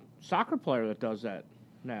a soccer player that does that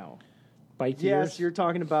now. bites Yes, ears. you're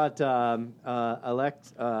talking about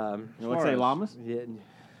Alexei Lamas?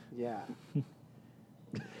 Yeah.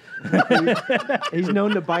 He's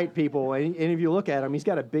known to bite people, and if you look at him, he's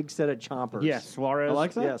got a big set of chompers. Yes, Suarez.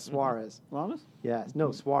 Alexa? Yeah, Suarez. Lamas? Yes,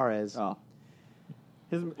 no, Suarez. Oh.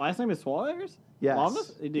 His last name is Suarez? Yes. Suarez?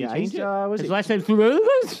 Did he Yeah, change he's, it? was His he- last name's Suarez?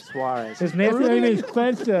 Suarez. His name is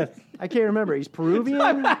Cleanse. I can't remember. He's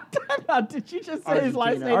Peruvian. Did you just say his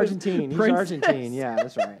last name Argentine. is He's Princess? Argentine. Yeah,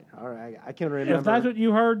 that's right. All right, I can remember. If that's what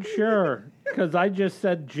you heard, sure. Because I just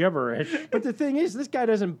said gibberish. But the thing is, this guy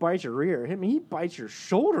doesn't bite your rear. I mean, he bites your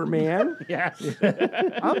shoulder, man. Yes.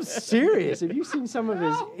 I'm serious. Have you seen some of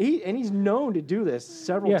his? He's known to do this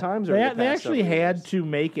several times. Over the They past actually several had years. to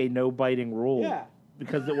make a no biting rule. Yeah.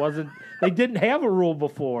 Because it wasn't. They didn't have a rule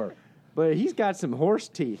before. But he's got some horse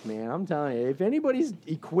teeth, man. I'm telling you. If anybody's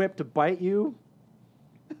equipped to bite you,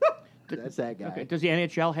 that's that guy. Okay. Does the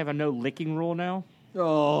NHL have a no licking rule now?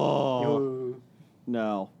 Oh.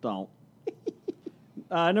 No, don't.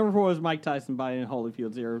 Number 4 is Mike Tyson biting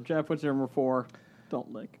Holyfield 0. Jeff, what's your number 4?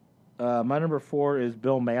 Don't lick. My number 4 is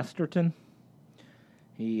Bill Masterton.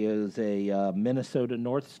 He is a Minnesota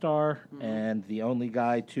North Star and the only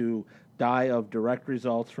guy to die of direct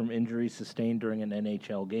results from injuries sustained during an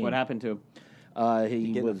NHL game. What happened to him?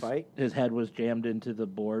 He get in a fight? His head was jammed into the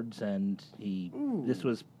boards, and this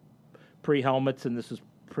was pre-helmets, and this is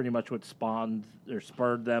pretty much what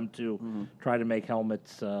spurred them to try to make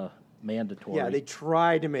helmets mandatory. Yeah, they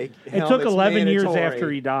tried to make. It took 11 years mandatory.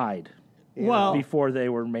 after he died. Well, before they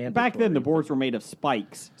were mandatory. back then the boards were made of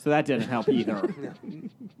spikes, so that didn't help either.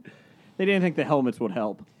 They didn't think the helmets would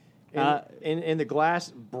help. And the glass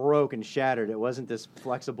broke and shattered. It wasn't this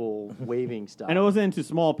flexible waving stuff. And it wasn't into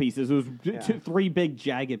small pieces. It was Yeah. 3 big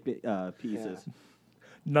jagged pieces.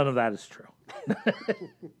 None of that is true.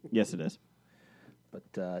 Yes, it is.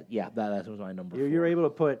 But that was my number. You're able to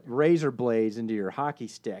put razor blades into your hockey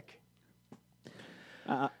stick.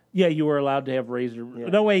 Yeah, you were allowed to have razor. Yeah.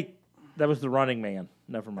 No, wait, that was the Running Man.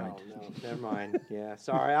 Never mind. Oh, no, never mind. Yeah,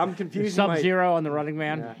 sorry, I'm confusing Sub-Zero on the Running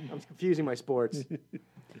Man. Yeah, I'm confusing my sports.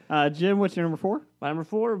 Jim, what's your number 4? My number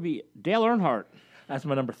 4 would be Dale Earnhardt. That's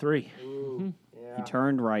my number 3. Yeah. He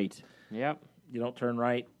turned right. Yep. You don't turn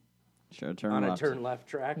right. Should have turned On left. a turn left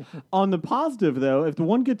track. On the positive, though, if the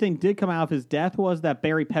one good thing did come out of his death was that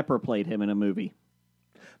Barry Pepper played him in a movie.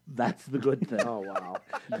 That's the good thing. Oh wow!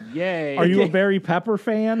 Yay. Are you a Barry Pepper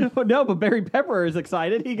fan? No, but Barry Pepper is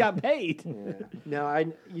excited. He got paid. Yeah.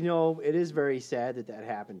 No, it is very sad that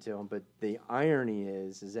happened to him. But the irony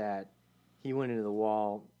is that he went into the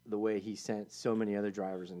wall the way he sent so many other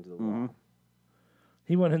drivers into the wall.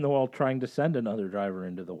 He went in the wall trying to send another driver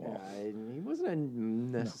into the wall. Yeah, and he wasn't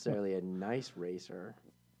necessarily a nice racer.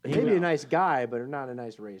 Maybe a nice guy, but not a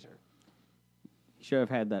nice racer. Should have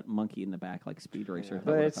had that monkey in the back like Speed Racer. That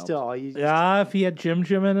But would've it's helped. still, If he had Jim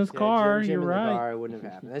in his car, Jim you're in right. The car, it wouldn't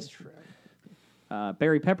have happened. That's true.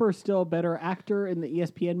 Barry Pepper is still a better actor in the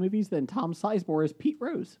ESPN movies than Tom Sizemore as Pete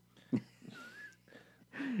Rose.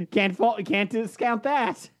 Can't discount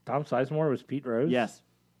that. Tom Sizemore was Pete Rose? Yes.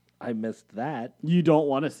 I missed that. You don't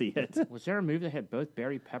want to see it. Was there a movie that had both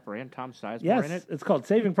Barry Pepper and Tom Sizemore Yes, in it? it's called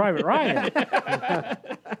Saving Private Ryan.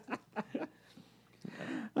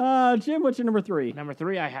 Jim, what's your number 3? Number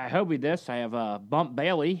 3, I hope this. I have Bump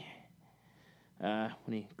Bailey when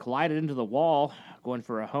he collided into the wall going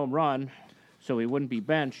for a home run so he wouldn't be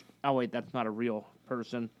benched. Oh, wait, that's not a real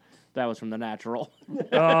person. That was from The Natural.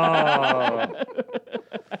 Oh.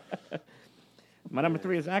 My number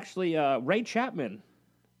 3 is actually Ray Chapman,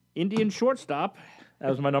 Indian shortstop. That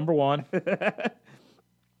was my number 1.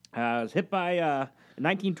 Was hit by, in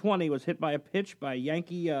 1920, was hit by a pitch by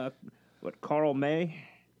Yankee, Carl May,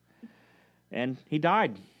 and he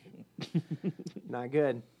died. Not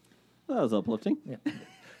good. That was uplifting.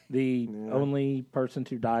 The only person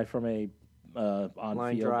to die from a Line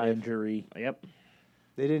on-field drive. injury. Yep.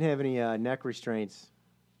 They didn't have any neck restraints.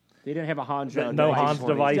 They didn't have a Hans No device. Hans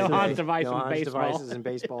devices. No Hans device No in Hans baseball. devices in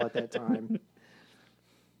baseball at that time.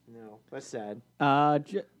 No, that's sad.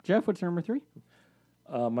 Jeff, what's your number 3?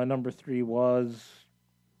 My number 3 was...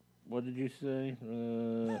 What did you say?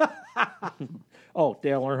 Dale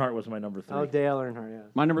Earnhardt was my number 3. Oh, Dale Earnhardt, yeah.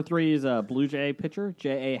 My number 3 is a Blue Jay pitcher,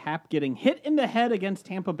 J.A. Happ, getting hit in the head against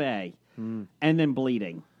Tampa Bay and then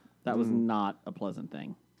bleeding. That was not a pleasant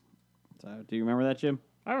thing. So, do you remember that, Jim?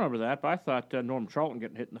 I remember that, but I thought Norm Charlton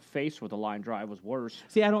getting hit in the face with a line drive was worse.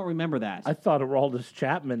 See, I don't remember that. I thought Aroldis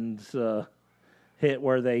Chapman's hit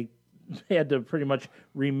where they had to pretty much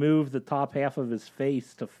remove the top half of his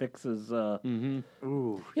face to fix his... Ooh.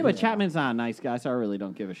 Yeah, but Chapman's not a nice guy, so I really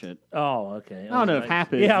don't give a shit. Oh, okay. I don't know if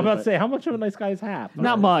Happ is. Yeah, I'm about to but- say, how much of a nice guy is Happ?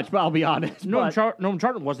 Not much, but I'll be honest. Norm but-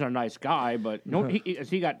 Charlton wasn't a nice guy, but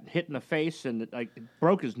he got hit in the face and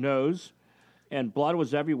broke his nose, and blood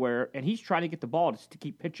was everywhere, and he's trying to get the ball to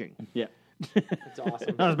keep pitching. Yeah. It's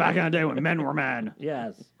awesome. That was back in the day when men were men.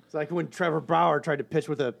 Yes. It's like when Trevor Bauer tried to pitch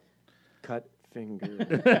with a cut finger.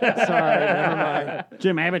 Sorry, never mind.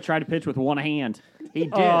 Jim Abbott tried to pitch with one hand. He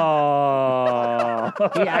did. Oh,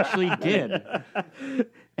 He actually did.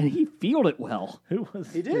 And he fielded well. who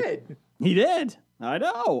was? He did. He did. I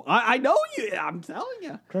know. I know you. I'm telling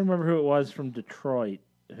you. I'm trying to remember who it was from Detroit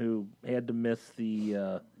who had to miss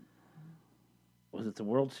the. Was it the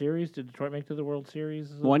World Series? Did Detroit make it to the World Series?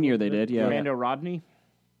 1 year they did, yeah. Fernando Rodney.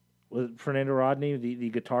 Was it Fernando Rodney, the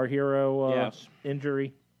Guitar Hero Yes.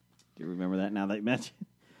 injury? Do you remember that now that you mentioned?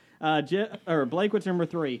 Blake, what's number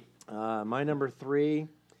 3? My number 3.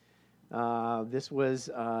 This was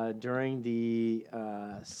during the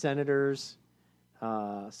Senators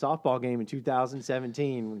softball game in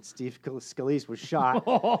 2017 when Steve Scalise was shot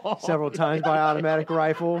several times by automatic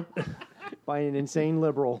rifle by an insane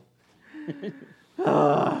liberal.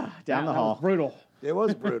 Down the hall. Brutal. It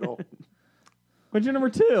was brutal. What's your number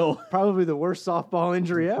 2? Probably the worst softball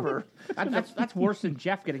injury ever. That's worse than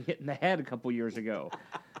Jeff getting hit in the head a couple years ago.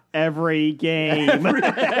 Every game.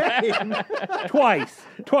 Twice.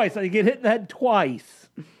 You get hit in the head twice.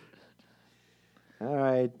 All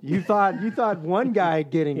right, you thought one guy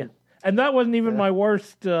getting. Yeah. And that wasn't even my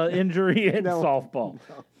worst injury in softball.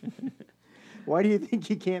 Why do you think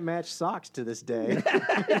he can't match socks to this day?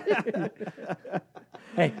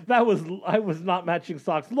 Hey, I was not matching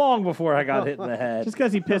socks long before I got hit in the head. Just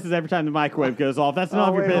because he pisses every time the microwave goes off, that's none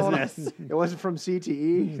of your business. It wasn't from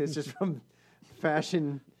CTE. It's just from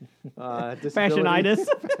fashion disabilities.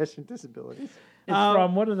 Fashionitis. Fashion disabilities. It's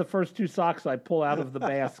from one of the first 2 socks I pull out of the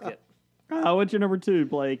basket. What's your number 2,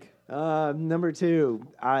 Blake? Number 2.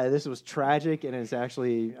 This was tragic, and it's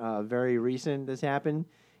actually very recent. This happened,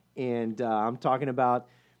 and I'm talking about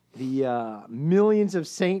the millions of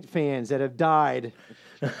Saint fans that have died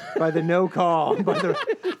by the no call by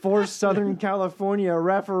the 4 Southern California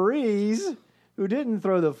referees who didn't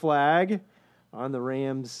throw the flag on the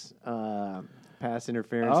Rams pass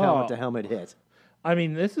interference helmet to helmet hit. I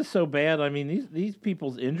mean, this is so bad. I mean, these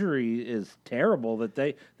people's injury is terrible that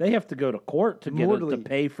they have to go to court to get to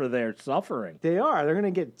pay for their suffering. They are. They're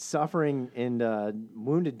going to get suffering and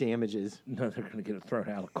wounded damages. No, they're going to get it thrown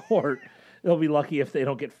out of court. They'll be lucky if they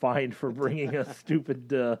don't get fined for bringing a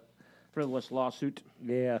stupid, frivolous lawsuit.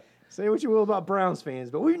 Yeah. Say what you will about Browns fans,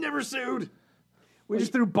 but we've never sued. We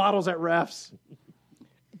just threw bottles at refs.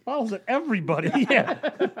 Bottles at everybody. Yeah.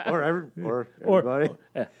 or everybody.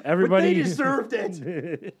 Everybody. But they deserved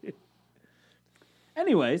it.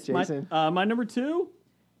 Anyways, Jason. my number 2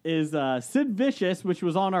 is Sid Vicious, which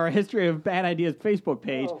was on our History of Bad Ideas Facebook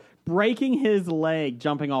page, breaking his leg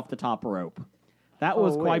jumping off the top rope. That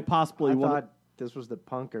was quite possibly I one. thought this was the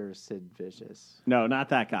punker Sid Vicious. No, not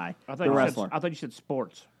that guy. The wrestler. I thought you said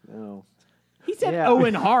sports. No. He said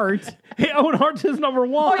Owen Hart. Hey, Owen Hart's his number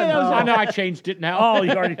 1. Oh, yeah, I know. I changed it now. Oh,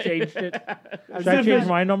 you already changed it. Should I change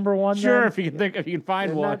my number 1? Sure, then? if you can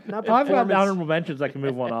find one. Not I've got honorable mentions. I can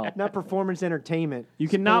move one up. Not performance entertainment. You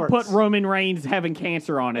cannot sports. put Roman Reigns having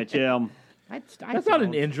cancer on it, Jim. That's not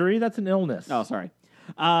an injury. That's an illness. Oh, sorry.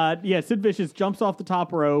 Sid Vicious jumps off the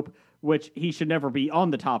top rope, which he should never be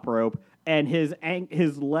on the top rope, and his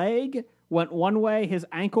leg went one way, his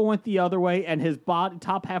ankle went the other way, and his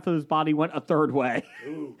top half of his body went a third way.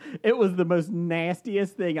 It was the most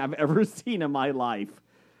nastiest thing I've ever seen in my life.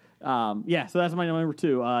 So that's my number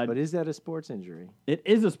 2. But is that a sports injury? It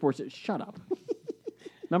is a sports. Shut up.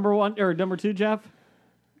 Number 2, Jeff.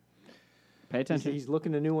 Pay attention. He's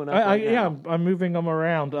looking a new one up. Right now. Yeah, I'm moving them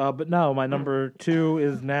around. But no, my number 2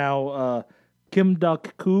 is now Kim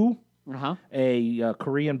Duk-Koo. A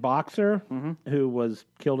Korean boxer who was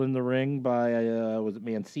killed in the ring by, was it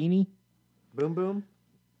Mancini? Boom Boom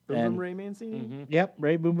Ray Mancini? Yep,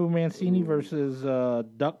 Ray Boom Boom Mancini versus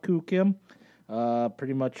Duk-Koo Kim.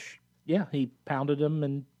 Pretty much, he pounded him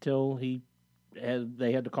until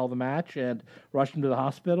they had to call the match and rushed him to the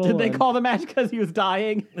hospital. Did they call the match because he was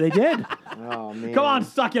dying? They did. Oh, man. Come on,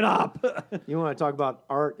 suck it up. You want to talk about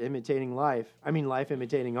art imitating life. I mean, life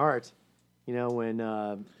imitating art. You know,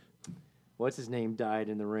 when... what's his name died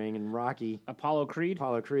in the ring in Rocky? Apollo Creed.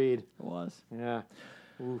 It was. Yeah.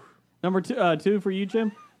 Oof. Number 2 for you,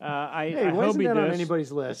 Jim? I hope that on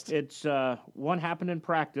anybody's list. It's one happened in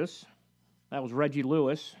practice. That was Reggie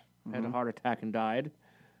Lewis. Had a heart attack and died.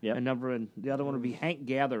 Yep. And the other one would be Hank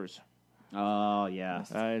Gathers. Oh,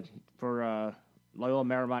 yes. For Loyola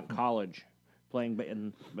Marymount College, playing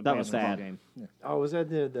in the that was sad. Game. Yeah. Oh, was that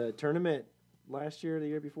the tournament last year or the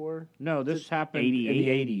year before? No, this happened in the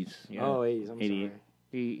 80s. Yeah. Oh, 80s. I'm sorry.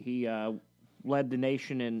 He led the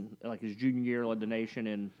nation in, like his junior year, led the nation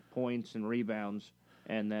in points and rebounds.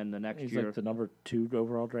 And then the next He's year... like the number 2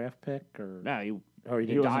 overall draft pick? Or No, he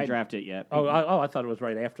wasn't drafted yet. I thought it was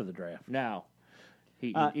right after the draft. No.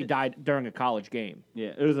 He died during a college game.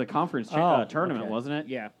 Yeah, it was a conference tournament, okay. wasn't it?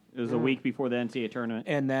 Yeah. It was a week before the NCAA tournament.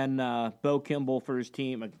 And then Bo Kimball for his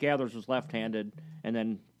team. Gathers was left-handed, and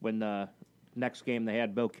then when the next game they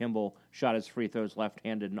had, Bo Kimball shot his free throws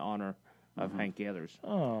left-handed in honor of Hank Gathers.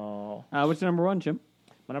 Oh. What's your number one, Jim?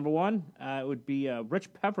 My number one would be Rich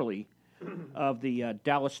Peverly of the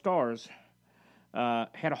Dallas Stars.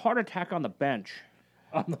 Had a heart attack on the bench.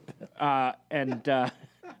 And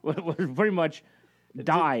was pretty much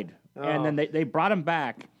died. And then they brought him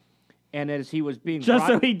back. And as he was being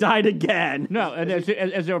so he died again. No, and as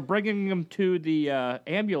they were bringing him to the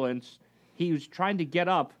ambulance, he was trying to get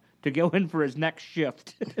up to go in for his next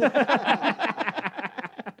shift.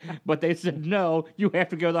 But they said, no, you have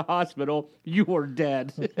to go to the hospital. You are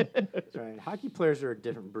dead. That's right. Hockey players are a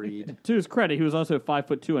different breed. To his credit, he was also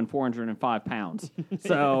 5'2" and 405 pounds.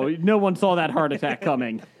 So no one saw that heart attack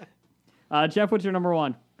coming. Jeff, what's your number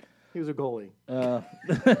one? He was a goalie.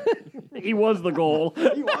 He was the goal.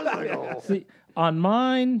 He was the goal. See, on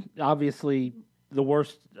mine, obviously, the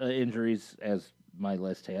worst injuries, as my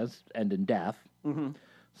list has, end in death. Mm-hmm.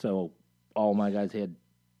 So all my guys had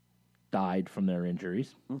died from their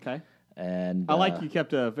injuries. Okay. And I like you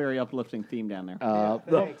kept a very uplifting theme down there.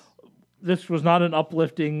 Thanks. This was not an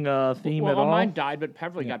uplifting theme at all. Mine died, but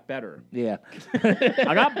Peverly got better. Yeah.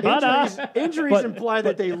 I got better. Injuries imply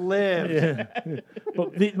that they lived. Yeah.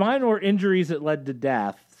 But mine were injuries that led to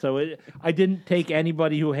death. So I didn't take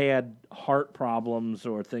anybody who had heart problems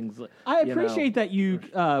or things like I appreciate that you...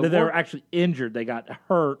 that they were actually injured. They got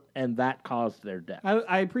hurt, and that caused their death.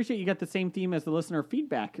 I appreciate you got the same theme as the listener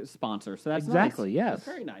feedback sponsor. So that's Exactly, nice. yes. That's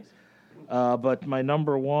very nice. But my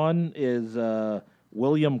number one is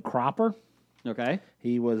William Cropper. Okay.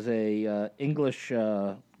 He was a English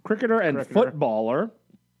cricketer and footballer.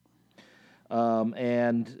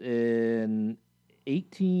 And in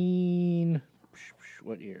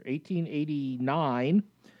 1889,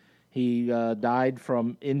 he died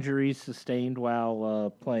from injuries sustained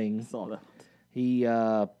while playing. Saw that. He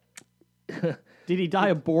did he die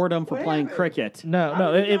of boredom for playing cricket?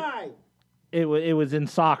 No. It was in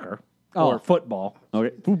soccer or football.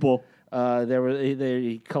 Okay, football.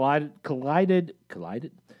 He collided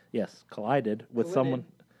with someone.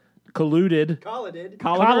 Colluded.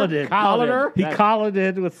 Collider. He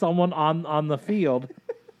collided with someone on the field,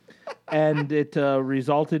 and it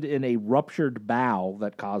resulted in a ruptured bowel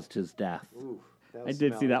that caused his death. Ooh, I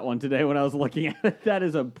did see that one today when I was looking at it. That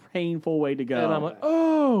is a painful way to go. And I'm like,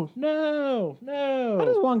 oh, no. How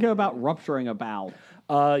does one go about rupturing a bowel?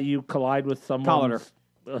 You collide with someone. Collidor.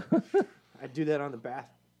 I do that on the bath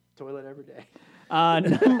toilet every day.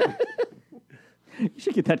 You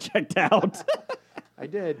should get that checked out. I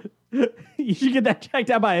did. You should get that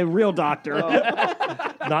checked out by a real doctor.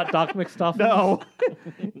 Not Doc McStuffins? No.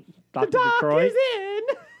 Dr. The doc Detroit? is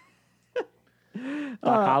in.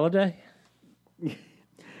 Doc Holliday?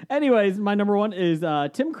 Anyways, my number one is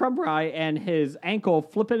Tim Crumry and his ankle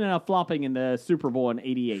flipping and flopping in the Super Bowl in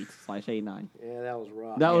 '88/'89. Yeah, that was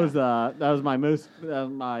rough. That was my most the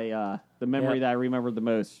memory that I remembered the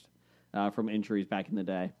most from injuries back in the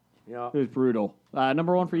day. Yeah. It was brutal.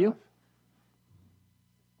 Number one for you?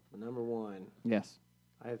 Number one. Yes.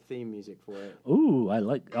 I have theme music for it. Ooh, I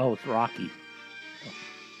like. Oh, it's Rocky.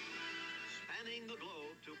 Spanning the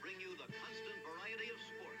globe to bring you the constant variety of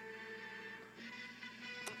sport,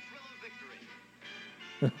 the thrill of victory,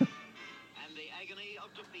 and the agony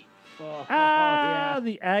of defeat. The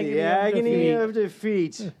agony, The agony of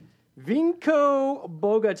defeat. Vinko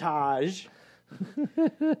Bogataj.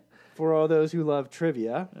 For all those who love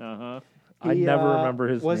trivia. Uh-huh. I never remember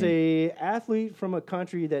his was name. a athlete from a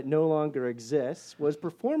country that no longer exists, was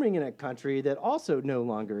performing in a country that also no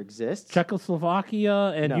longer exists.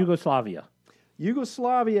 Czechoslovakia and No. Yugoslavia.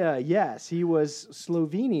 Yugoslavia, yes. He was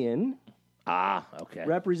Slovenian. Okay.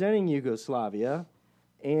 Representing Yugoslavia.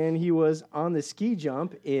 And he was on the ski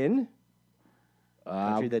jump in a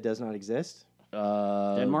country that does not exist.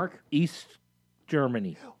 Denmark? East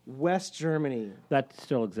Germany. West Germany. That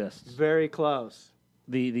still exists. Very close.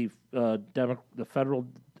 The Federal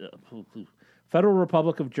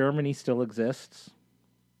Republic of Germany still exists.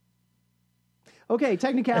 Okay,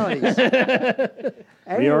 technicalities.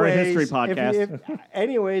 We are a history podcast.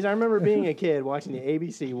 Anyways, I remember being a kid watching the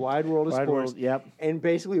ABC Wide World of Sports, and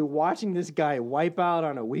basically watching this guy wipe out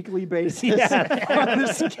on a weekly basis. On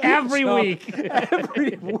the ski Every jump, week.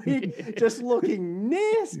 every week, just looking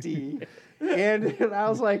nasty. And I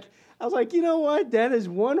was like, you know what? That is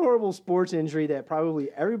one horrible sports injury that probably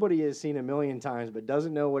everybody has seen a million times, but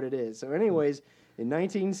doesn't know what it is. So, anyways, In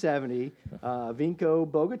 1970, Vinko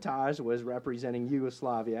Bogataj was representing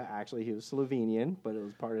Yugoslavia. Actually, he was Slovenian, but it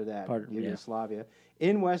was part of that Yugoslavia.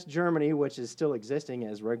 In West Germany, which is still existing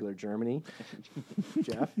as regular Germany.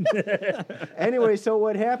 Jeff. Anyway, so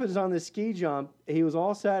what happens on the ski jump, he was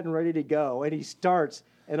all set and ready to go, and he starts,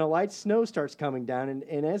 and a light snow starts coming down,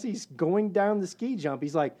 and as he's going down the ski jump,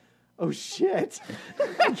 he's like, oh, shit,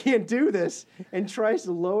 I can't do this, and tries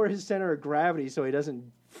to lower his center of gravity so he doesn't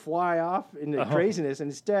fly off into craziness. And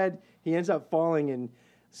instead, he ends up falling and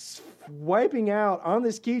wiping out on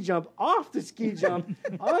the ski jump, off the ski jump,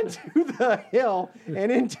 onto the hill,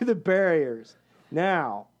 and into the barriers.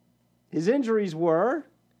 Now, his injuries were,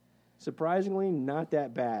 surprisingly, not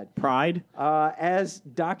that bad. Pride? As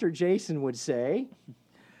Dr. Jason would say.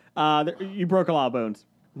 You broke a lot of bones.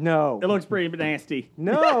 No. It looks pretty nasty.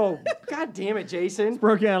 No. God damn it, Jason. It's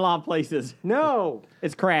broken in a lot of places. No.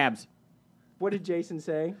 It's crabs. What did Jason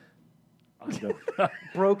say?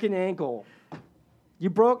 Broken ankle. He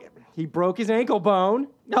broke his ankle bone.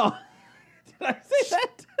 No. Did I say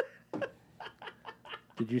that?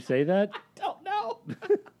 Did you say that? Don't know.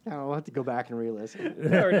 I'll have to go back and re-listen. No,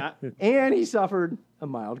 we're not. And he suffered a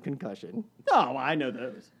mild concussion. Oh, I know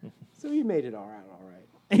those. So he made it all right.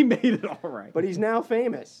 He made it all right. But he's now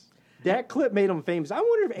famous. That clip made him famous. I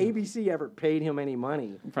wonder if ABC ever paid him any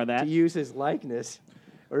money for that, to use his likeness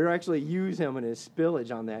or actually use him in his spillage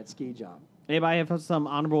on that ski jump. Anybody have some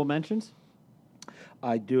honorable mentions?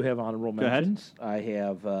 I do have honorable mentions. I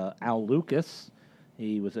have Al Lucas.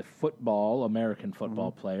 He was a American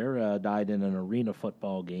football player, died in an arena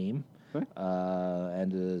football game. Okay.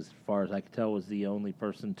 And as far as I can tell, was the only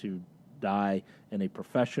person to die in a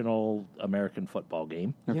professional American football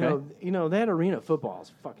game. Okay. You know that arena football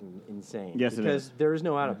is fucking insane. Yes, because there is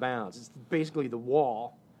no out of bounds. It's basically the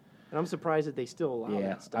wall. And I'm surprised that they still allow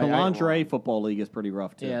that stuff. The lingerie football league is pretty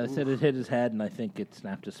rough, too. Yeah, they said it hit his head, and I think it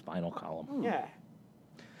snapped his spinal column. Yeah.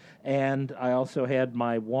 And I also had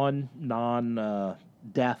my one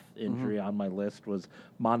non-death injury on my list was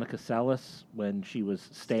Monica Seles when she was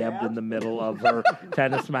stabbed in the middle of her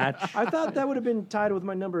tennis match. I thought that would have been tied with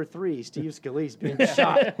my number 3, Steve Scalise, being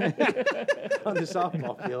shot on the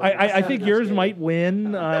softball field. I think yours might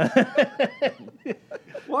win.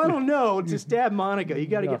 Well, I don't know. To stab Monica, you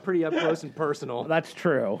got to get pretty up close and personal. That's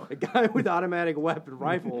true. A guy with automatic weapon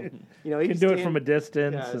rifle, he can do it from a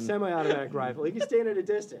distance. Yeah, semi-automatic rifle. He can stand at a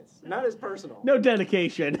distance. Not as personal. No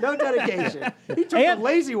dedication. No dedication. He took the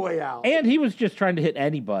lazy way out. And he was just trying to hit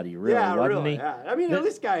anybody, really, wasn't he? Yeah. I mean,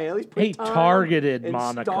 this guy at least put he time targeted and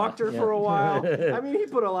Monica. Stalked her for a while. I mean, he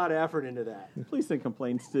put a lot of effort into that. Please send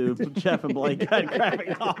complaints to Jeff and Blake at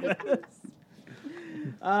Graphic Novels.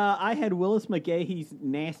 I had Willis McGahee's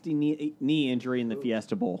nasty knee injury in the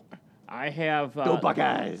Fiesta Bowl. I have Go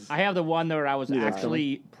Buckeyes. I have the one that I was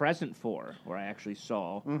actually present for, where I actually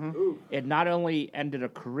saw. Mm-hmm. It not only ended a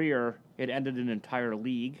career, it ended an entire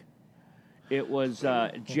league. It was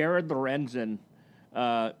Jared Lorenzen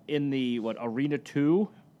in the Arena 2,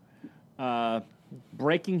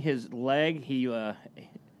 breaking his leg. He a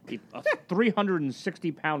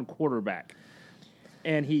 360-pound quarterback,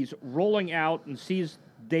 and he's rolling out and sees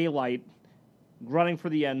daylight, running for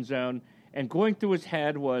the end zone, and going through his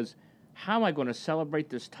head was, how am I going to celebrate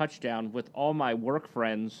this touchdown with all my work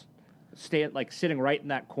friends sitting right in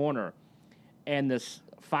that corner? And this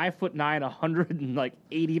 5'9",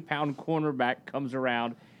 180-pound cornerback comes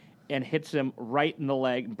around and hits him right in the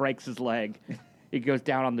leg and breaks his leg. He goes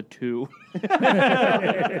down on the 2.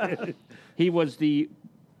 He was the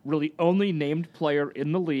really only named player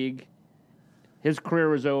in the league. His career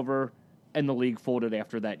was over, and the league folded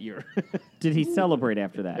after that year. Did he celebrate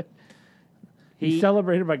after that? He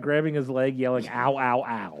celebrated by grabbing his leg, yelling, ow, ow,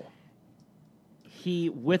 ow. He,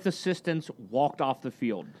 with assistance, walked off the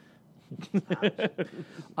field.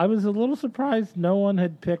 I was a little surprised no one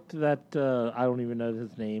had picked that, I don't even know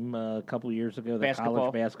his name, a couple of years ago, the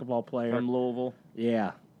college basketball player. From Louisville.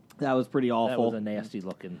 Yeah. That was pretty awful. That was a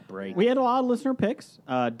nasty-looking break. We had a lot of listener picks.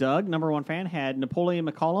 Doug, number 1 fan, had Napoleon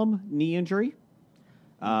McCollum, knee injury.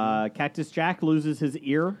 Cactus Jack loses his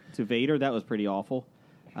ear to Vader. That was pretty awful.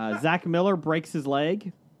 Zach Miller breaks his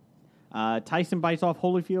leg. Tyson bites off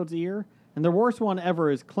Holyfield's ear. And the worst one ever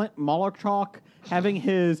is Clint Malarchuk having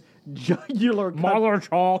his jugular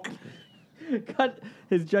cut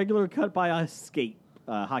his jugular cut by a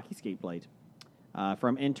hockey skate blade.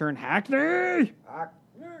 From intern Hackney.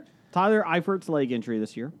 Tyler Eifert's leg injury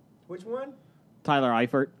this year. Which one? Tyler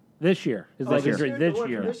Eifert. This year. His leg injury this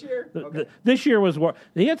year. This year? Okay. This year was worse.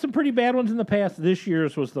 He had some pretty bad ones in the past. This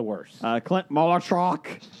year's was the worst. Clint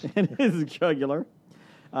Malarchuk and his jugular.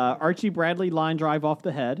 Archie Bradley line drive off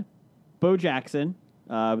the head. Bo Jackson,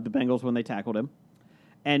 the Bengals when they tackled him.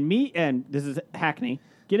 and this is Hackney,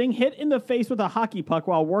 getting hit in the face with a hockey puck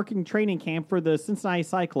while working training camp for the Cincinnati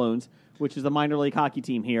Cyclones, which is a minor league hockey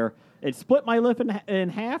team here. It split my lip in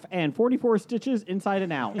half and 44 stitches inside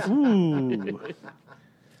and out. Ooh.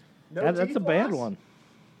 No That's teeth a bad loss? one.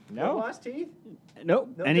 No lost teeth? Nope.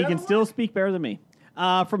 No And he can dental still work? speak better than me.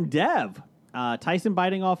 From Dev, Tyson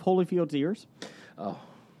biting off Holyfield's ears. Oh.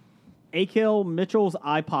 Akil Mitchell's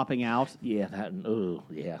eye popping out. Yeah, that. Oh,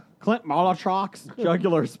 yeah. Clint Malachok's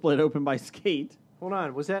jugular split open by skate. Hold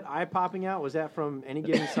on. Was that eye popping out? Was that from Any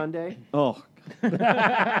Given Sunday? Oh.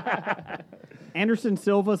 Anderson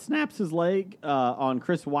Silva snaps his leg on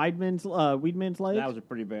Chris Weidman's leg. That was a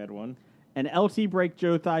pretty bad one. And LT break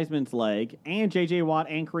Joe Theismann's leg. And J.J. Watt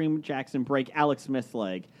and Kareem Jackson break Alex Smith's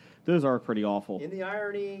leg. Those are pretty awful. In the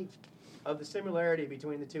irony of the similarity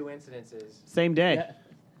between the two incidences. Same day. Yeah.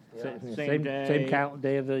 Same day. Same count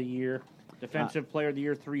day of the year. Defensive Player of the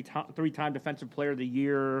Year, three-time Defensive Player of the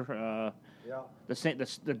Year. Yeah.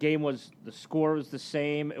 The game was, the score was the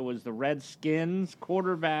same. It was the Redskins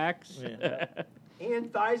quarterbacks. Yeah.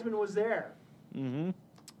 And Theismann was there. Did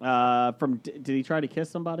he try to kiss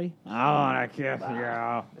somebody? Oh, I kiss.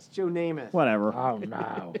 Yeah. That's Joe Namath. Whatever. Oh,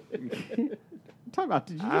 no. Talk about,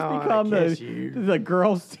 did you I just wanna become kiss you. the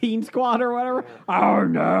girls' teen squad or whatever? Oh,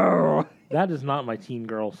 no. That is not my teen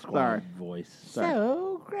girl squad Sorry. voice.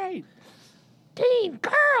 Sorry. great. Teen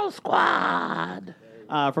girl squad.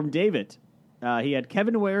 From David. He had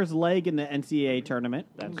Kevin Ware's leg in the NCAA tournament.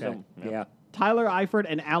 Okay. Yeah. Tyler Eifert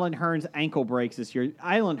and Alan Hearns ankle breaks this year.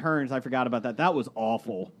 Alan Hearns, I forgot about that. That was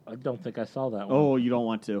awful. I don't think I saw that one. Oh, you don't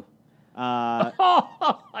want to.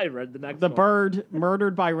 I read the next The one. bird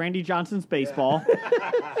murdered by Randy Johnson's baseball.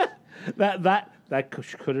 That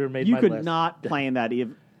could have made You my could list. not plan that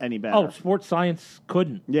any better. Oh, Sports Science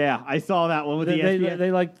couldn't. Yeah, I saw that one with the They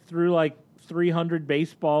ESPN. threw 300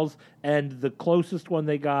 baseballs, and the closest one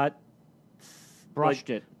they got Brushed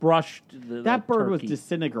that bird was turkey.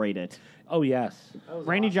 disintegrated. Oh yes.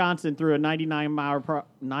 Randy Johnson threw a 99 mile per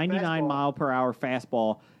hour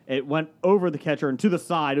fastball. It went over the catcher and to the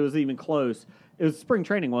side. It was even close. It was spring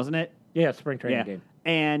training, wasn't it? Yeah, spring training game.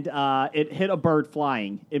 And it hit a bird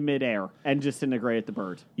flying in midair and disintegrated the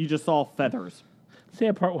bird. You just saw feathers.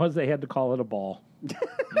 Sad part was they had to call it a ball.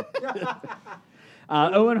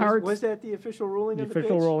 Owen Hart. Was that the official ruling The of the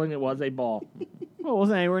official pitch? ruling, it was a ball. Well, it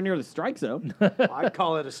wasn't anywhere near the strike zone. I'd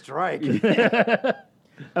call it a strike.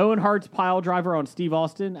 Owen Hart's pile driver on Steve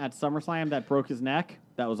Austin at SummerSlam that broke his neck.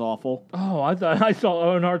 That was awful. Oh, I thought I saw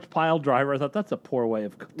Owen Hart's pile driver. I thought that's a poor way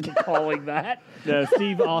of calling that. No,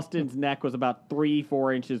 Steve Austin's neck was about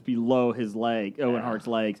 3-4 inches below his leg, Owen Hart's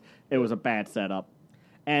legs. It was a bad setup.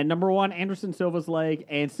 And number one, Anderson Silva's leg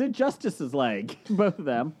and Sid Justice's leg, both of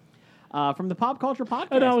them. From the Pop Culture Podcast.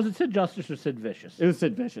 Oh, no, was it Sid Justice or Sid Vicious? It was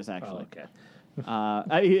Sid Vicious, actually. Oh, okay.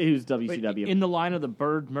 He was WCW. In the line of the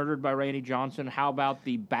bird murdered by Randy Johnson, how about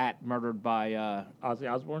the bat murdered by Ozzy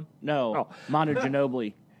Osbourne? No, Manu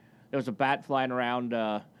Ginobili. There was a bat flying around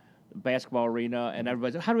the basketball arena, and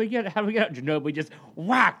everybody's like, how do we get it? Ginobili just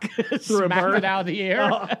whack, smacked it out of the air.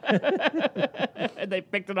 And they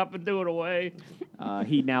picked it up and threw it away.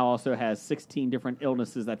 He now also has 16 different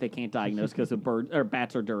illnesses that they can't diagnose because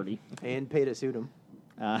bats are dirty. And PETA sued him.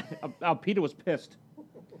 Peter was pissed.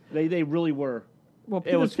 They really were. Well,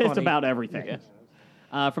 It was Peter's pissed funny. about everything.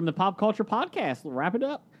 Yes. From the Pop Culture Podcast, we'll wrap it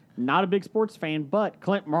up. Not a big sports fan, but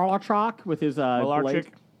Clint Malarchuk with his Malarchuk.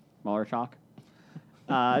 Malarchuk.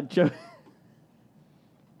 Joe.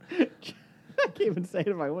 I can't even say it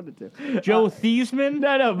if I wanted to. Joe Theismann?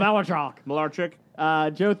 No, Malarchuk. Malarchuk.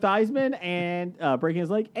 Joe Theismann and breaking his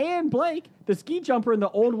leg, and Blake, the ski jumper in the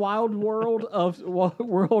old wild world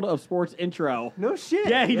of sports intro. No shit.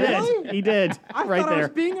 Yeah, he Really? did. He did. I right thought there. I was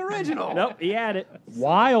being original. Nope, he had it.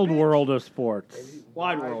 Wild World of Sports.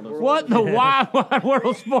 Wide world of What in the wild world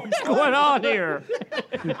of sports going on here?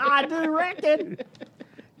 I do reckon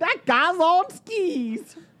that guy's on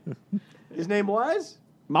skis. His name was?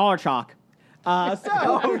 Malarchuk.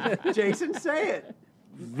 So, Jason, say it.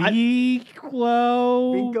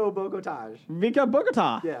 Vico Vinco Bogotage. Vico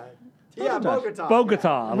Bogota. Yeah. Yeah, Bogota.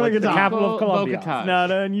 Bogota, like the Bogota. capital of Colombia. Bogota. It's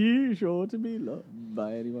not unusual to be loved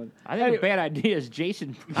by anyone. I think a bad idea is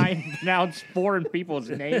Jason trying to pronounce foreign people's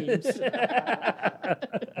names.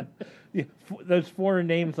 Yeah, those foreign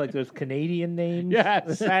names, like those Canadian names.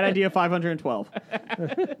 Yes. Bad idea 512.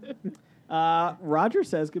 Roger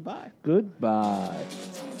says goodbye. Goodbye.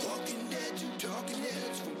 Walking Dead to Talking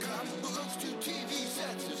Heads, from comic books to TV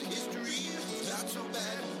sets. There's a history, it's not so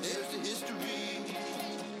bad. There's the history.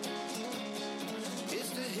 It's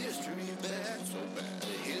the history of bad, so bad. The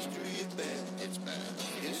history of bad, it's bad.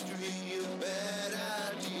 The history of bad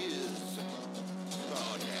ideas.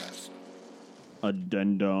 Oh,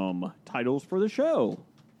 addendum. Titles for the show.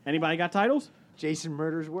 Anybody got titles? Jason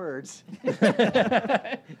murders words.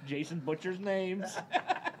 Jason butchers names.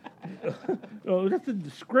 Oh, that's the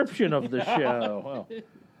description of the show.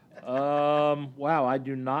 Wow, I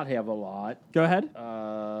do not have a lot. Go ahead.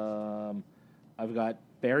 I've got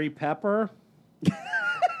Barry Pepper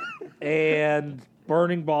and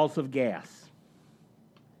Burning Balls of Gas.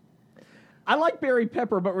 I like Barry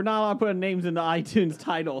Pepper, but we're not allowed to put names into iTunes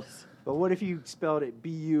titles. But what if you spelled it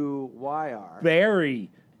B-U-Y-R? Barry.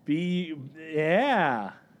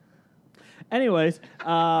 Yeah. Anyways,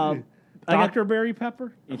 Dr. Barry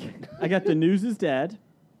Pepper? I got The News is Dead.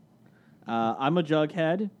 I'm a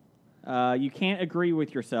Jughead. You Can't Agree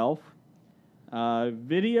with Yourself.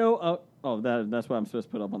 Video. That's what I'm supposed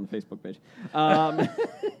to put up on the Facebook page.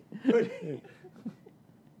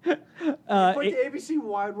 Put the ABC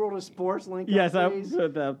Wide World of Sports link Yes, I up, please.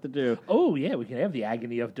 put that to do. Oh, yeah, we can have the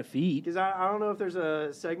agony of defeat. Because I don't know if there's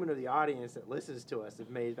a segment of the audience that listens to us that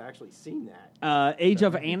may have actually seen that. Age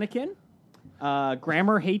of Anakin.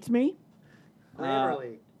 Grammar Hates Me.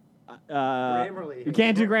 Grammarly. Grammarly. You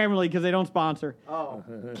can't do Grammarly because they don't sponsor. Oh.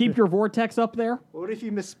 Keep Your Vortex up there. What if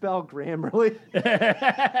you misspell Grammarly?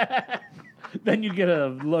 Then you get a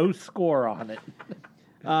low score on it.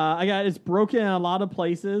 I got It's Broken in a Lot of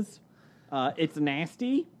Places. It's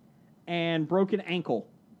Nasty. And Broken Ankle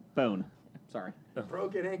Bone. Sorry.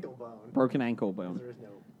 Broken ankle bone. Broken Ankle Bone. There is no.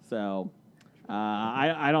 So,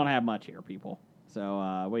 I don't have much here, people.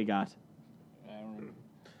 So, what you got? I don't know.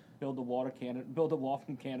 Build a wall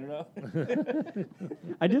from Canada.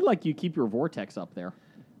 I did like you keep your vortex up there.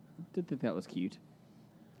 Did think that was cute.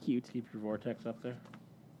 Cute. Keep your vortex up there.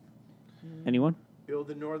 Anyone? Build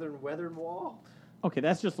the northern weathered wall. Okay,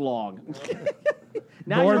 that's just long.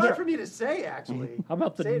 Now it's hard for me to say, actually. How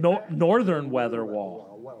about the Say it back. northern weather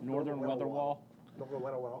wall? Northern weather wall. Northern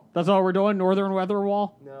weather wall. That's all we're doing? Northern Weather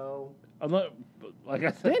Wall? No. Like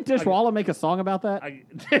I said, Didn't Dishwalla make a song about that?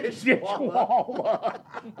 Dishwalla.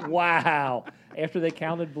 Wow. After they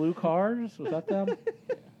counted blue cars? Was that them?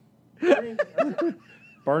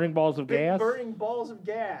 Burning balls of gas? Burning balls of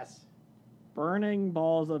gas. Burning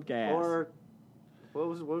balls of gas. Or what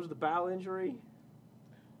was the bowel injury?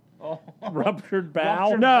 Oh, ruptured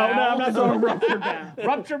bowel? No, I'm not doing ruptured bowels.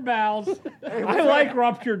 Ruptured bowels. Hey, I like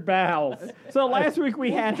ruptured bowels. So last week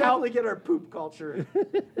we had definitely get our poop culture.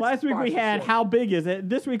 Last week we had How Big Is It?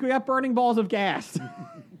 This week we got Burning Balls of Gas.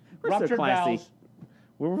 We're Ruptured so classy. bowels.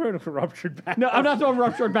 We're voting for ruptured bowels. No, I'm not doing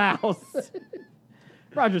ruptured bowels.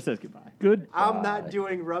 Roger says goodbye. Good. I'm not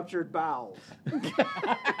doing ruptured bowels.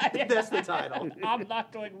 That's the title. I'm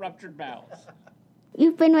not doing ruptured bowels.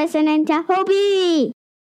 You've been listening to Hobie.